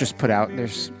just put out. They're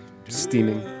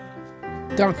steaming.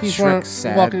 Donkey's Shrek's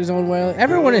sad. walking his own way.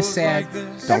 Everyone is sad.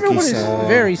 Everyone is sad.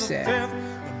 very sad.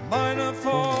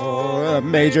 Oh, a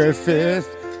major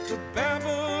fifth.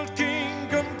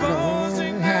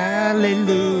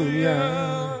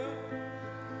 Hallelujah.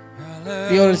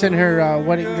 Fiona's in her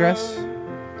wedding dress.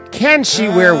 Can she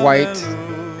wear white?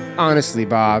 Honestly,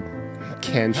 Bob,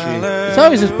 can she? It's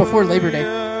always just before Labor Day.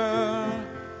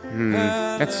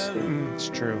 That's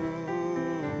true.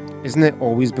 Isn't it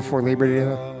always before Labor Day,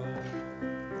 though?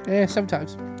 Yeah,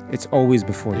 sometimes. It's always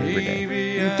before Labor Day.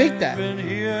 You think that? I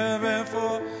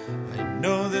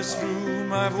know this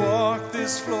room, I've walked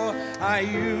this floor. I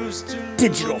used to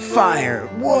Digital fire.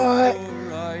 What?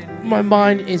 My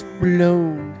mind is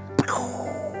blown.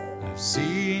 I've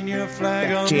seen your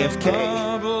flag on JFK. the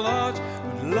marble arch,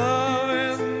 but love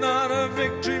is not a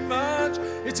victory march.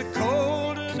 It's a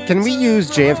cold. Can we use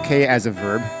JFK as a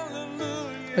verb?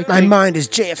 Okay. My mind is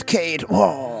JFK'd.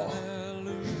 Whoa.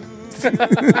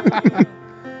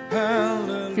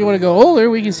 If you want to go older,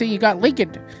 we can say you got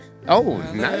Lincoln. Oh,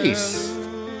 nice.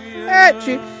 Ah,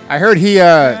 I heard he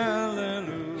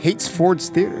hates Ford's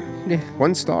Theater. Yeah.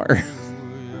 1 star.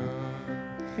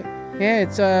 Yeah,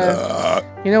 it's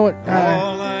you know what?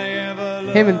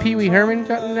 Him and Pee Wee Herman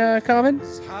got in common.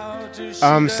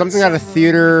 Something out of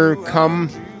theater,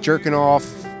 jerking off,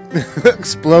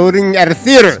 exploding at a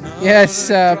theater. Yes,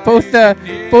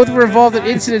 both were involved in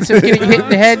incidents of getting hit in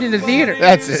the head in the theater.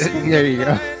 That's it. There you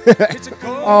go.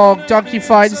 Oh, Donkey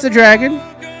finds the dragon,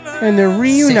 and they're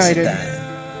reunited.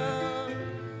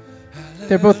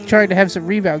 They're both trying to have some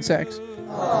rebound sex.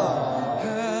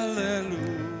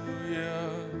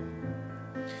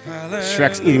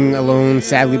 Shrek's eating alone,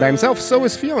 sadly by himself. So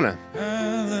is Fiona.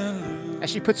 As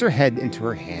she puts her head into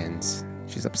her hands,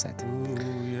 she's upset.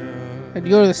 And you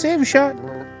go to the same shot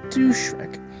to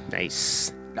Shrek.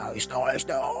 Nice.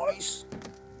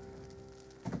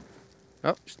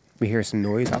 Oh, we hear some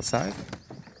noise outside.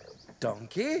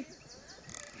 Donkey?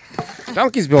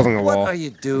 Donkey's building a wall. What are you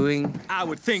doing? I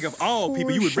would think of all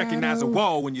people you would recognize a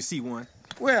wall when you see one.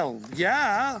 Well,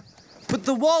 yeah. But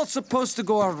the wall's supposed to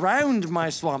go around my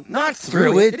swamp, not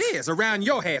through it. It is, around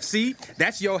your half. See?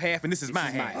 That's your half, and this is my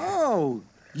half. Oh,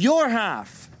 your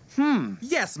half.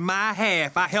 Yes, my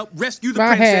half. I helped rescue the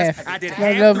My princess. half. I did My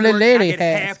half lovely the work. lady I did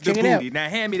half. half the Check it out. booty. Now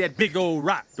hand me that big old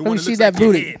rock. The Let one me that see looks that like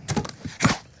your booty.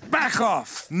 head. Back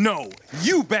off. No,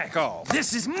 you back off.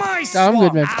 This is my I'm swamp.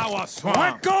 good, man. Our swamp.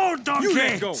 Let go, donkey. You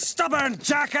let go. Stubborn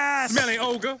jackass. Smelly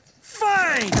ogre.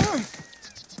 Fine.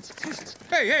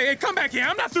 Hey, come back here.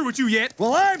 I'm not through with you yet.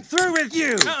 Well, I'm through with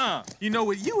you. You know,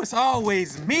 with you, it's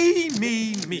always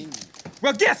me.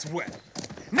 Well, guess what?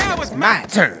 Now it's my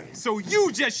turn. So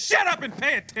you just shut up and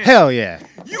pay attention. Hell yeah.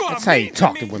 You are That's how you mean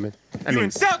talk to to me. women. You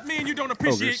insult me and you don't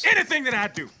appreciate ogres. anything that I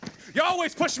do. You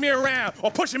always push me around or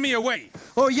pushing me away.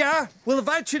 Oh, yeah? Well, if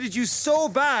I treated you so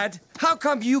bad, how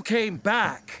come you came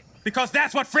back? Because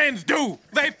that's what friends do.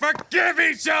 They forgive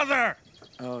each other.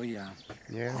 Oh, yeah.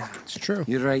 Yeah, it's true.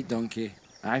 You're right, donkey.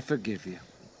 I forgive you.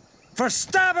 For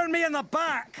stabbing me in the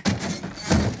back!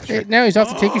 Hey, now he's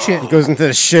off to take a shit. He goes into the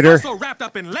You're shitter. so wrapped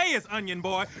up in layers, onion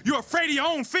boy. You're afraid of your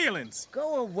own feelings.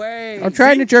 Go away. I'm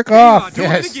trying to jerk You are off. doing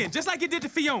Yes. it again, just like you did to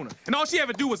Fiona. And all she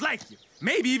ever do was like you.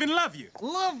 Maybe even love you.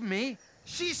 Love me?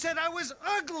 She said I was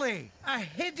ugly, a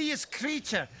hideous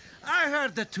creature. I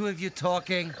heard the two of you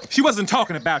talking. She wasn't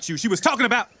talking about you. She was talking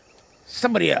about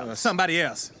Somebody else. somebody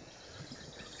else.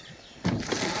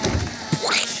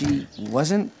 She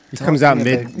wasn't. He comes out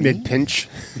talking about me? mid pinch.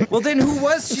 Well, then who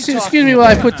was she talking Excuse me while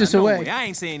I put this No away. way, I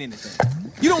ain't saying anything.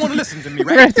 You don't want to listen to me, We're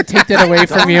gonna have right? to take that away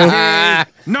from you.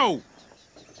 No.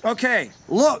 Okay,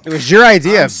 look. It was your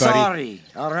idea, I'm buddy. sorry,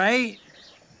 all right?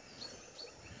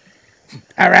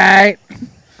 All right.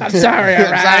 I'm sorry. All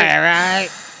right. All right.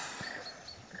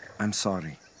 I'm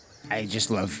sorry. I just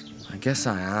love. I guess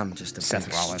I am just a Seth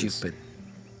big Rollins. stupid,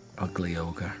 ugly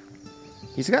ogre.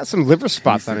 He's got some liver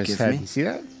spots on his forgive head. me? You see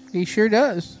that? He sure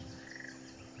does.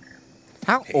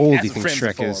 How old do That's you what think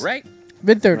friends Shrek are is? for, right?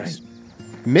 Mid-30s.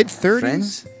 Mid 30s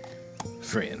Friends?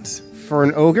 Friends. for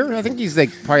an ogre. I think he's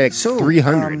like probably like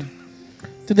 300.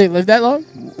 Did they live that long?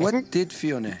 What did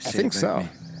Fiona say I think about so.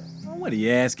 me? What are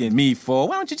you asking me for?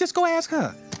 Why don't you just go ask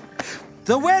her?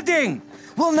 The wedding!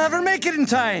 We'll never make it in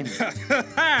time.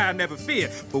 Never fear.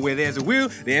 But where there's a will,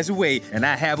 there's a way, and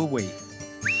I have a way.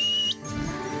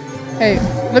 Hey,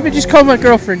 let me just call my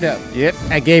girlfriend up. Yep,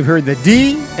 I gave her the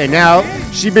D, and now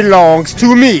she belongs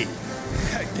to me.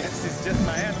 I guess it's just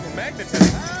my animal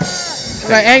magnetism.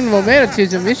 My animal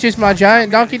magnetism, it's just my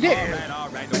giant donkey dick. All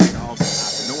right. No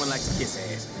one likes to kiss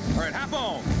ass. All right, hop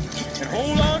on. And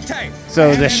hold on tight.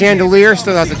 So the chandelier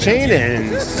still has a chain, and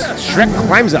Shrek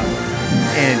climbs up,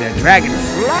 and the dragon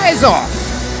flies off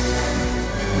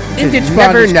Into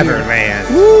to Never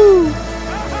Land. Woo!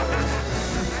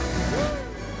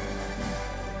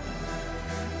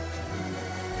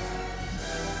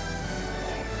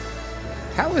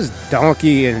 How is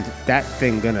Donkey and that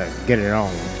thing gonna get it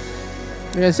on?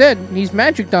 Like I said, he's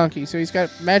magic donkey, so he's got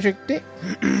magic dick.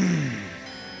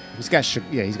 He's got,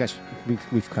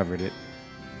 we've covered it.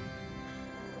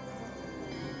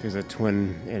 There's a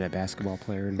twin and a basketball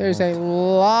player involved. There's a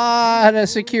lot of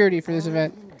security for this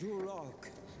event.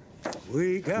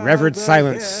 Reverend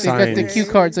silence They got the sign. cue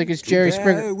cards like it's Jerry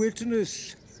Springer.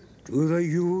 Witness to the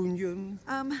union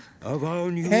of our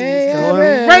new Hey, Going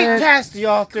Evan. right past the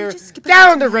altar,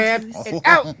 down the ramp, and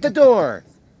out the door.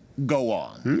 Go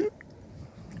on.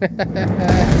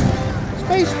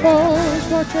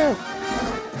 Spaceballs, watch out.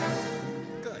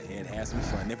 Go ahead, have some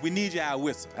fun. If we need you, I'll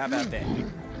whistle. How about that?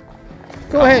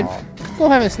 Go ahead. Go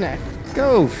have a snack.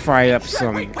 Go fry up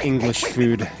some English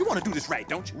food. You want to do this right,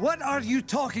 don't you? What are you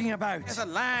talking about? There's a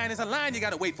line you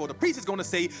gotta wait for. The priest is gonna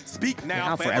say, speak now,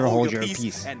 Now forever hold your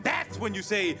peace. And that's when you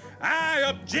say, I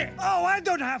object. Oh, I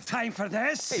don't have time for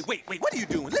this. Hey, wait, what are you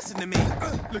doing? Listen to me.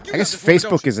 Look, you I guess got this woman, Facebook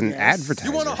don't is an you? advertiser.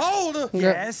 You wanna hold her?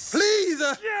 Yes. Please?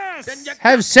 Yes. Then you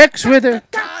Have sex with her.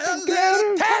 gotta let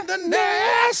her have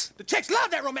tenderness. The chicks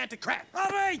love that romantic crap. All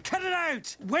right, cut it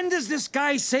out. When does this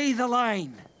guy say the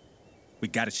line? We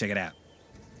gotta check it out.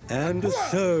 And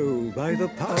so, by the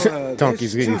power...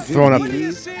 Donkey's getting thrown up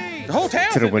The whole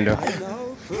town to the window. They're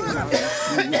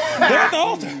at the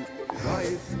altar.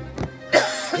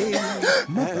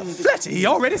 Mother Fletcher, he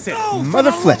already said it.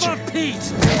 Mother Fletcher. Pete. He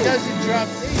doesn't drop.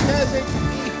 He doesn't.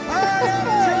 He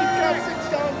drops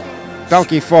it, Donkey.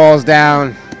 Donkey falls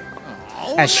down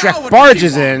as Shrek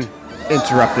barges in,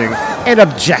 interrupting and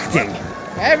objecting.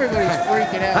 Everybody's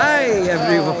freaking out. Hi,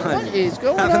 everyone. What is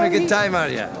going Having on a good here? time, are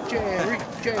you?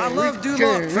 Jerry, I love Jerry.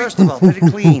 Duloc, first of all, very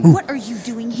clean. What are you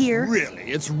doing here? Really,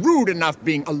 it's rude enough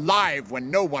being alive when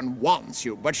no one wants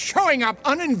you, but showing up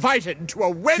uninvited to a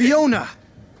wedding... Fiona,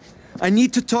 I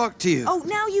need to talk to you. Oh,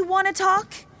 now you want to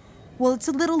talk? Well, it's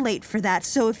a little late for that,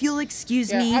 so if you'll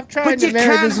excuse me. I'm trying But to you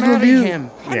marry can't this marry review. him.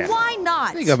 And Yeah. why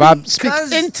not? Think about speak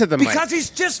into the mic. Because he's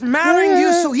just marrying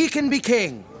you so he can be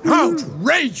king.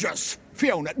 Outrageous!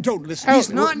 Fiona, don't listen.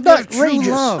 He's not your true outrageous.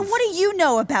 love. And what do you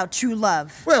know about true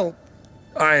love? Well,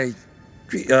 I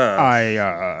mean,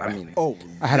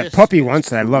 I had a puppy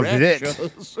once and I loved it.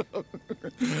 Precious.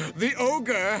 The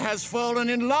ogre has fallen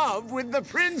in love with the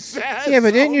princess. Yeah,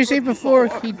 but didn't you say before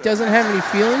he doesn't have any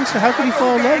feelings? So how could he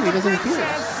fall in love if he doesn't have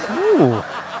feelings? Ooh.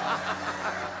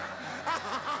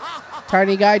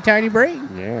 Tiny guy, tiny brain.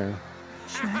 Yeah.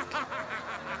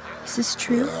 Is this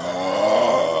true?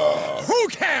 Who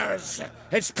cares?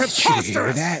 It's Did you preposterous.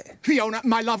 hear that? Fiona,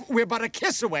 my love, we're but a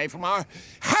kiss away from our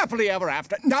happily ever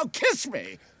after. Now kiss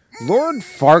me. Lord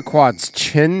Farquaad's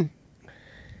chin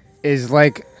is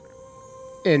like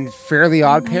in Fairly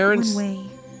Odd Parents.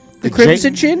 The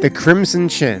Crimson Chin? The Crimson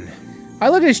Chin. I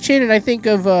look at his chin and I think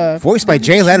of Voiced by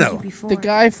Jay Leno. the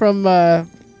guy from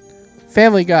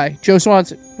Family Guy, Joe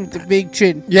Swanson, with the big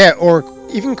chin. Yeah, or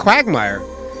even Quagmire.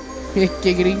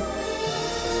 Giggity.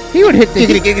 He would hit the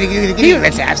Giggity, giggity, giggity, giggity.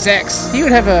 Let's have sex. He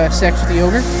would have sex with the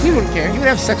ogre. He wouldn't care. He would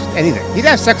have sex with anything. He'd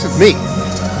have sex with me.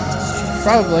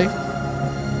 Probably.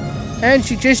 And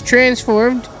she just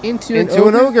transformed into an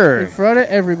ogre in front of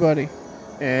everybody.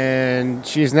 And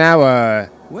she's now a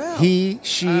Well, he,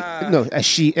 she, no, a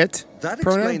she, it that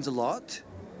pronoun. explains a lot.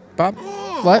 Bob?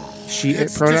 What? She,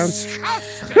 it pronouns?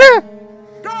 Disgusting.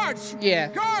 Guards! Yeah.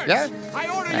 Guards! Yeah? I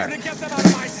order you to get them out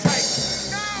of my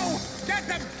sight. No! Get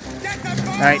them! Get them!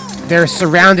 All right, they're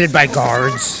surrounded by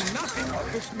guards. Nothing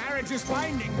of this marriage is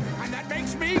binding, and that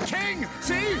makes me king.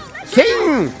 See?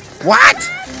 King! What?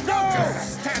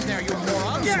 Just stand there, you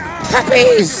morons.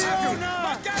 Puppies!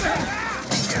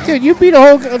 Dude, you beat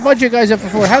a bunch of guys up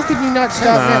before. How could you not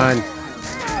stop Come now? on.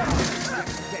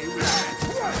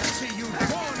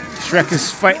 Shrek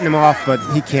is fighting them off, but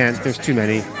he can't. There's too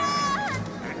many.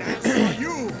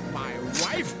 You, my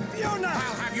wife, Fiona, I'll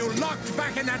have you locked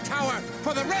back in that tower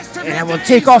for the rest of And I your will days.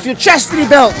 take off your chastity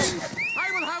belt.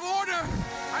 I will have order.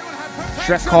 I will have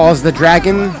Shrek calls the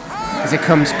dragon as it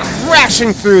comes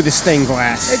crashing through the stained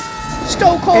glass.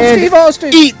 Stone Cold And Steve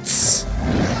Austin. Eats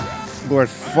Lord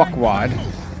Fuckwad.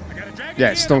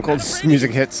 Yeah, Stone Cold's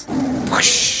music hits.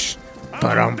 Whoosh.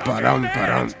 Ba-dum, ba-dum,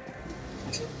 ba-dum.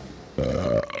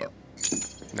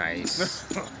 Nice.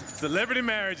 Celebrity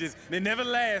marriages, they never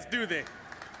last, do they?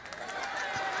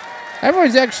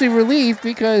 Everyone's actually relieved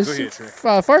because Go ahead,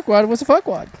 Shrek. Farquaad was a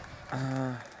fuckwad.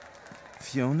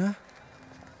 Fiona,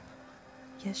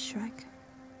 Yes, Shrek.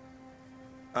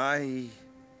 I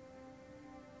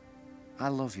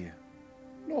love you.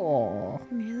 Aww.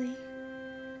 Really?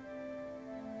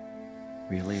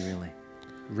 Really, really.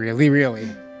 Really, really.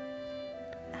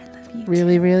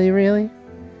 Really, really, really?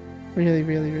 Really,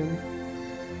 really, really.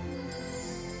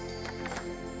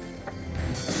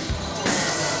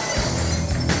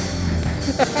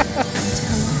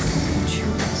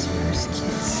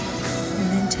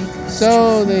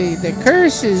 So the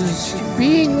curse is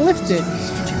being lifted.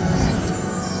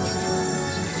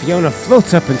 Fiona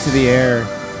floats up into the air,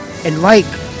 and light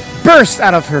bursts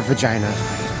out of her vagina,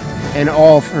 and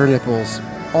all of her nipples,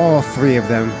 all three of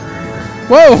them.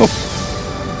 Whoa!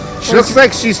 She looks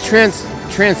like she's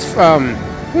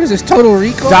what is this, Total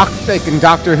Recall? like in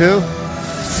Doctor Who.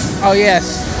 Oh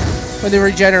yes, when they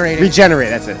regenerate. Regenerate,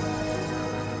 that's it.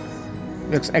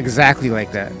 Looks exactly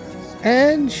like that.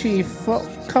 And she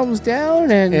comes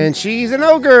down And she's an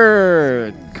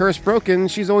ogre! Curse broken,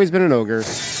 she's always been an ogre.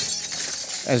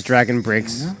 As Dragon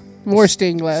breaks. More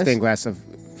stained glass. Stained glass of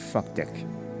fuck dick.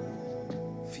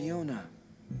 Fiona,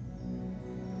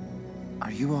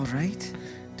 are you all right?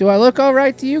 Do I look all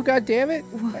right to you? God damn it!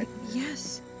 What?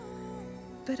 Yes.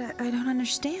 But I don't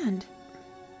understand.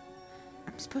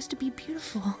 I'm supposed to be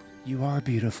beautiful. You are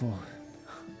beautiful.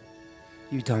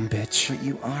 You dumb bitch. But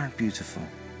you are beautiful.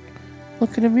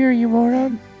 Look in the mirror, you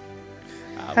moron.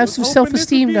 Have some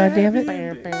self-esteem, goddammit.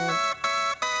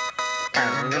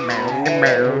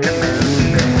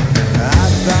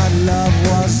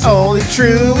 Only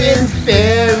true in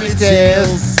fairy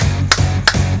tales.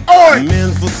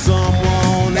 Meant for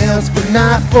someone else, but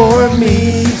Not for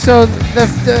me. So the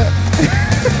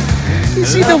you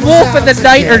see the wolf and the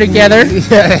knight are together.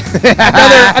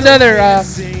 another a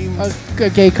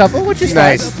gay couple, which is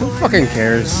Nice. nice. Who fucking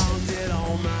cares?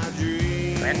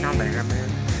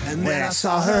 and when I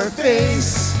saw her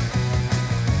face,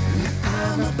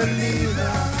 I'm a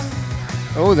believer.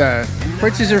 Oh, the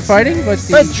Princes are fighting, but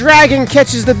the dragon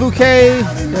catches the bouquet.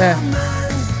 Yeah.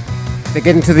 They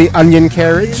get into the onion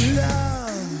carriage.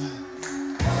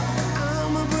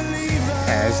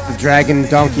 As the dragon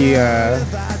donkey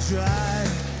acts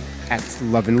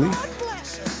lovingly.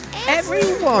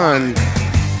 Everyone.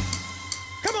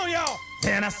 Come on, y'all.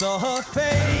 And I saw her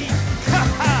face.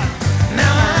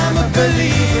 Now I'm a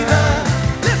believer.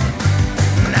 Listen,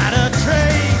 not a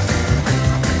trace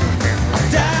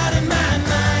of doubt in my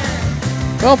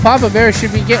mind. Well, Papa Bear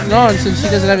should be getting on since he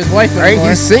doesn't have his wife Right, anymore.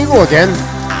 he's single again.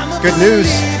 Good news.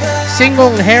 Single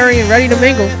and hairy and ready to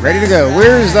mingle. Ready to go.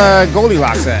 Where's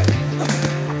Goldilocks at?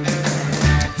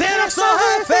 Then I saw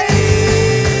her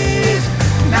face.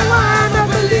 Now I'm a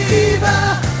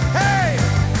believer. Hey,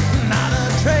 not a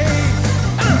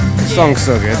trace. The song's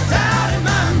so good.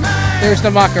 There's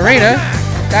the Macarena.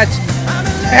 That's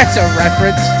a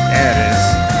reference. Yeah, it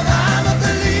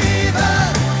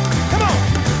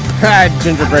is.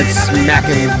 Gingerbread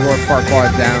smacking Lord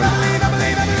Farquaad down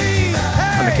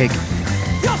on the cake.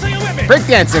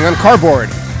 Breakdancing on cardboard.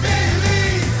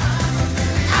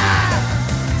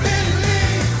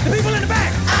 The people in the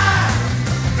back.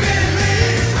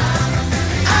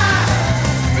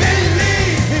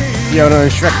 Fiona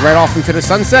and Shrek right off into the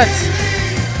sunset.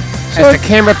 As the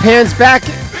camera pans back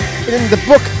and the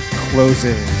book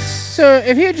closes. So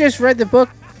if he had just read the book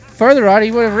further on,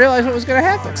 he would have realized what was going to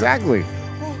happen. Exactly.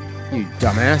 You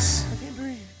dumbass.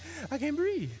 I can't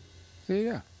breathe. There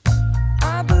you go.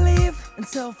 I believe in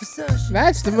self-assertion.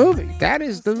 That's the movie. That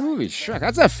is the movie. Shrek.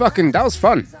 That was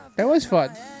fun. That was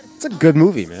fun. It's a good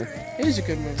movie, man. It is a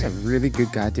good movie. It's a really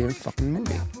good goddamn fucking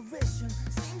movie.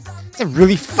 It's a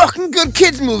really fucking good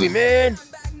kids movie, man.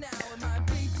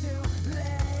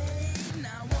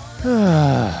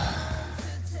 I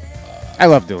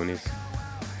love doing these.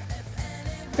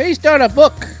 Based on a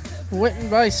book written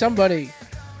by somebody.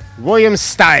 William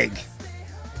Steig,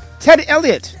 Ted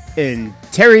Elliott, and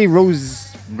Terry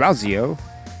Rossio.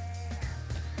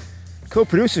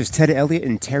 Co-producers Ted Elliott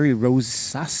and Terry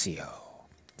Rossio.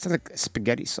 Sounds like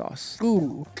spaghetti sauce.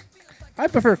 Ooh. I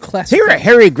prefer classic. Here at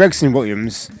Harry Gregson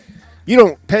Williams, you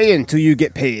don't pay until you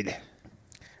get paid.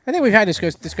 I think we've had this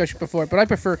discussion before, but I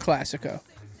prefer Classico.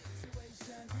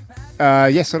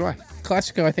 Yes, so do I.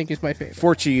 Classico, I think, is my favorite.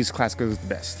 4 cheese Classico is the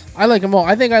best. I like them all.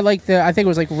 I think it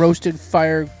was like roasted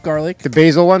fire garlic. The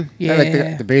basil one? Yeah. I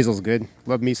like the basil's good.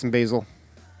 Love me some basil.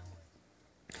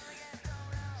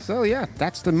 So, yeah,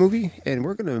 that's the movie. And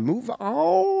we're going to move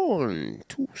on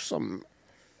to some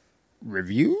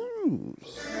reviews.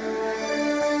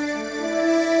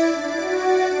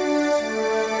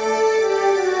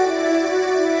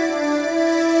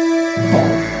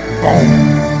 Boom, boom.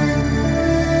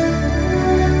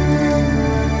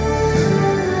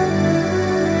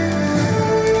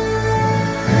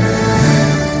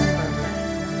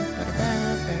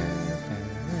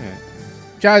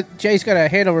 Jay's got to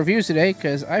handle reviews today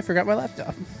because I forgot my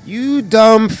laptop. You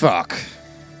dumb fuck.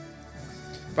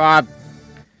 Bob.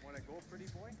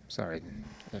 Sorry.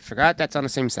 I forgot that's on the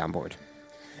same soundboard.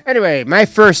 Anyway, my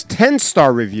first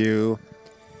 10-star review.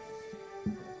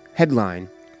 Headline.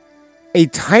 A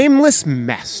timeless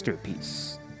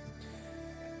masterpiece.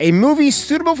 A movie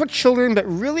suitable for children but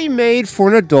really made for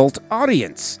an adult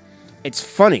audience. It's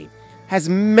funny, has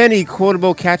many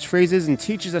quotable catchphrases, and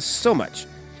teaches us so much.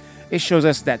 It shows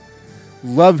us that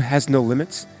love has no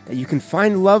limits, that you can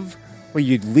find love where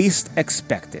you'd least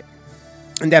expect it,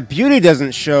 and that beauty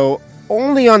doesn't show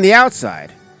only on the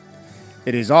outside.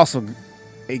 It is also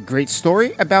a great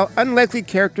story about unlikely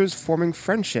characters forming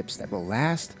friendships that will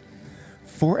last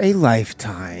for a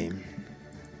lifetime.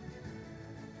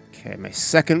 Okay, my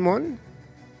second one,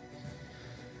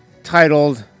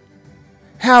 titled,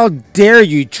 How Dare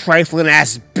You Trifling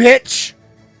Ass Bitch?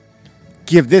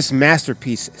 Give this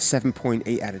masterpiece a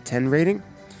 7.8 out of 10 rating.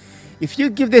 If you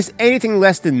give this anything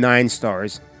less than 9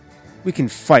 stars, we can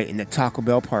fight in the Taco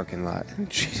Bell parking lot.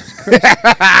 Jesus Christ.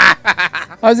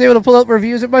 I was able to pull up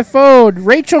reviews on my phone.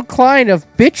 Rachel Klein of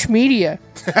Bitch Media.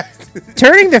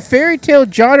 Turning the fairy tale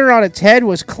genre on its head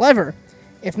was clever,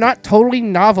 if not totally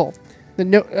novel.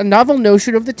 a novel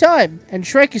notion of the time, and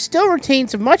Shrek still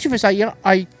retains much of his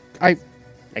iconic.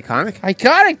 I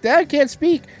can't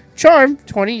speak. Charm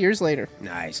 20 years later.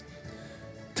 Nice.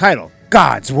 Title: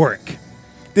 God's Work.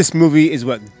 This movie is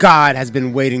what God has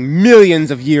been waiting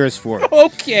millions of years for.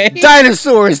 Okay.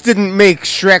 Dinosaurs didn't make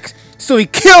Shrek, so he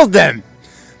killed them.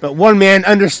 But one man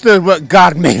understood what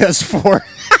God made us for.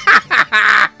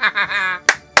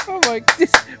 Oh my!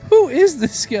 Who is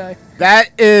this guy?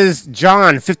 That is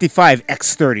John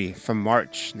 55X30 from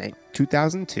March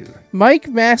 2002. Mike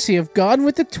Massey of Gone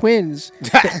with the Twins.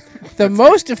 The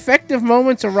most effective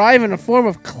moments arrive in a form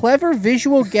of clever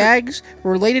visual gags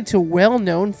related to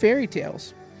well-known fairy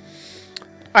tales.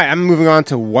 All right, I'm moving on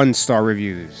to 1-star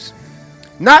reviews.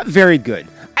 Not very good.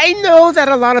 I know that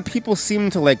a lot of people seem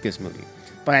to like this movie,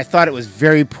 but I thought it was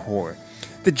very poor.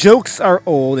 The jokes are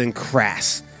old and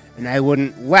crass, and I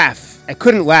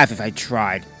couldn't laugh if I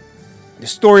tried. The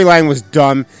storyline was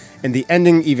dumb, and the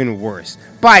ending even worse.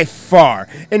 By far,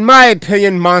 in my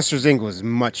opinion, Monsters, Inc. was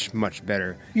much, much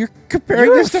better. You're comparing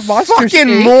this to Monsters, fucking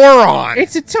Inc.? moron!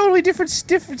 It's a totally different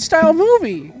style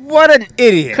movie. What an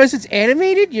idiot! Because it's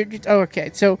animated?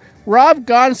 Okay, so Rob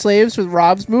gone slaves with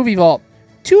Rob's Movie Vault.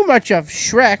 Too much of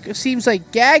Shrek seems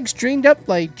like gags dreamed up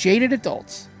like jaded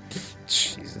adults.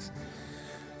 Jesus.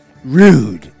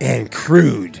 Rude and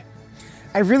crude.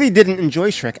 I really didn't enjoy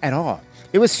Shrek at all.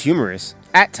 It was humorous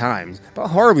at times, but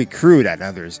horribly crude at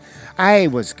others. I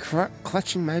was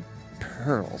clutching my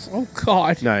pearls. Oh,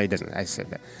 God. No, he doesn't. I said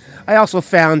that. I also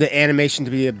found the animation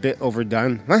to be a bit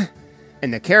overdone,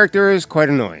 and the characters quite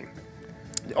annoying.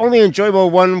 The only enjoyable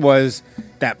one was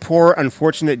that poor,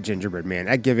 unfortunate gingerbread man.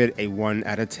 I give it a 1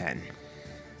 out of 10.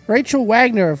 Rachel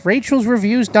Wagner of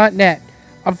rachelsreviews.net.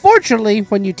 Unfortunately,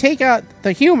 when you take out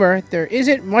the humor, there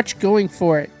isn't much going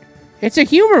for it. It's a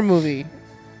humor movie.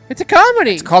 It's a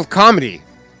comedy. It's called comedy.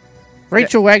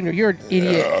 Rachel Wagner, you're an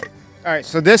idiot. All right,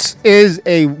 so this is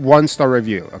a 1-star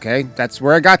review, okay? That's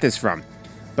where I got this from.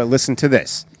 But listen to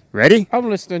this. Ready? I'm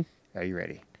listening. Are you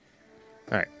ready?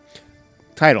 All right.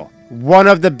 Title: One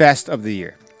of the best of the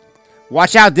year.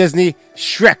 Watch out, Disney.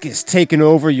 Shrek is taking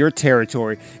over your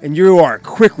territory, and you are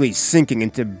quickly sinking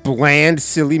into bland,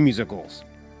 silly musicals.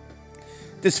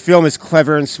 This film is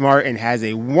clever and smart and has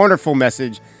a wonderful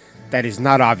message that is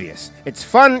not obvious. It's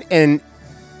fun and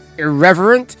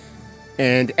irreverent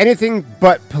and anything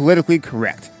but politically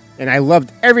correct. And I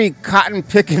loved every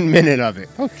cotton-picking minute of it.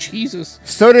 Oh, Jesus.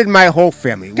 So did my whole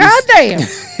family. Goddamn!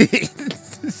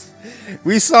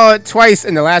 We saw it twice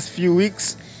in the last few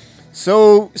weeks.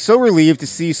 So relieved to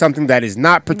see something that is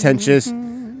not pretentious,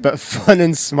 but fun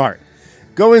and smart.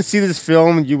 Go and see this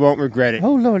film. You won't regret it.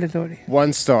 Oh, lordy, lordy.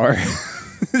 1 star.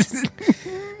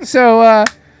 So,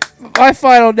 my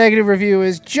final negative review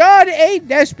is John A.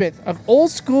 Nesbitt of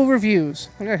Old School Reviews.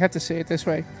 I'm going to have to say it this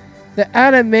way. The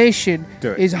animation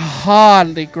is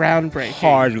hardly groundbreaking.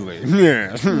 Hardly.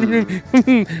 Yeah.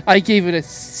 I gave it a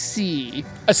C.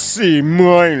 A C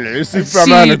minus if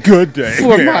I'm on a good day.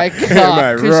 For my cock. Am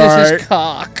I right? This is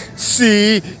cock.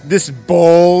 See, this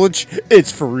bulge,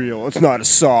 it's for real. It's not a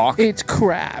sock. It's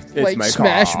crap. It's like my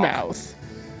Smash cock. Mouth.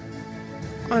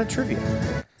 On a trivia.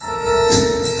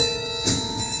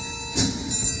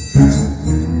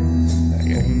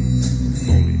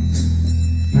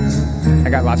 I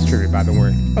got lots of trivia, by the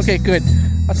way. Okay, good.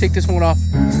 I'll take this one off.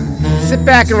 Sit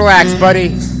back and relax,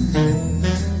 buddy.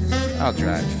 I'll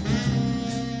drive.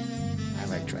 I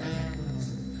like driving.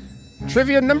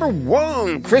 Trivia number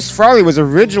 1. Chris Farley was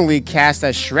originally cast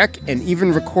as Shrek and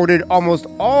even recorded almost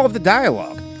all of the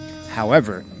dialogue.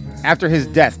 However, after his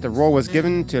death, the role was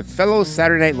given to fellow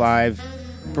Saturday Night Live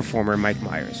performer Mike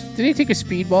Myers. Did he take a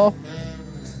speedball?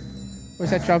 Or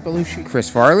is that John Belushi? Chris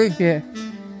Farley? Yeah.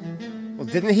 Well,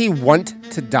 didn't he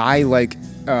want to die like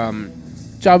John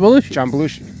Belushi? John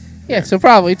Belushi. Yeah, so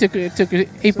probably took an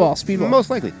 8-ball speedball.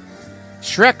 Most likely.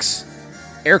 Shrek's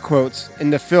air quotes in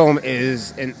the film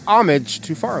is an homage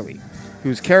to Farley,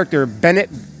 whose character Bennett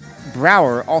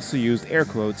Brower also used air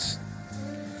quotes.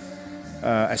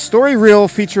 A story reel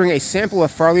featuring a sample of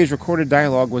Farley's recorded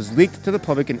dialogue was leaked to the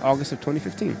public in August of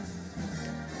 2015.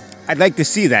 I'd like to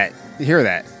see that, to hear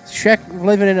that. Shrek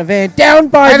living in a van down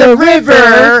by the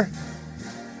river.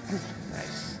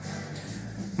 Nice.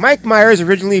 Mike Myers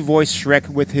originally voiced Shrek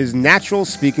with his natural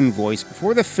speaking voice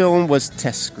before the film was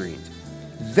test screened.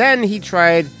 Then he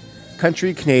tried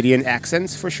country Canadian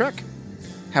accents for Shrek.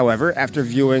 However, after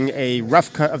viewing a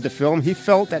rough cut of the film, he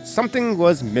felt that something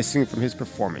was missing from his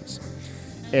performance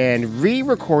and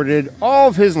re-recorded all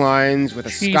of his lines with a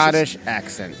Scottish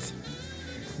accent,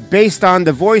 based on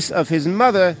the voice of his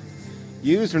mother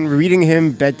used when reading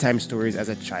him bedtime stories as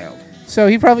a child. So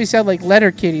he probably sounded like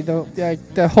Letterkenny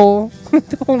the whole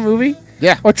the whole movie.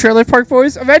 Yeah. Or Trailer Park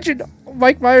Boys. Imagine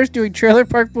Mike Myers doing Trailer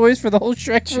Park Boys for the whole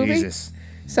Shrek movie. Jesus.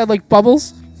 Sound like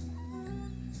Bubbles.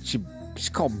 She's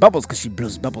called Bubbles because she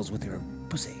blows bubbles with her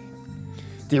pussy.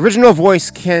 The original voice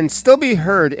can still be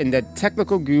heard in the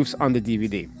technical goofs on the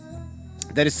DVD.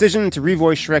 The decision to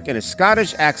revoice Shrek in a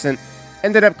Scottish accent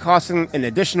ended up costing an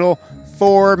additional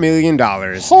 $4 million.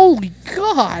 Holy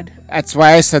God! That's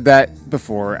why I said that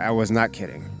before. I was not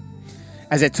kidding.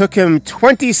 As it took him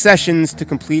 20 sessions to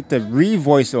complete the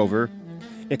re-voiceover,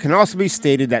 it can also be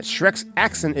stated that Shrek's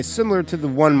accent is similar to the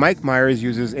one Mike Myers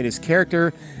uses in his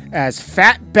character as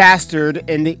Fat Bastard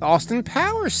in the Austin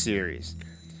Powers series.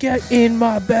 Get in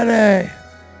my belly.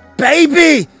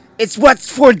 Baby, it's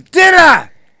what's for dinner.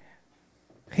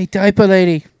 Hey, diaper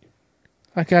lady.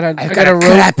 I got a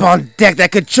crap on deck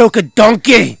that could choke a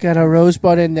donkey. Got a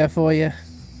rosebud in there for you.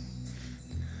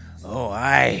 Oh,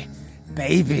 aye.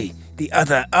 Baby, the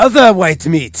other white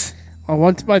meat. I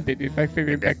want my baby back,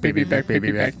 baby back, baby back,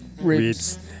 baby back.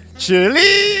 Ribs.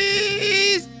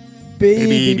 Chilies.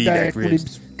 Baby back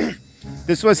ribs.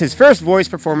 This was his first voice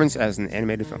performance as an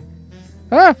animated film.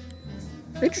 Ah,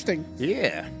 interesting.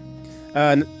 Yeah.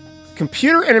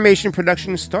 Computer animation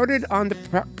production started on the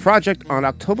project on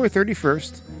October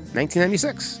 31st,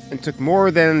 1996, and took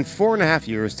more than 4.5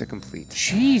 years to complete.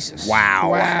 Jesus.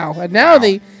 Wow. And now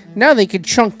they can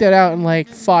chunk that out in like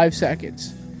 5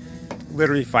 seconds.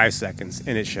 Literally 5 seconds,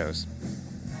 and it shows.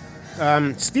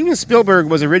 Steven Spielberg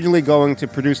was originally going to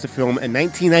produce the film in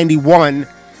 1991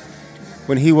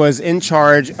 when he was in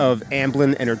charge of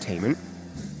Amblin Entertainment.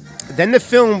 Then the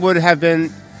film would have been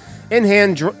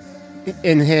hand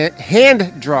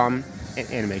drawn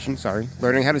animation. Sorry,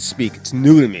 learning how to speak. It's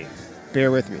new to me.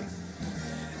 Bear with me.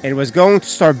 And it was going to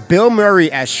star Bill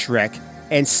Murray as Shrek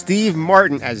and Steve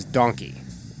Martin as Donkey.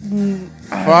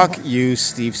 Fuck you,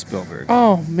 Steve Spielberg.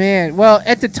 Oh man. Well,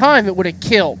 at the time it would have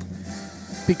killed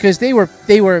because they were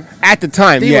at the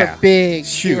time. They were big.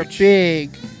 Huge. They were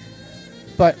big.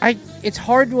 But it's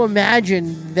hard to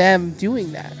imagine them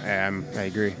doing that. I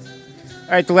agree.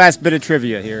 All right, the last bit of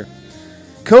trivia here.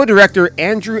 Co-director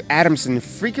Andrew Adamson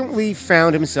frequently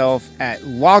found himself at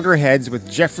loggerheads with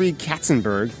Jeffrey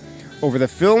Katzenberg over the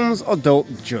film's adult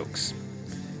jokes.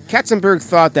 Katzenberg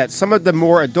thought that some of the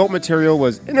more adult material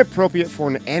was inappropriate for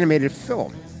an animated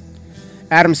film.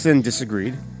 Adamson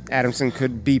disagreed. Adamson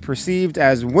could be perceived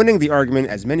as winning the argument,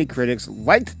 as many critics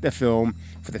liked the film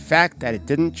for the fact that it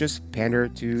didn't just pander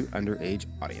to underage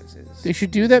audiences. They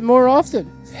should do that more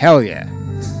often. Hell yeah.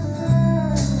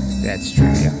 That's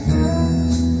trivia.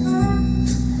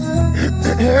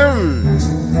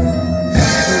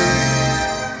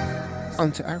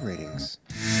 On to our ratings.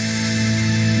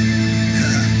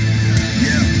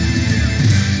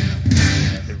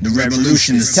 The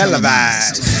revolution is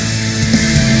televised.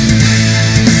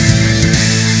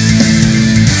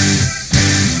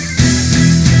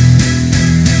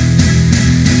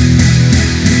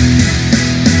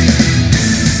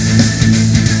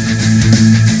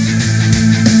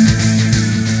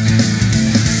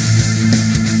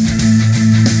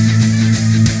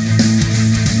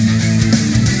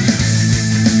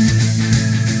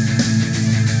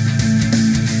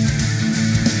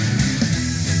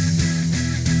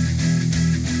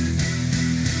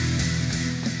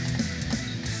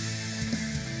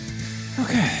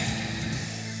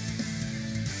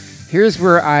 Here's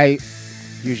where I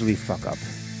usually fuck up.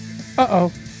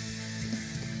 Uh-oh.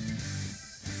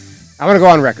 I want to go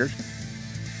on record.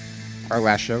 Our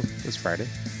last show was Friday.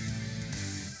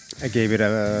 I gave it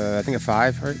I think a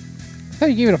 5, right? I thought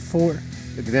you gave it a 4.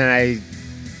 Then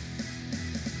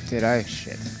did I?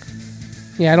 Shit.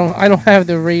 Yeah, I don't have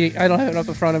the rating. I don't have it up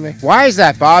in front of me. Why is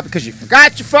that, Bob? Because you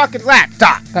forgot your fucking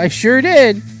laptop. I sure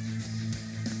did.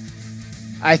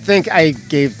 I think I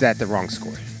gave that the wrong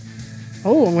score.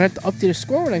 Oh, I'm going to have to update the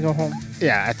score when I go home.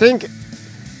 Yeah,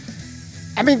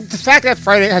 I mean, the fact that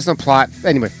Friday has no plot.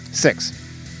 Anyway, 6.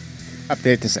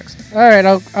 Update it to 6. All right,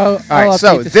 I'll All right, update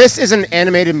so this is an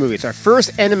animated movie. It's our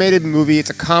first animated movie.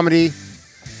 It's a comedy,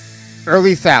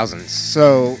 early thousands.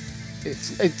 So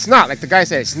it's not, like the guy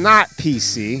said, it's not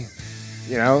PC,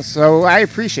 you know? So I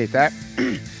appreciate that.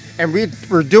 And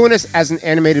we're doing this as an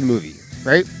animated movie,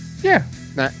 right? Yeah.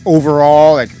 Not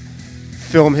overall, like,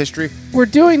 film history. We're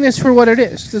doing this for what it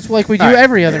is. It's like we do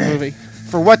every other movie.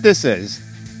 For what this is,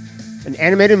 an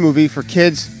animated movie for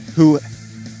kids who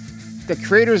the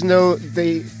creators know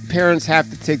parents have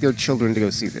to take their children to go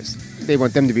see this. They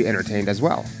want them to be entertained as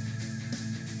well.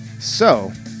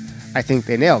 So, I think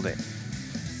they nailed it.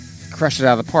 Crushed it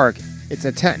out of the park. It's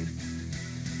a 10.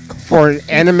 For an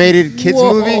animated kids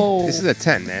Whoa. movie, this is a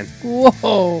 10, man.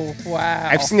 Whoa! Wow.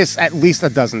 I've seen this at least a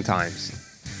dozen times.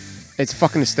 It's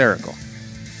fucking hysterical.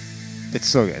 It's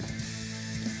so good.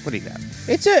 What do you got?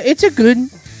 It's a good,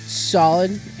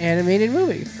 solid animated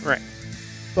movie. Right.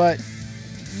 But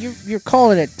you're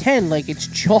calling it 10 like it's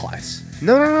Jaws.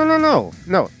 No.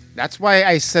 That's why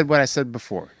I said what I said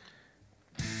before.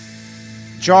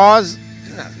 Jaws.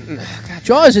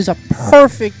 Jaws is a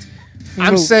perfect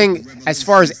I'm movie. saying as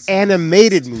far as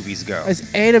animated movies go.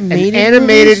 As animated An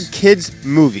animated movies? kids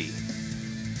movie.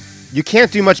 You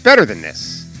can't do much better than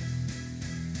this.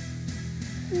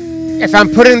 If I'm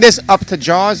putting this up to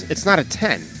Jaws, it's not a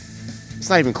 10. It's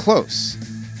not even close.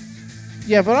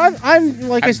 Yeah, but I'm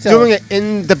like I I'm said, doing it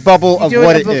in the bubble of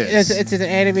what it is. It's an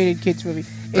animated kids movie.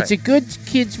 It's Right. a good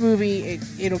kids movie.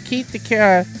 It'll keep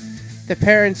the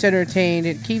parents entertained.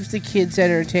 It keeps the kids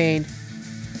entertained.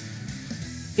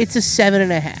 It's a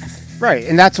 7.5. Right,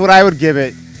 and that's what I would give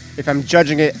it if I'm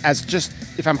judging it as just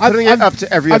if I'm putting it up to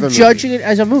every other movie. I'm judging it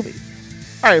as a movie.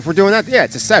 All right, if we're doing that, yeah,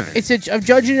 it's a 7. I'm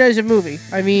judging it as a movie.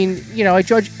 I mean, I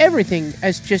judge everything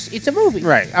as just it's a movie.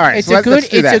 Right. All right. It's so a good. let's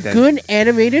do It's that a then. good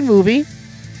animated movie.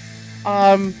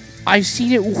 I've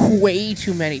seen it way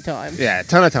too many times. Yeah, a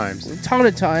ton of times. A ton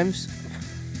of times.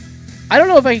 I don't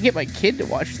know if I could get my kid to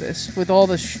watch this with all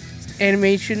the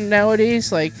animation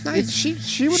nowadays. Like, she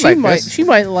would like might, this. She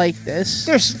might like this.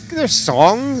 There's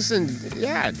songs and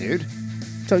yeah, dude.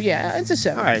 So yeah, it's a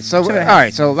 7. All right, so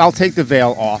 7.5. so I'll take the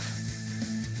veil off,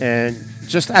 and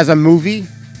just as a movie,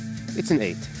 it's an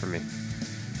 8 for me.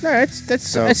 No, that's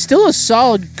So- it's still a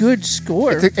solid, good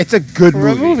score. It's a good for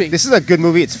a movie. This is a good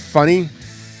movie. It's funny.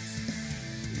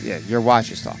 Yeah, your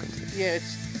watch is talking to you. Yeah,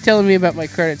 it's telling me about my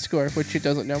credit score, which it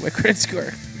doesn't know my credit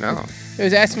score. No. It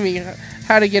was asking me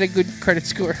how to get a good credit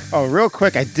score. Oh, real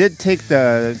quick, I did take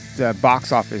the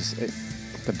box office,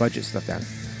 the budget stuff down.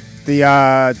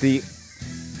 The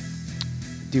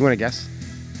do you want to guess?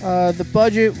 The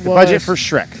budget was The budget for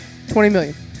Shrek. 20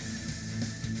 million.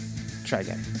 Try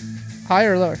again.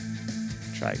 Higher or lower?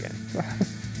 Try again.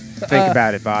 Think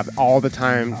about it, Bob. All the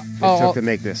time it took to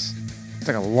make this. It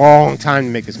took a long time to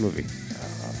make this movie.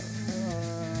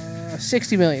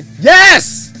 60 million.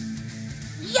 Yes!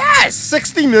 Yes!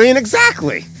 60 million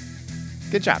exactly.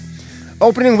 Good job.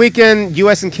 Opening weekend,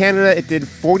 U.S. and Canada, it did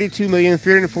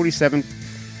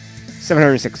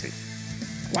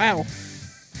 42,347,760. Wow.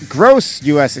 Gross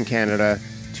U.S. and Canada,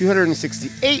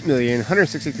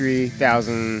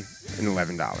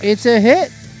 $268,163,011. It's a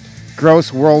hit.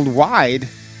 Gross worldwide,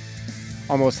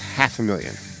 almost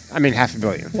 $500,000. I mean, $500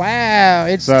 million. Wow,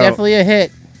 it's So- definitely a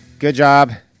hit. Good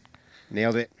job.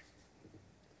 Nailed it.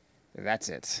 That's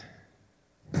it.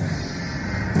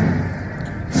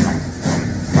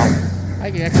 I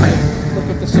can actually look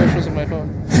up the socials on my phone.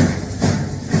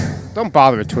 Don't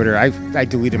bother with Twitter. I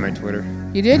deleted my Twitter.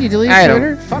 You did? You deleted I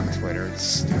Twitter? don't. Fuck Twitter. It's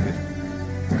stupid.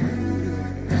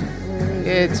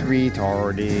 It's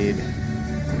retarded.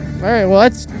 All right, well,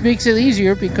 that makes it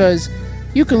easier because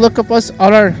you can look up us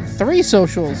on our 3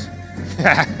 socials.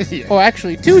 Yeah. Oh,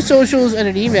 actually, 2 socials and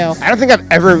an email. I don't think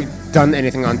I've ever done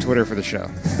anything on Twitter for the show.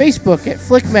 Facebook at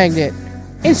Flick Magnet,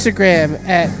 Instagram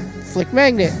at Flick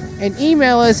Magnet, and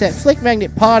email us at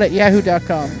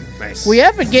flickmagnetpod@yahoo.com. Nice. We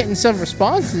have been getting some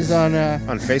responses on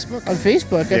Facebook. On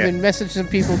Facebook, Yeah. I've been messaging some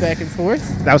people back and forth.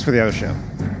 That was for the other show.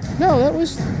 No, that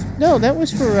was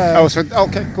for. Oh, so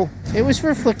okay, cool. It was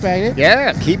for Flick Magnet.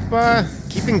 Yeah, keep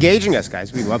engaging us,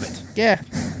 guys. We love it. Yeah,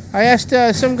 I asked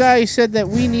some guy said that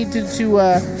we needed to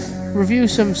review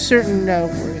some certain.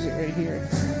 Where is it? Right here.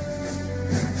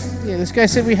 Yeah, this guy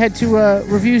said we had to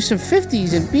review some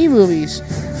 50s and B movies.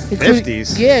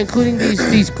 50s? Yeah, including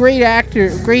these great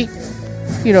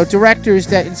directors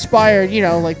that inspired,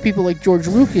 like people like George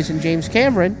Lucas and James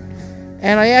Cameron.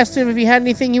 And I asked him if he had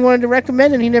anything he wanted to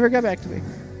recommend, and he never got back to me.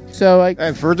 So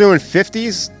if we're doing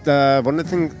 50s, one of the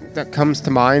things that comes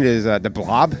to mind is the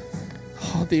Blob.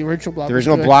 Oh, the original Blob. The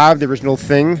original was good. Blob, the original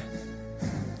Thing.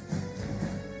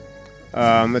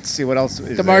 Let's see what else is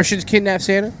The there. Martians kidnap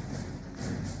Santa.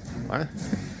 What?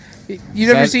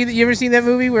 You ever seen that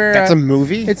movie where That's a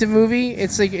movie? It's a movie.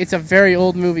 It's a very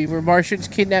old movie where Martians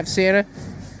kidnap Santa.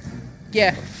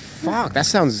 Yeah. Fuck, that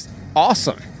sounds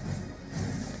awesome.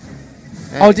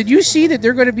 Oh, did you see that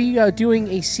they're going to be doing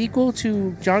a sequel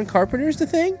to John Carpenter's The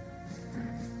Thing?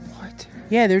 What?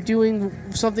 Yeah, they're doing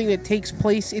something that takes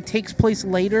place. It takes place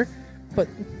later, but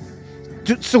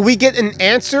So we get an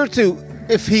answer to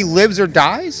if he lives or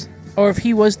dies? or if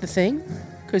he was the Thing,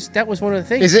 because that was one of the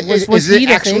things. Is it Was is he it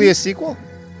the actually Thing? a sequel?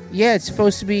 Yeah, it's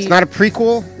supposed to be. It's not a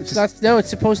prequel? It's not. No, it's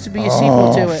supposed to be a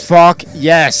sequel to it. Fuck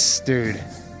yes, dude.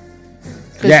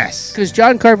 Yes. Because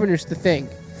John Carpenter's The Thing.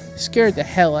 scared the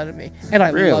hell out of me, and I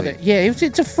love Really? it. Yeah,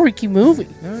 it's a freaky movie.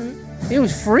 It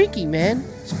was freaky, man.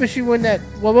 Especially when that.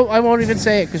 Well, I won't even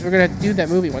say it because we're gonna have to do that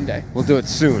movie one day. We'll do it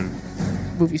soon.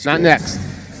 Movie's Not good. next.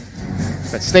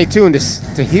 But stay tuned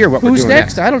to hear what we're Who's doing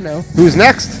next? I don't know. Who's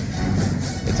next?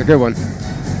 It's a good one.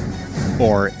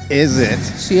 Or is it?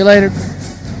 See you later.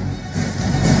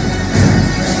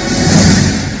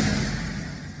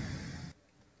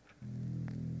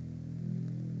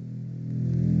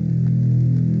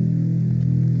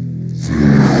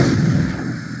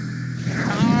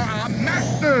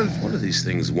 What do these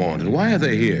things want, and why are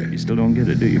they here? You still don't get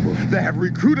it, do you, boy? They have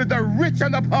recruited the rich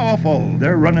and the powerful.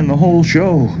 They're running the whole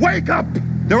show. Wake up!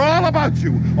 They're all about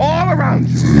you, all around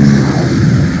you.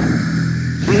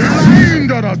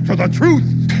 Blinded us to the truth.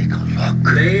 Take a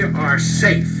look. They are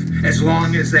safe as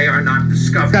long as they are not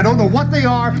discovered. I don't know what they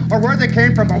are or where they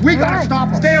came from, but we gotta stop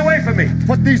them. Stay away from me.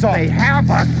 What these are? They have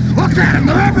us. Look at them.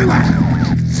 They're everywhere.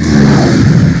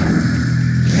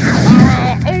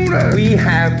 Our owners. We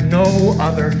have no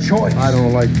other choice. I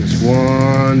don't like this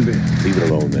one bit. Leave it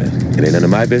alone, man. It ain't none of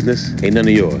my business. Ain't none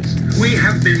of yours. We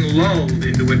have been lulled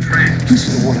into a trance.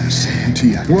 Listen to what I'm saying to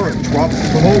you. We're in trouble.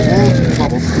 The whole world's in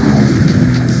trouble.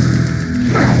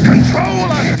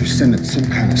 Control us! You're sending some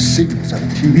kind of signals on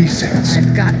TV sets.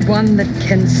 I've got one that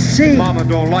can see. Mama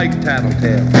don't like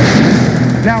tattletale.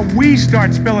 Now we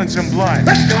start spilling some blood.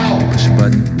 Let's go! Push a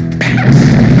button.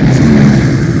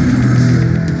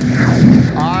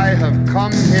 I have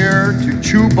come here to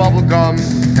chew bubblegum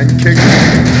and kick.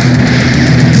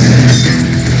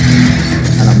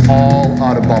 And I'm all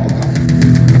out of bubblegum.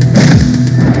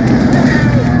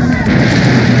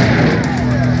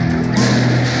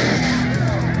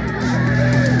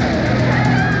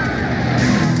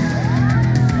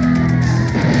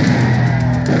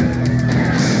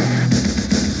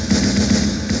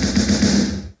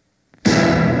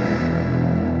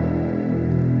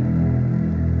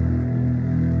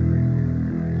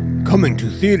 Coming to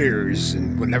theaters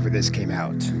and whenever this came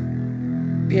out.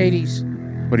 The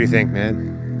 80s. What do you think,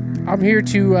 man? I'm here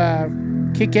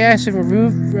to kick ass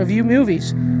and review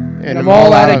movies. And I'm all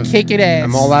all out of kicking ass.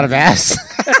 I'm all out of ass.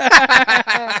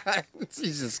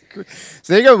 Jesus Christ.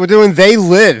 So there you go. We're doing They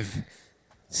Live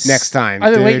next time.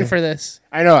 I've been dude. waiting for this.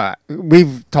 I know.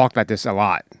 We've talked about this a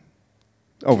lot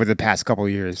over the past couple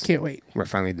of years. Can't wait. We're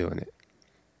finally doing it.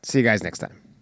 See you guys next time.